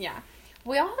nice. Yeah.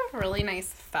 We all have really nice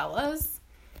fellas.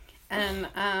 And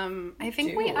I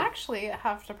think we do. actually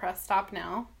have to press stop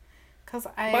now. Because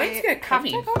I Mine's gonna have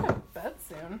coming. to go to bed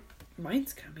soon.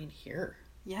 Mine's coming here.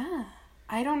 Yeah.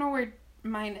 I don't know where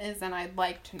mine is and I'd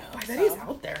like to know. I bet so he's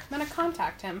out there. I'm going to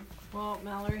contact him. Well,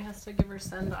 Mallory has to give her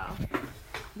send off.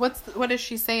 What does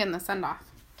she say in the send off?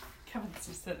 Kevin's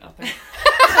just sitting out there.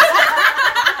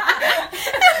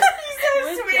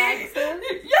 With Jackson? Yeah,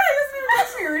 he doesn't even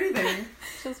text me or anything.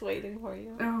 Just waiting for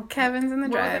you. Oh, Kevin's in the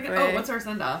what was I gonna- driveway. Oh, what's our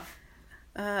send off?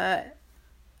 We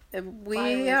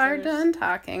Bye, are losers. done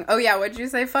talking. Oh yeah, what'd you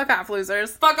say? Fuck off,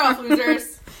 losers. Fuck off,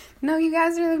 losers. No, you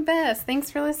guys are the best.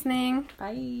 Thanks for listening.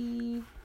 Bye.